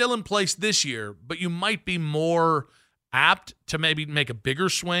things are still in place this year, but you might be more apt to maybe make a bigger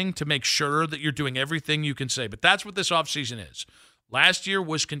swing to make sure that you're doing everything you can say. But that's what this offseason is. Last year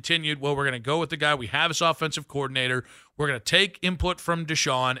was continued, well, we're going to go with the guy we have as offensive coordinator. We're going to take input from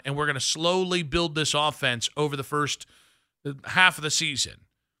Deshaun, and we're going to slowly build this offense over the first half of the season.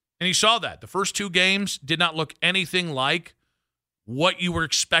 And you saw that. The first 2 games did not look anything like what you were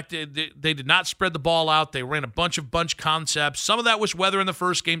expected. They did not spread the ball out. They ran a bunch of bunch concepts. Some of that was weather in the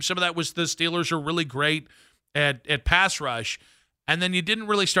first game. Some of that was the Steelers are really great at pass rush. And then you didn't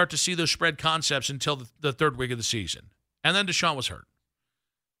really start to see those spread concepts until the third week of the season. And then Deshaun was hurt.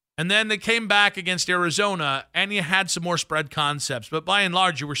 And then they came back against Arizona, and you had some more spread concepts. But by and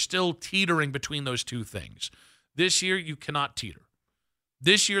large, you were still teetering between those two things. This year, you cannot teeter.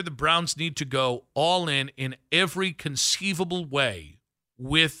 This year, the Browns need to go all in every conceivable way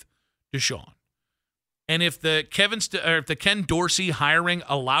with Deshaun. And if the Ken Dorsey hiring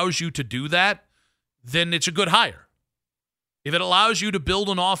allows you to do that, then it's a good hire. If it allows you to build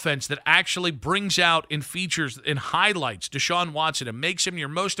an offense that actually brings out and features and highlights Deshaun Watson and makes him your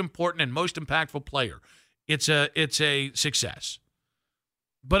most important and most impactful player, it's a success.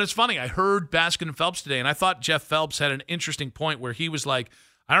 But it's funny, I heard Baskin and Phelps today, and I thought Jeff Phelps had an interesting point where he was like,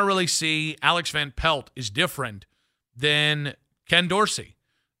 I don't really see Alex Van Pelt is different than Ken Dorsey.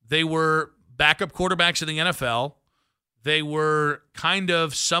 They were backup quarterbacks in the NFL. They were kind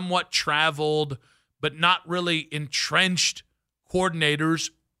of somewhat traveled, but not really entrenched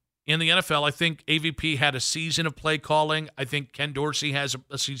coordinators in the NFL. I think AVP had a season of play calling. I think Ken Dorsey has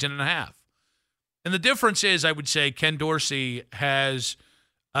a season and a half. And the difference is, I would say, Ken Dorsey has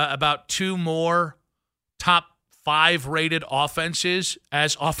about 2 more top 5 rated offenses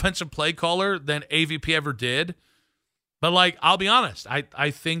as offensive play caller than AVP ever did. But, I'll be honest,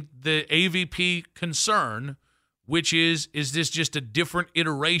 I think the AVP concern, which is this just a different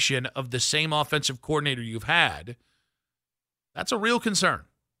iteration of the same offensive coordinator you've had, that's a real concern.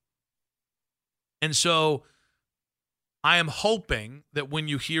 And so I am hoping that when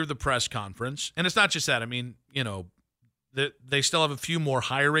you hear the press conference, and it's not just that, I mean, they still have a few more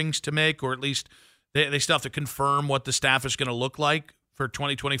hirings to make, or at least they still have to confirm what the staff is going to look like for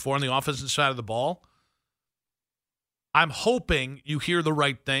 2024 on the offensive side of the ball. I'm hoping you hear the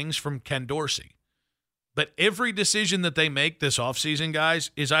right things from Ken Dorsey. But every decision that they make this offseason,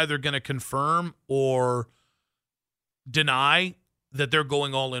 guys, is either going to confirm or deny that they're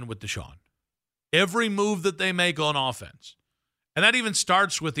going all in with Deshaun. Every move that they make on offense. And that even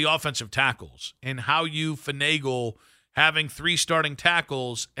starts with the offensive tackles and how you finagle having 3 starting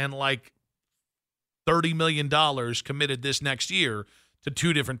tackles and $30 million committed this next year to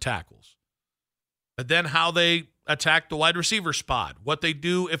 2 different tackles. But then how they attack the wide receiver spot, what they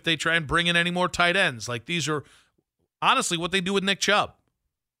do if they try and bring in any more tight ends. These are honestly what they do with Nick Chubb.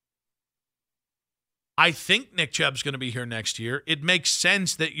 I think Nick Chubb's going to be here next year. It makes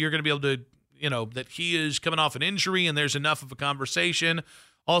sense that you're going to be able to, that he is coming off an injury and there's enough of a conversation.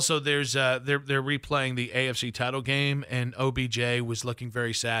 Also, there's they're replaying the AFC title game, and OBJ was looking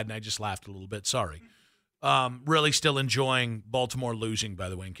very sad, and I just laughed a little bit. Sorry. Really still enjoying Baltimore losing, by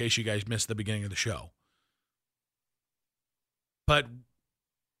the way, in case you guys missed the beginning of the show. But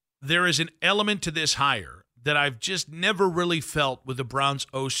there is an element to this hire that I've just never really felt with the Browns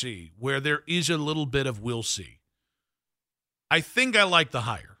OC, where there is a little bit of we'll see. I think I like the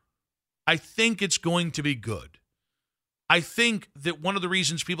hire. I think it's going to be good. I think that one of the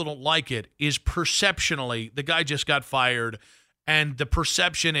reasons people don't like it is perceptionally, the guy just got fired, and the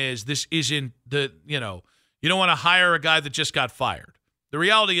perception is this isn't you don't want to hire a guy that just got fired. The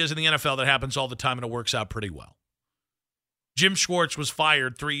reality is in the NFL that happens all the time, and it works out pretty well. Jim Schwartz was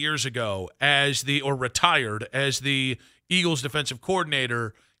fired 3 years ago retired as the Eagles defensive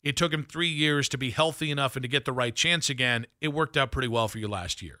coordinator. It took him 3 years to be healthy enough and to get the right chance again. It worked out pretty well for you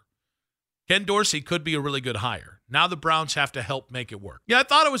last year. Ken Dorsey could be a really good hire. Now the Browns have to help make it work. Yeah, I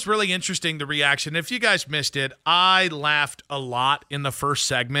thought it was really interesting, the reaction. If you guys missed it, I laughed a lot in the first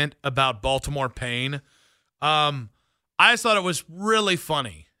segment about Baltimore Payne. I just thought it was really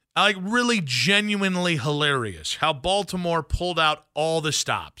funny. Like, really genuinely hilarious how Baltimore pulled out all the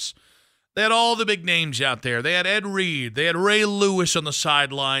stops. They had all the big names out there. They had Ed Reed. They had Ray Lewis on the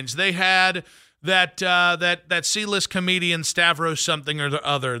sidelines. They had that C-list comedian Stavros something or the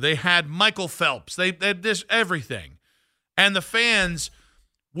other. They had Michael Phelps. They had this everything. And the fans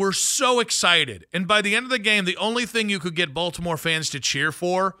were so excited. And by the end of the game, the only thing you could get Baltimore fans to cheer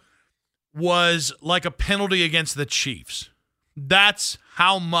for was like a penalty against the Chiefs. That's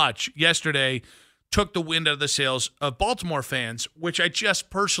how much yesterday took the wind out of the sails of Baltimore fans, which I just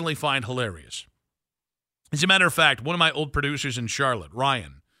personally find hilarious. As a matter of fact, one of my old producers in Charlotte,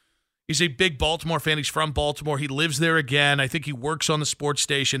 Ryan, he's a big Baltimore fan. He's from Baltimore. He lives there again. I think he works on the sports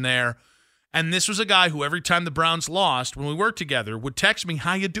station there. And this was a guy who every time the Browns lost, when we worked together, would text me,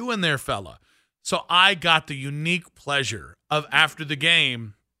 "How you doing there, fella?" So I got the unique pleasure of, after the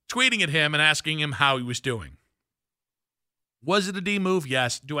game, tweeting at him and asking him how he was doing. Was it a D move?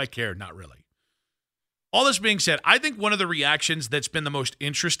 Yes. Do I care? Not really. All this being said, I think one of the reactions that's been the most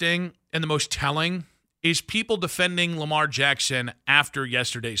interesting and the most telling is people defending Lamar Jackson after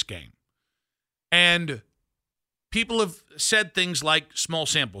yesterday's game. And people have said things like small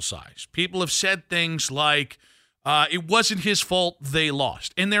sample size. People have said things like it wasn't his fault they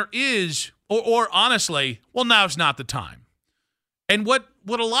lost. And there is, or honestly, well, now's not the time. And what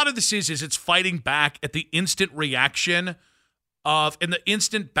a lot of this is it's fighting back at the instant reaction and the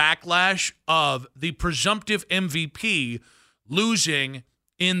instant backlash of the presumptive MVP losing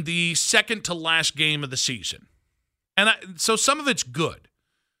in the second to last game of the season. And so some of it's good.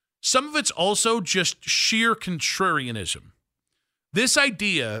 Some of it's also just sheer contrarianism. This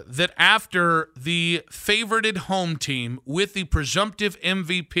idea that after the favorited home team with the presumptive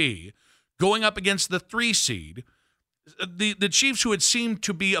MVP going up against the 3 seed, the Chiefs, who had seemed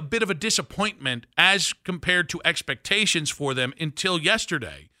to be a bit of a disappointment as compared to expectations for them until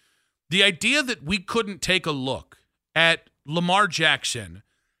yesterday, the idea that we couldn't take a look at Lamar Jackson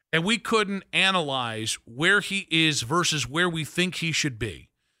and we couldn't analyze where he is versus where we think he should be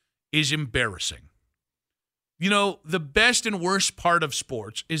is embarrassing. You know, the best and worst part of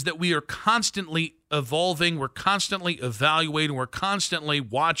sports is that we are constantly evolving, we're constantly evaluating, we're constantly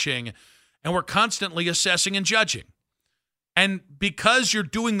watching, and we're constantly assessing and judging. And because you're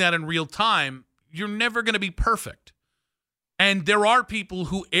doing that in real time, you're never going to be perfect. And there are people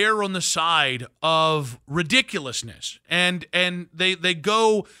who err on the side of ridiculousness, and they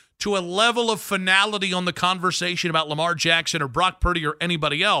go to a level of finality on the conversation about Lamar Jackson or Brock Purdy or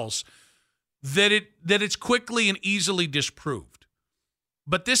anybody else that it's quickly and easily disproved.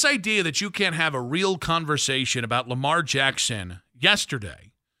 But this idea that you can't have a real conversation about Lamar Jackson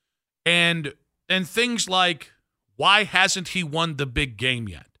yesterday and things like, why hasn't he won the big game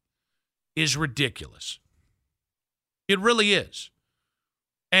yet, is ridiculous. It really is.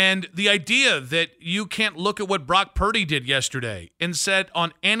 And the idea that you can't look at what Brock Purdy did yesterday and said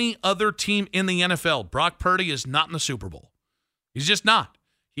on any other team in the NFL, Brock Purdy is not in the Super Bowl. He's just not.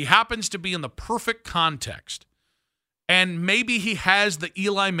 He happens to be in the perfect context. And maybe he has the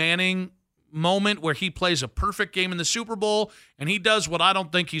Eli Manning moment where he plays a perfect game in the Super Bowl and he does what I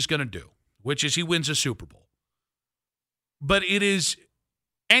don't think he's going to do, which is he wins a Super Bowl. But it is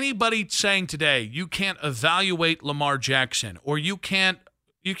anybody saying today you can't evaluate Lamar Jackson or you can't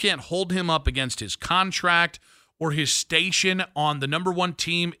hold him up against his contract or his station on the number one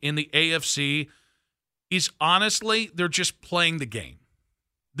team in the AFC is honestly, they're just playing the game.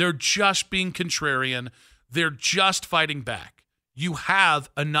 They're just being contrarian. They're just fighting back. You have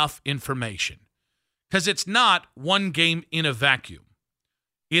enough information because it's not one game in a vacuum.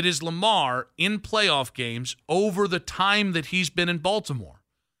 It is Lamar in playoff games over the time that he's been in Baltimore.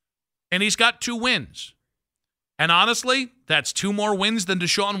 And he's got 2 wins. And honestly, that's 2 more wins than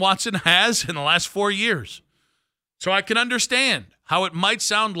Deshaun Watson has in the last 4 years. So I can understand how it might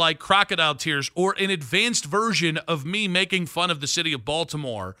sound like crocodile tears or an advanced version of me making fun of the city of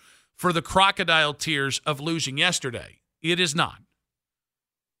Baltimore for the crocodile tears of losing yesterday. It is not.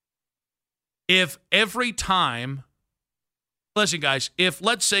 If every time... Listen, guys, if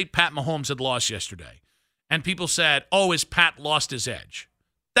let's say Pat Mahomes had lost yesterday and people said, oh, is Pat lost his edge?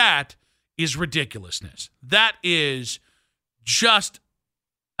 That is ridiculousness. That is just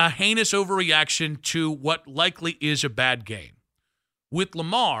a heinous overreaction to what likely is a bad game. With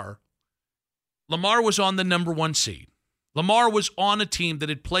Lamar was on the number 1 seed. Lamar was on a team that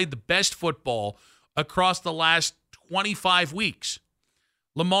had played the best football across the last 25 weeks.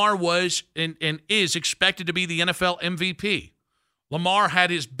 Lamar was and is expected to be the NFL MVP. Lamar had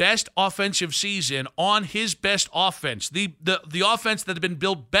his best offensive season on his best offense, the offense that had been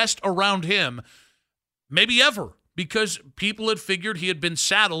built best around him, maybe ever, because people had figured he had been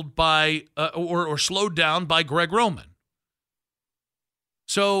saddled by or slowed down by Greg Roman.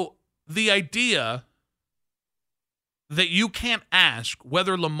 So the idea that you can't ask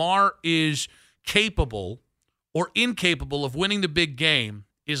whether Lamar is capable or incapable of winning the big game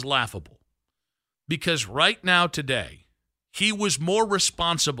is laughable. Because right now, today, he was more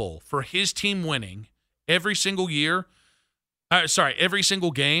responsible for his team winning every single game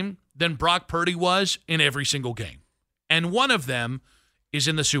than Brock Purdy was in every single game. And one of them is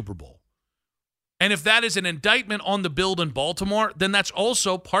in the Super Bowl. And if that is an indictment on the build in Baltimore, then that's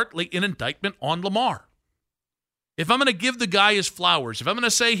also partly an indictment on Lamar. If I'm going to give the guy his flowers, if I'm going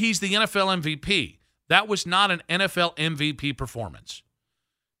to say he's the NFL MVP, that was not an NFL MVP performance.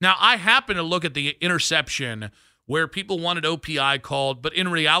 Now, I happen to look at the interception where people wanted OPI called, but in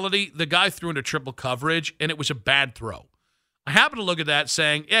reality, the guy threw into triple coverage, and it was a bad throw. I happen to look at that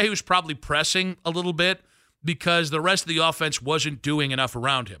saying, yeah, he was probably pressing a little bit because the rest of the offense wasn't doing enough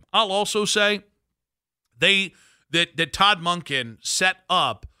around him. I'll also say that Todd Monken set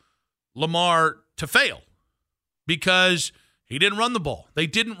up Lamar to fail because he didn't run the ball. They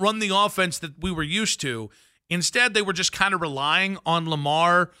didn't run the offense that we were used to. Instead, they were just kind of relying on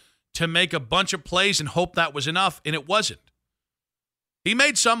Lamar to make a bunch of plays and hope that was enough, and it wasn't. He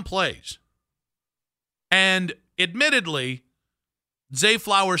made some plays. And admittedly, Zay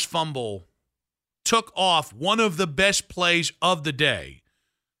Flowers' fumble took off one of the best plays of the day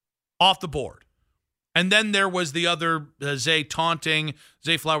off the board. And then there was the other Zay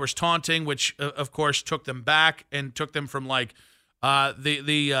Flowers taunting, which, of course, took them back and took them from like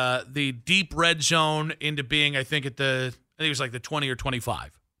the deep red zone into being, I think it was like the 20 or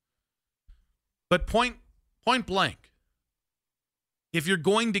 25. But point blank, if you're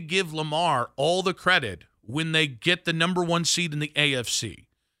going to give Lamar all the credit when they get the number 1 seed in the AFC,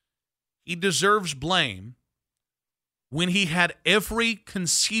 he deserves blame when he had every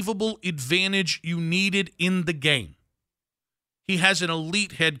conceivable advantage you needed in the game. He has an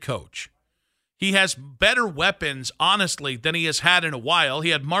elite head coach. He has better weapons, honestly, than he has had in a while. He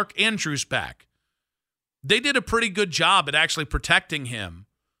had Mark Andrews back. They did a pretty good job at actually protecting him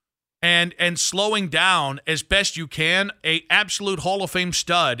and slowing down as best you can a absolute Hall of Fame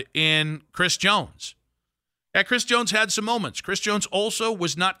stud in Chris Jones. Yeah, Chris Jones had some moments. Chris Jones also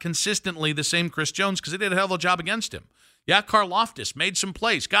was not consistently the same Chris Jones because they did a hell of a job against him. Yeah, Karlaftis made some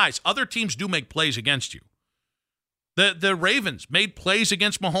plays. Guys, other teams do make plays against you. The Ravens made plays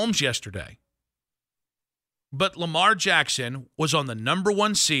against Mahomes yesterday. But Lamar Jackson was on the number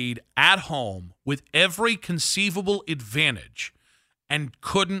 1 seed at home with every conceivable advantage and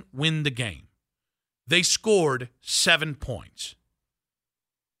couldn't win the game. They scored 7 points.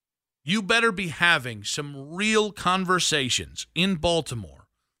 You better be having some real conversations in Baltimore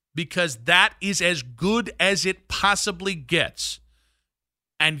because that is as good as it possibly gets,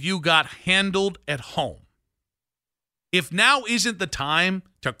 and you got handled at home. If now isn't the time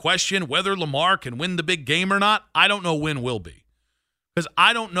to question whether Lamar can win the big game or not, I don't know when will be. Because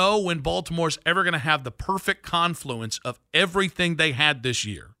I don't know when Baltimore's ever going to have the perfect confluence of everything they had this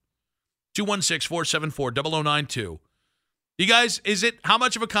year. 216-474-0092. You guys, how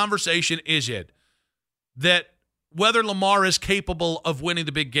much of a conversation is it that whether Lamar is capable of winning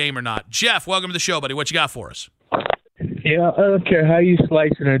the big game or not? Jeff, welcome to the show, buddy. What you got for us? Yeah, I don't care how you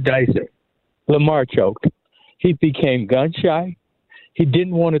slice it or dice it. Lamar choked. He became gun-shy. He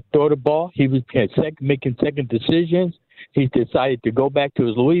didn't want to throw the ball. He was making second decisions. He decided to go back to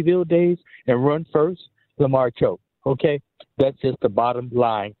his Louisville days and run first. Lamar choked. Okay? That's just the bottom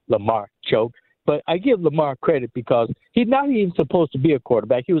line. Lamar choked. But I give Lamar credit because he's not even supposed to be a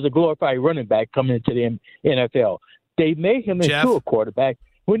quarterback. He was a glorified running back coming into the NFL. They made him into a quarterback.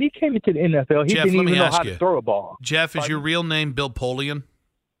 When he came into the NFL, he didn't even know how to throw a ball. Jeff, is your real name Bill Polian?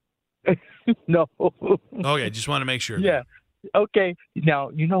 No. Okay, just want to make sure. Yeah. Okay. Now,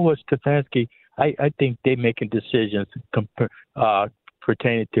 you know what, Stefanski? I think they're making decisions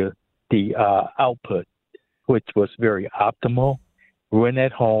pertaining to the output, which was very optimal. Win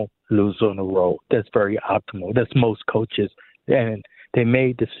at home, lose on the road. That's very optimal. That's most coaches. And they're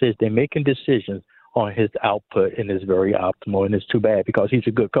making decisions on his output, and it's very optimal. And it's too bad because he's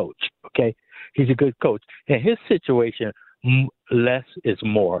a good coach, okay? He's a good coach. In his situation, less is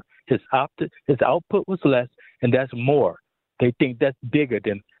more. His output was less, and that's more. They think that's bigger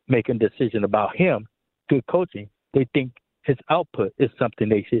than making a decision about him. Good coaching. They think his output is something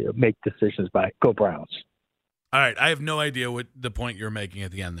they should make decisions by. Go Browns. All right, I have no idea what the point you're making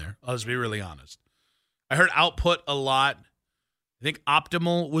at the end there. I'll just be really honest. I heard output a lot. I think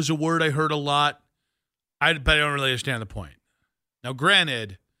optimal was a word I heard a lot. But I don't really understand the point. Now,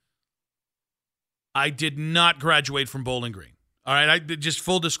 granted, I did not graduate from Bowling Green. All right, just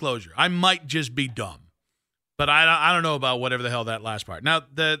full disclosure. I might just be dumb, but I don't know about whatever the hell that last part. Now,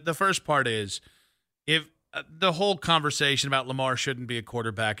 the first part is if the whole conversation about Lamar shouldn't be a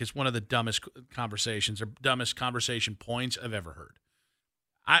quarterback is one of the dumbest conversations or dumbest conversation points I've ever heard.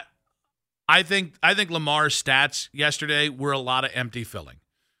 I think Lamar's stats yesterday were a lot of empty filling.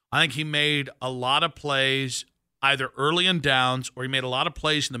 I think he made a lot of plays either early in downs or he made a lot of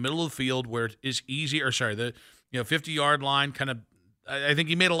plays in the middle of the field where it is easy, or sorry, the 50-yard line kind of. I think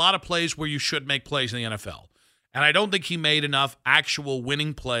he made a lot of plays where you should make plays in the NFL. And I don't think he made enough actual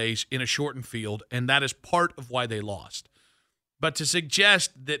winning plays in a shortened field, and that is part of why they lost. But to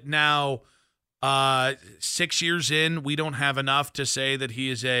suggest that now, 6 years in, we don't have enough to say that he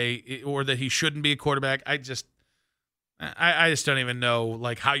is or that he shouldn't be a quarterback, I just don't even know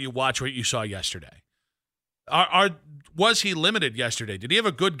like how you watch what you saw yesterday. Was he limited yesterday? Did he have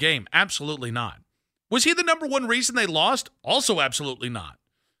a good game? Absolutely not. Was he the number one reason they lost? Also absolutely not.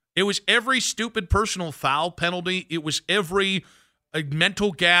 It was every stupid personal foul penalty. It was every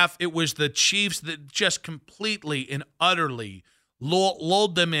mental gaffe. It was the Chiefs that just completely and utterly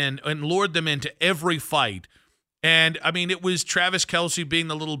lulled them in and lured them into every fight. And, I mean, it was Travis Kelce being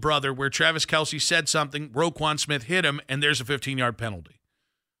the little brother where Travis Kelce said something, Roquan Smith hit him, and there's a 15-yard penalty.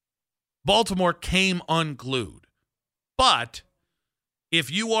 Baltimore came unglued. But if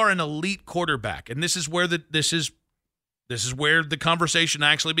you are an elite quarterback, and this is where this is where the conversation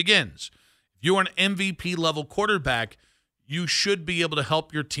actually begins. If you're an MVP-level quarterback, you should be able to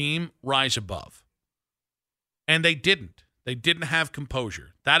help your team rise above. And they didn't. They didn't have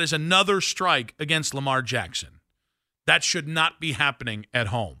composure. That is another strike against Lamar Jackson. That should not be happening at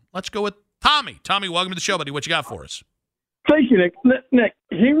home. Let's go with Tommy. Tommy, welcome to the show, buddy. What you got for us? Thank you, Nick. Nick,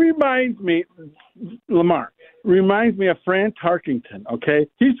 he reminds me, Lamar, reminds me of Fran Tarkington, okay?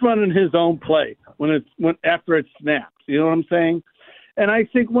 He's running his own play after it snaps. You know what I'm saying? And I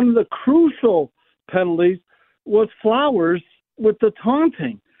think one of the crucial penalties was Flowers with the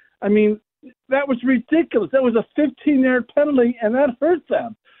taunting. I mean, that was ridiculous. That was a 15-yard penalty, and that hurt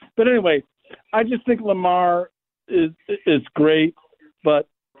them. But anyway, I just think Lamar is great, but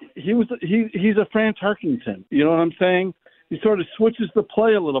he's a Fran Tarkington. You know what I'm saying? He sort of switches the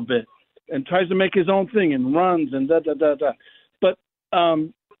play a little bit and tries to make his own thing and runs and da-da-da-da. But I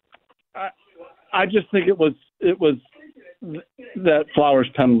just think it was that Flowers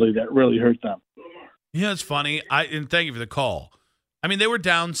penalty that really hurt them. Yeah, it's funny. And thank you for the call. I mean, they were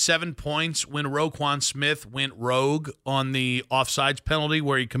down 7 points when Roquan Smith went rogue on the offsides penalty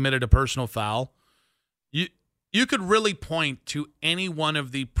where he committed a personal foul. You could really point to any one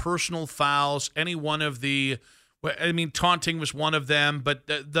of the personal fouls, any one of the taunting was one of them, but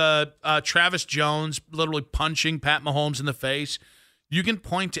the Travis Jones literally punching Pat Mahomes in the face. You can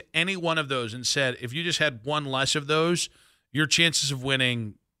point to any one of those and said, if you just had one less of those, your chances of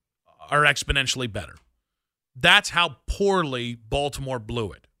winning are exponentially better. That's how poorly Baltimore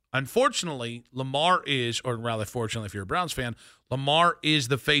blew it. Unfortunately, Lamar is, or rather fortunately if you're a Browns fan, Lamar is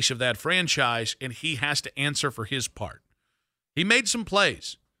the face of that franchise, and he has to answer for his part. He made some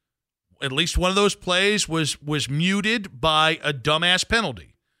plays. At least one of those plays was muted by a dumbass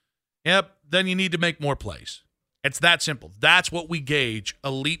penalty. Yep, then you need to make more plays. It's that simple. That's what we gauge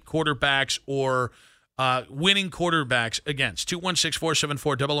elite quarterbacks or winning quarterbacks against.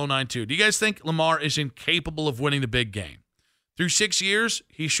 216-474-0092. Do you guys think Lamar is incapable of winning the big game? Through 6 years,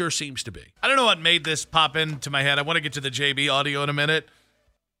 he sure seems to be. I don't know what made this pop into my head. I want to get to the JB audio in a minute.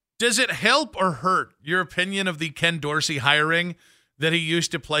 Does it help or hurt your opinion of the Ken Dorsey hiring that he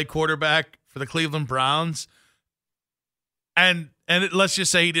used to play quarterback for the Cleveland Browns? And let's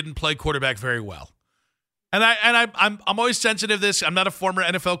just say he didn't play quarterback very well. And I'm always sensitive to this. I'm not a former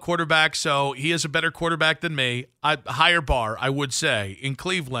NFL quarterback, so he is a better quarterback than me. A higher bar, I would say, in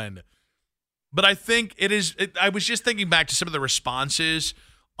Cleveland. But I think I was just thinking back to some of the responses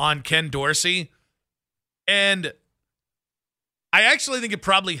on Ken Dorsey, and I actually think it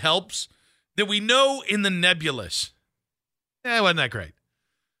probably helps that we know in the nebulous, it wasn't that great.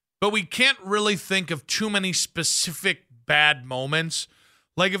 But we can't really think of too many specific bad moments.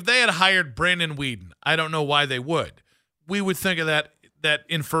 Like if they had hired Brandon Weeden, I don't know why they would. We would think of that that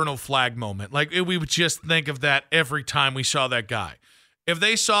Inferno flag moment. Like, we would just think of that every time we saw that guy. If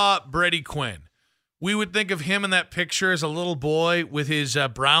they saw Brady Quinn, we would think of him in that picture as a little boy with his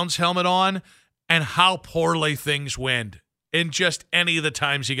Browns helmet on, and how poorly things went in just any of the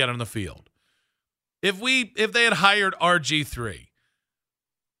times he got on the field. If they had hired RG3,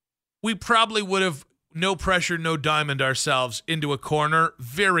 we probably would have no pressure, no diamond ourselves into a corner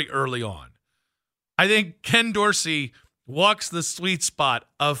very early on. I think Ken Dorsey walks the sweet spot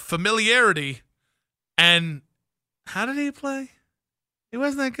of familiarity, and how did he play? He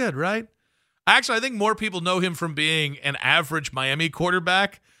wasn't that good, right? Actually, I think more people know him from being an average Miami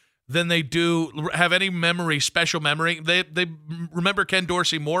quarterback than they do have any special memory. They remember Ken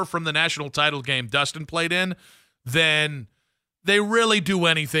Dorsey more from the national title game Dustin played in than they really do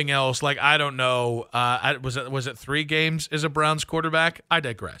anything else. Like, I don't know. Was it 3 games as a Browns quarterback? I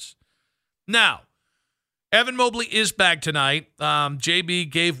digress. Now, Evan Mobley is back tonight. JB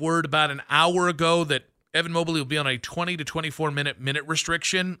gave word about an hour ago that Evan Mobley will be on a 20 to 24-minute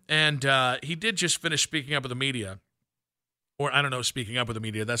restriction, and he did just finish speaking up with the media. Or, I don't know, speaking up with the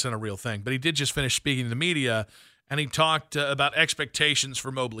media. That's not a real thing. But he did just finish speaking to the media, and he talked about expectations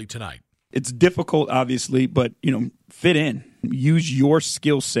for Mobley tonight. It's difficult, obviously, but, fit in. Use your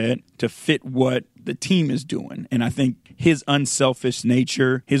skill set to fit what the team is doing. And I think his unselfish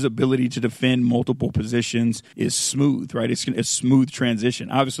nature, his ability to defend multiple positions is smooth, right? It's a smooth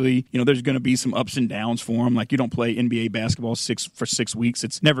transition. Obviously, there's going to be some ups and downs for him. Like, you don't play NBA basketball for 6 weeks.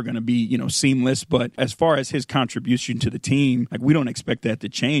 It's never going to be, seamless. But as far as his contribution to the team, like, we don't expect that to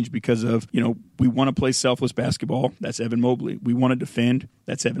change because of, we want to play selfless basketball. That's Evan Mobley. We want to defend.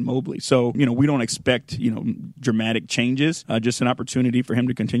 That's Evan Mobley. So, we don't expect, dramatic changes, just an opportunity for him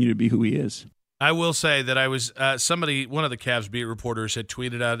to continue to be who he is. I will say that I was one of the Cavs beat reporters had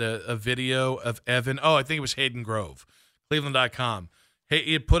tweeted out a video of Evan. Oh, I think it was Hayden Grove, Cleveland.com.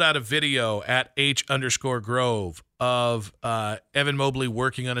 He had put out a video at H_Grove of Evan Mobley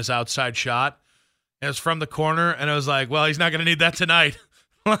working on his outside shot. And it was from the corner, and I was like, well, he's not going to need that tonight.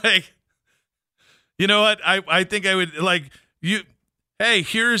 Like, you know what? I think I would hey,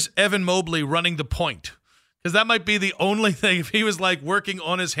 here's Evan Mobley running the point. Because that might be the only thing. If he was like working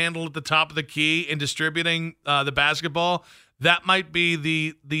on his handle at the top of the key and distributing the basketball, that might be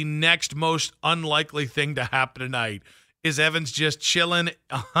the next most unlikely thing to happen tonight. Is Evans just chilling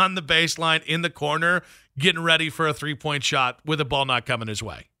on the baseline in the corner, getting ready for a 3-point shot with the ball not coming his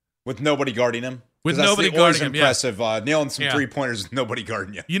way, with nobody guarding him. With nobody guarding him, impressive. Yeah. Nailing some 3-pointers with nobody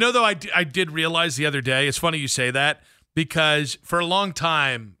guarding you. Though I did realize the other day. It's funny you say that. Because for a long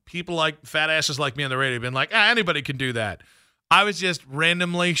time, people like fat asses like me on the radio have been like, anybody can do that. I was just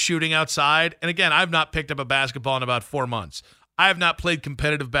randomly shooting outside. And again, I've not picked up a basketball in about 4 months. I have not played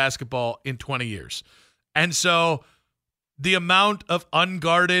competitive basketball in 20 years. And so the amount of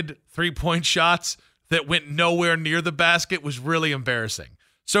unguarded 3-point shots that went nowhere near the basket was really embarrassing.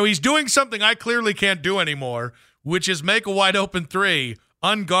 So he's doing something I clearly can't do anymore, which is make a wide open 3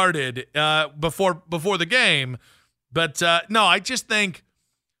 unguarded before the game. But no, I just think,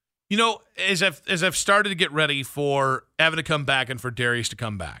 as I've started to get ready for Evan to come back and for Darius to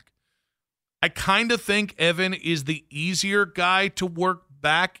come back, I kind of think Evan is the easier guy to work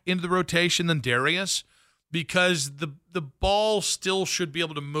back into the rotation than Darius, because the ball still should be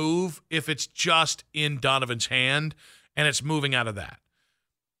able to move if it's just in Donovan's hand and it's moving out of that.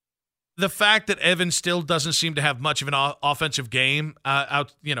 The fact that Evan still doesn't seem to have much of an offensive game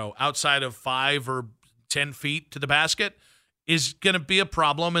outside of 5 or 10 feet to the basket is going to be a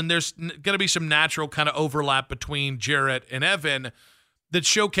problem, and there's going to be some natural kind of overlap between Jarrett and Evan that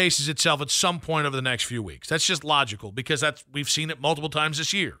showcases itself at some point over the next few weeks. That's just logical because we've seen it multiple times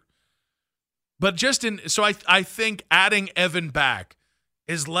this year. But I think adding Evan back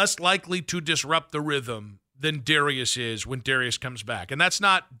is less likely to disrupt the rhythm than Darius is when Darius comes back. And that's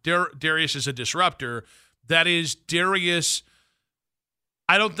not Darius is a disruptor. That is Darius.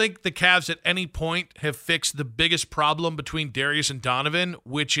 I don't think the Cavs at any point have fixed the biggest problem between Darius and Donovan,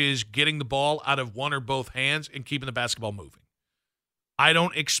 which is getting the ball out of one or both hands and keeping the basketball moving. I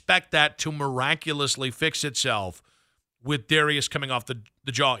don't expect that to miraculously fix itself with Darius coming off the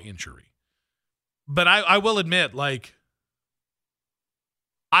jaw injury. But I will admit, I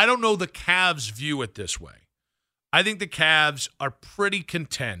don't know the Cavs view it this way. I think the Cavs are pretty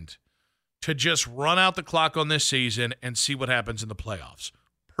content to just run out the clock on this season and see what happens in the playoffs.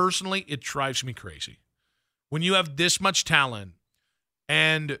 Personally, it drives me crazy. When you have this much talent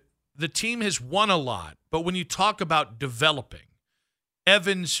and the team has won a lot, but when you talk about developing,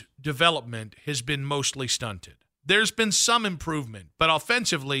 Evan's development has been mostly stunted. There's been some improvement, but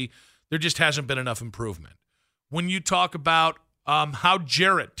offensively, there just hasn't been enough improvement. When you talk about how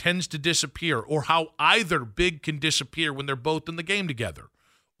Jarrett tends to disappear, or how either big can disappear when they're both in the game together,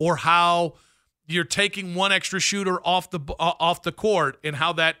 or how you're taking one extra shooter off the court and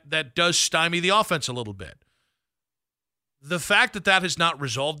how that does stymie the offense a little bit. The fact that has not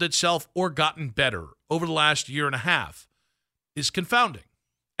resolved itself or gotten better over the last year and a half is confounding.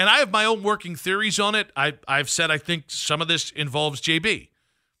 And I have my own working theories on it. I've said I think some of this involves JB.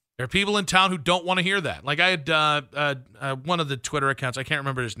 There are people in town who don't want to hear that. Like I had one of the Twitter accounts, I can't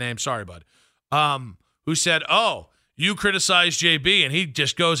remember his name, sorry, bud, who said, oh, you criticize JB and he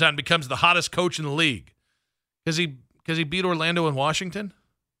just goes out and becomes the hottest coach in the league. Because he beat Orlando and Washington?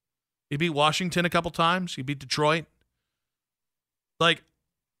 He beat Washington a couple times. He beat Detroit. Like,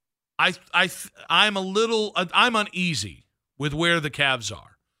 I'm uneasy with where the Cavs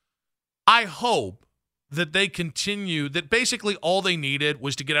are. I hope that they continue, that basically all they needed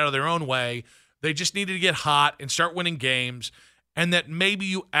was to get out of their own way. They just needed to get hot and start winning games, and that maybe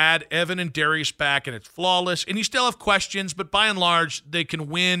you add Evan and Darius back and it's flawless, and you still have questions, but by and large, they can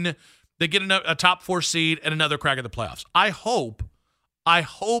win. They get a top 4 seed and another crack at the playoffs. I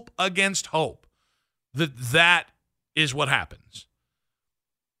hope against hope that is what happens.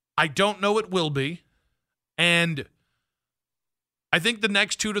 I don't know it will be, and I think the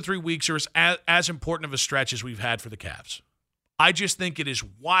next 2 to 3 weeks are as important of a stretch as we've had for the Cavs. I just think it is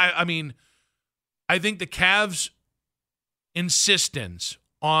why. I mean, I think the Cavs' insistence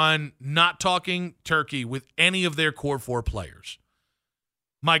on not talking turkey with any of their core 4 players,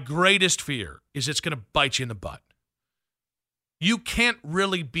 my greatest fear is it's going to bite you in the butt. You can't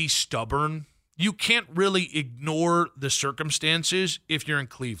really be stubborn. You can't really ignore the circumstances if you're in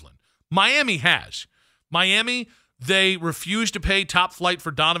Cleveland. Miami has. Miami, they refused to pay top flight for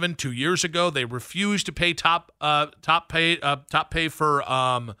Donovan 2 years ago. They refused to pay top pay for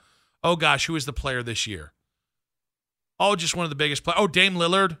who is the player this year? Oh, just one of the biggest players. Oh, Dame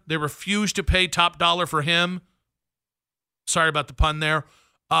Lillard. They refused to pay top dollar for him. Sorry about the pun there.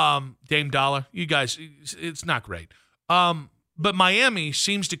 Dame Dollar. You guys, it's not great. But Miami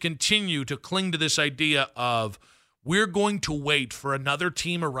seems to continue to cling to this idea of we're going to wait for another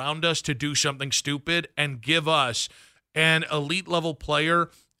team around us to do something stupid and give us an elite level player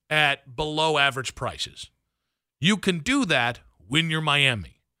at below average prices. You can do that when you're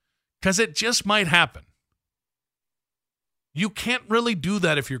Miami, because it just might happen. You can't really do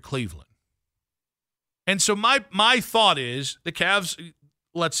that if you're Cleveland. And so my thought is the Cavs,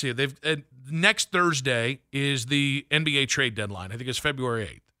 let's see, next Thursday is the NBA trade deadline. I think it's February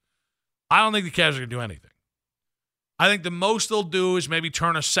 8th. I don't think the Cavs are going to do anything. I think the most they'll do is maybe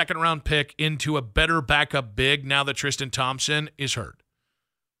turn a second-round pick into a better backup big now that Tristan Thompson is hurt.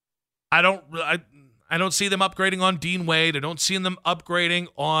 I don't see them upgrading on Dean Wade. I don't see them upgrading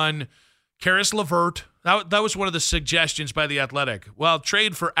on Karis LeVert. That was one of the suggestions by The Athletic. Well,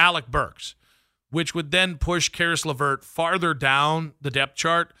 trade for Alec Burks, which would then push Karis LeVert farther down the depth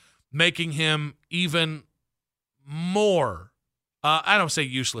chart, making him even more, I don't say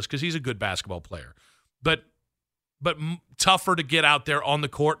useless because he's a good basketball player, but tougher to get out there on the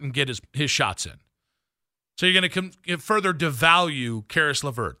court and get his shots in. So you're going to further devalue Karis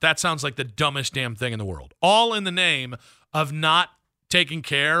LeVert. That sounds like the dumbest damn thing in the world. All in the name of not taking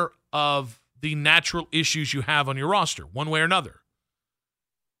care of the natural issues you have on your roster, one way or another.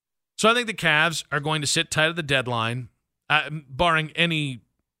 So I think the Cavs are going to sit tight at the deadline, barring any,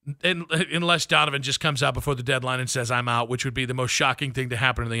 unless Donovan just comes out before the deadline and says, I'm out, which would be the most shocking thing to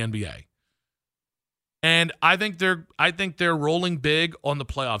happen in the NBA. And I think they're rolling big on the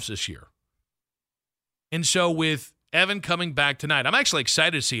playoffs this year. And so with Evan coming back tonight, I'm actually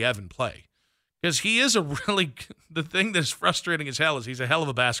excited to see Evan play because he is the thing that's frustrating as hell is he's a hell of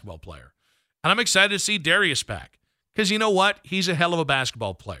a basketball player. And I'm excited to see Darius back because you know what? He's a hell of a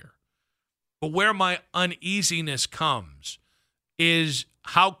basketball player. But where my uneasiness comes is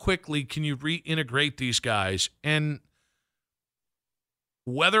how quickly can you reintegrate these guys and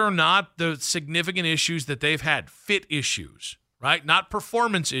whether or not the significant issues that they've had, fit issues, right? Not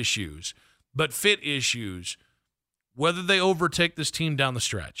performance issues, but fit issues, whether they overtake this team down the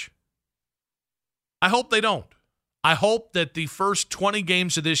stretch. I hope they don't. I hope that the first 20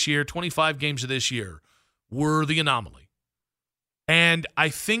 games of this year, 25 games of this year, were the anomaly. And I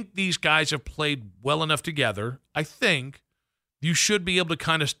think these guys have played well enough together. I think you should be able to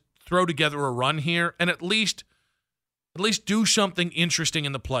kind of throw together a run here and at least do something interesting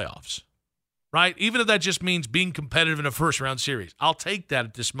in the playoffs, right? Even if that just means being competitive in a first-round series. I'll take that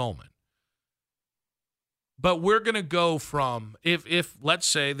at this moment. But we're going to go from, if let's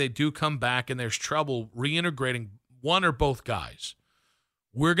say they do come back and there's trouble reintegrating one or both guys,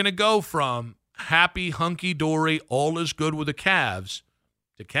 we're going to go from happy, hunky-dory, all is good with the Cavs,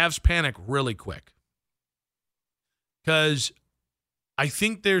 the Cavs panic really quick. Because I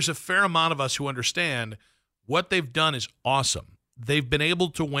think there's a fair amount of us who understand what they've done is awesome. They've been able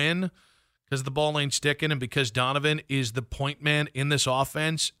to win because the ball ain't sticking and because Donovan is the point man in this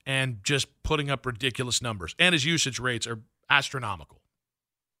offense and just putting up ridiculous numbers. And his usage rates are astronomical.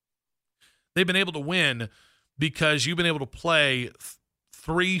 They've been able to win because you've been able to play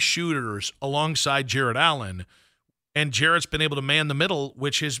three shooters alongside Jarrett Allen, and Jarrett's been able to man the middle,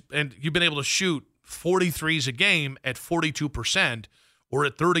 and you've been able to shoot 43s a game at 42% or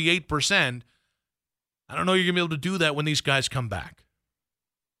at 38%. I don't know you're going to be able to do that when these guys come back.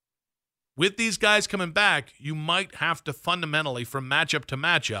 With these guys coming back, you might have to fundamentally, from matchup to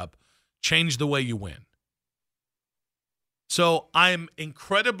matchup, change the way you win. So I'm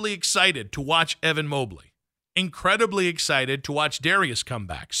incredibly excited to watch Evan Mobley. Incredibly excited to watch Darius come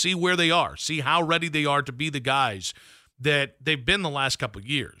back, see where they are, see how ready they are to be the guys that they've been the last couple of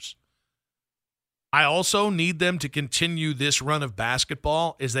years. I also need them to continue this run of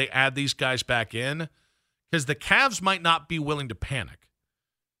basketball as they add these guys back in, because the Cavs might not be willing to panic.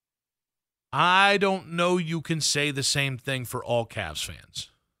 I don't know you can say the same thing for all Cavs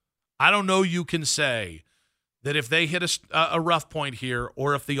fans. I don't know you can say that if they hit a rough point here,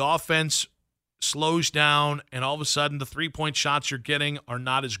 or if the offense slows down and all of a sudden the three-point shots you're getting are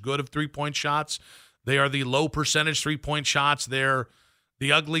not as good of three-point shots. They are the low percentage three-point shots. They're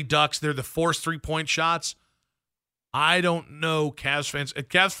the ugly ducks. They're the forced three-point shots. I don't know Cavs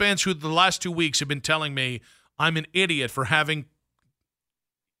fans who the last 2 weeks have been telling me I'm an idiot for having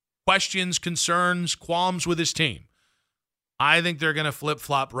questions, concerns, qualms with this team. I think they're going to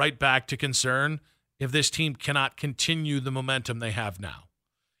flip-flop right back to concern if this team cannot continue the momentum they have now.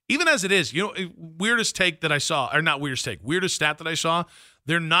 Even as it is, weirdest stat that I saw, they're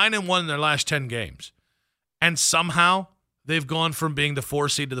 9-1 in their last 10 games. And somehow they've gone from being the 4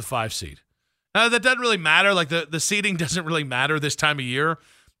 seed to the 5 seed. That doesn't really matter. Like the seeding doesn't really matter this time of year,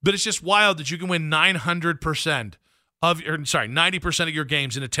 but it's just wild that you can win 90% of your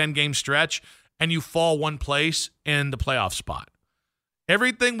games in a 10-game stretch and you fall one place in the playoff spot.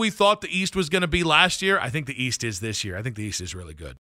 Everything we thought the East was going to be last year, I think the East is this year. I think the East is really good.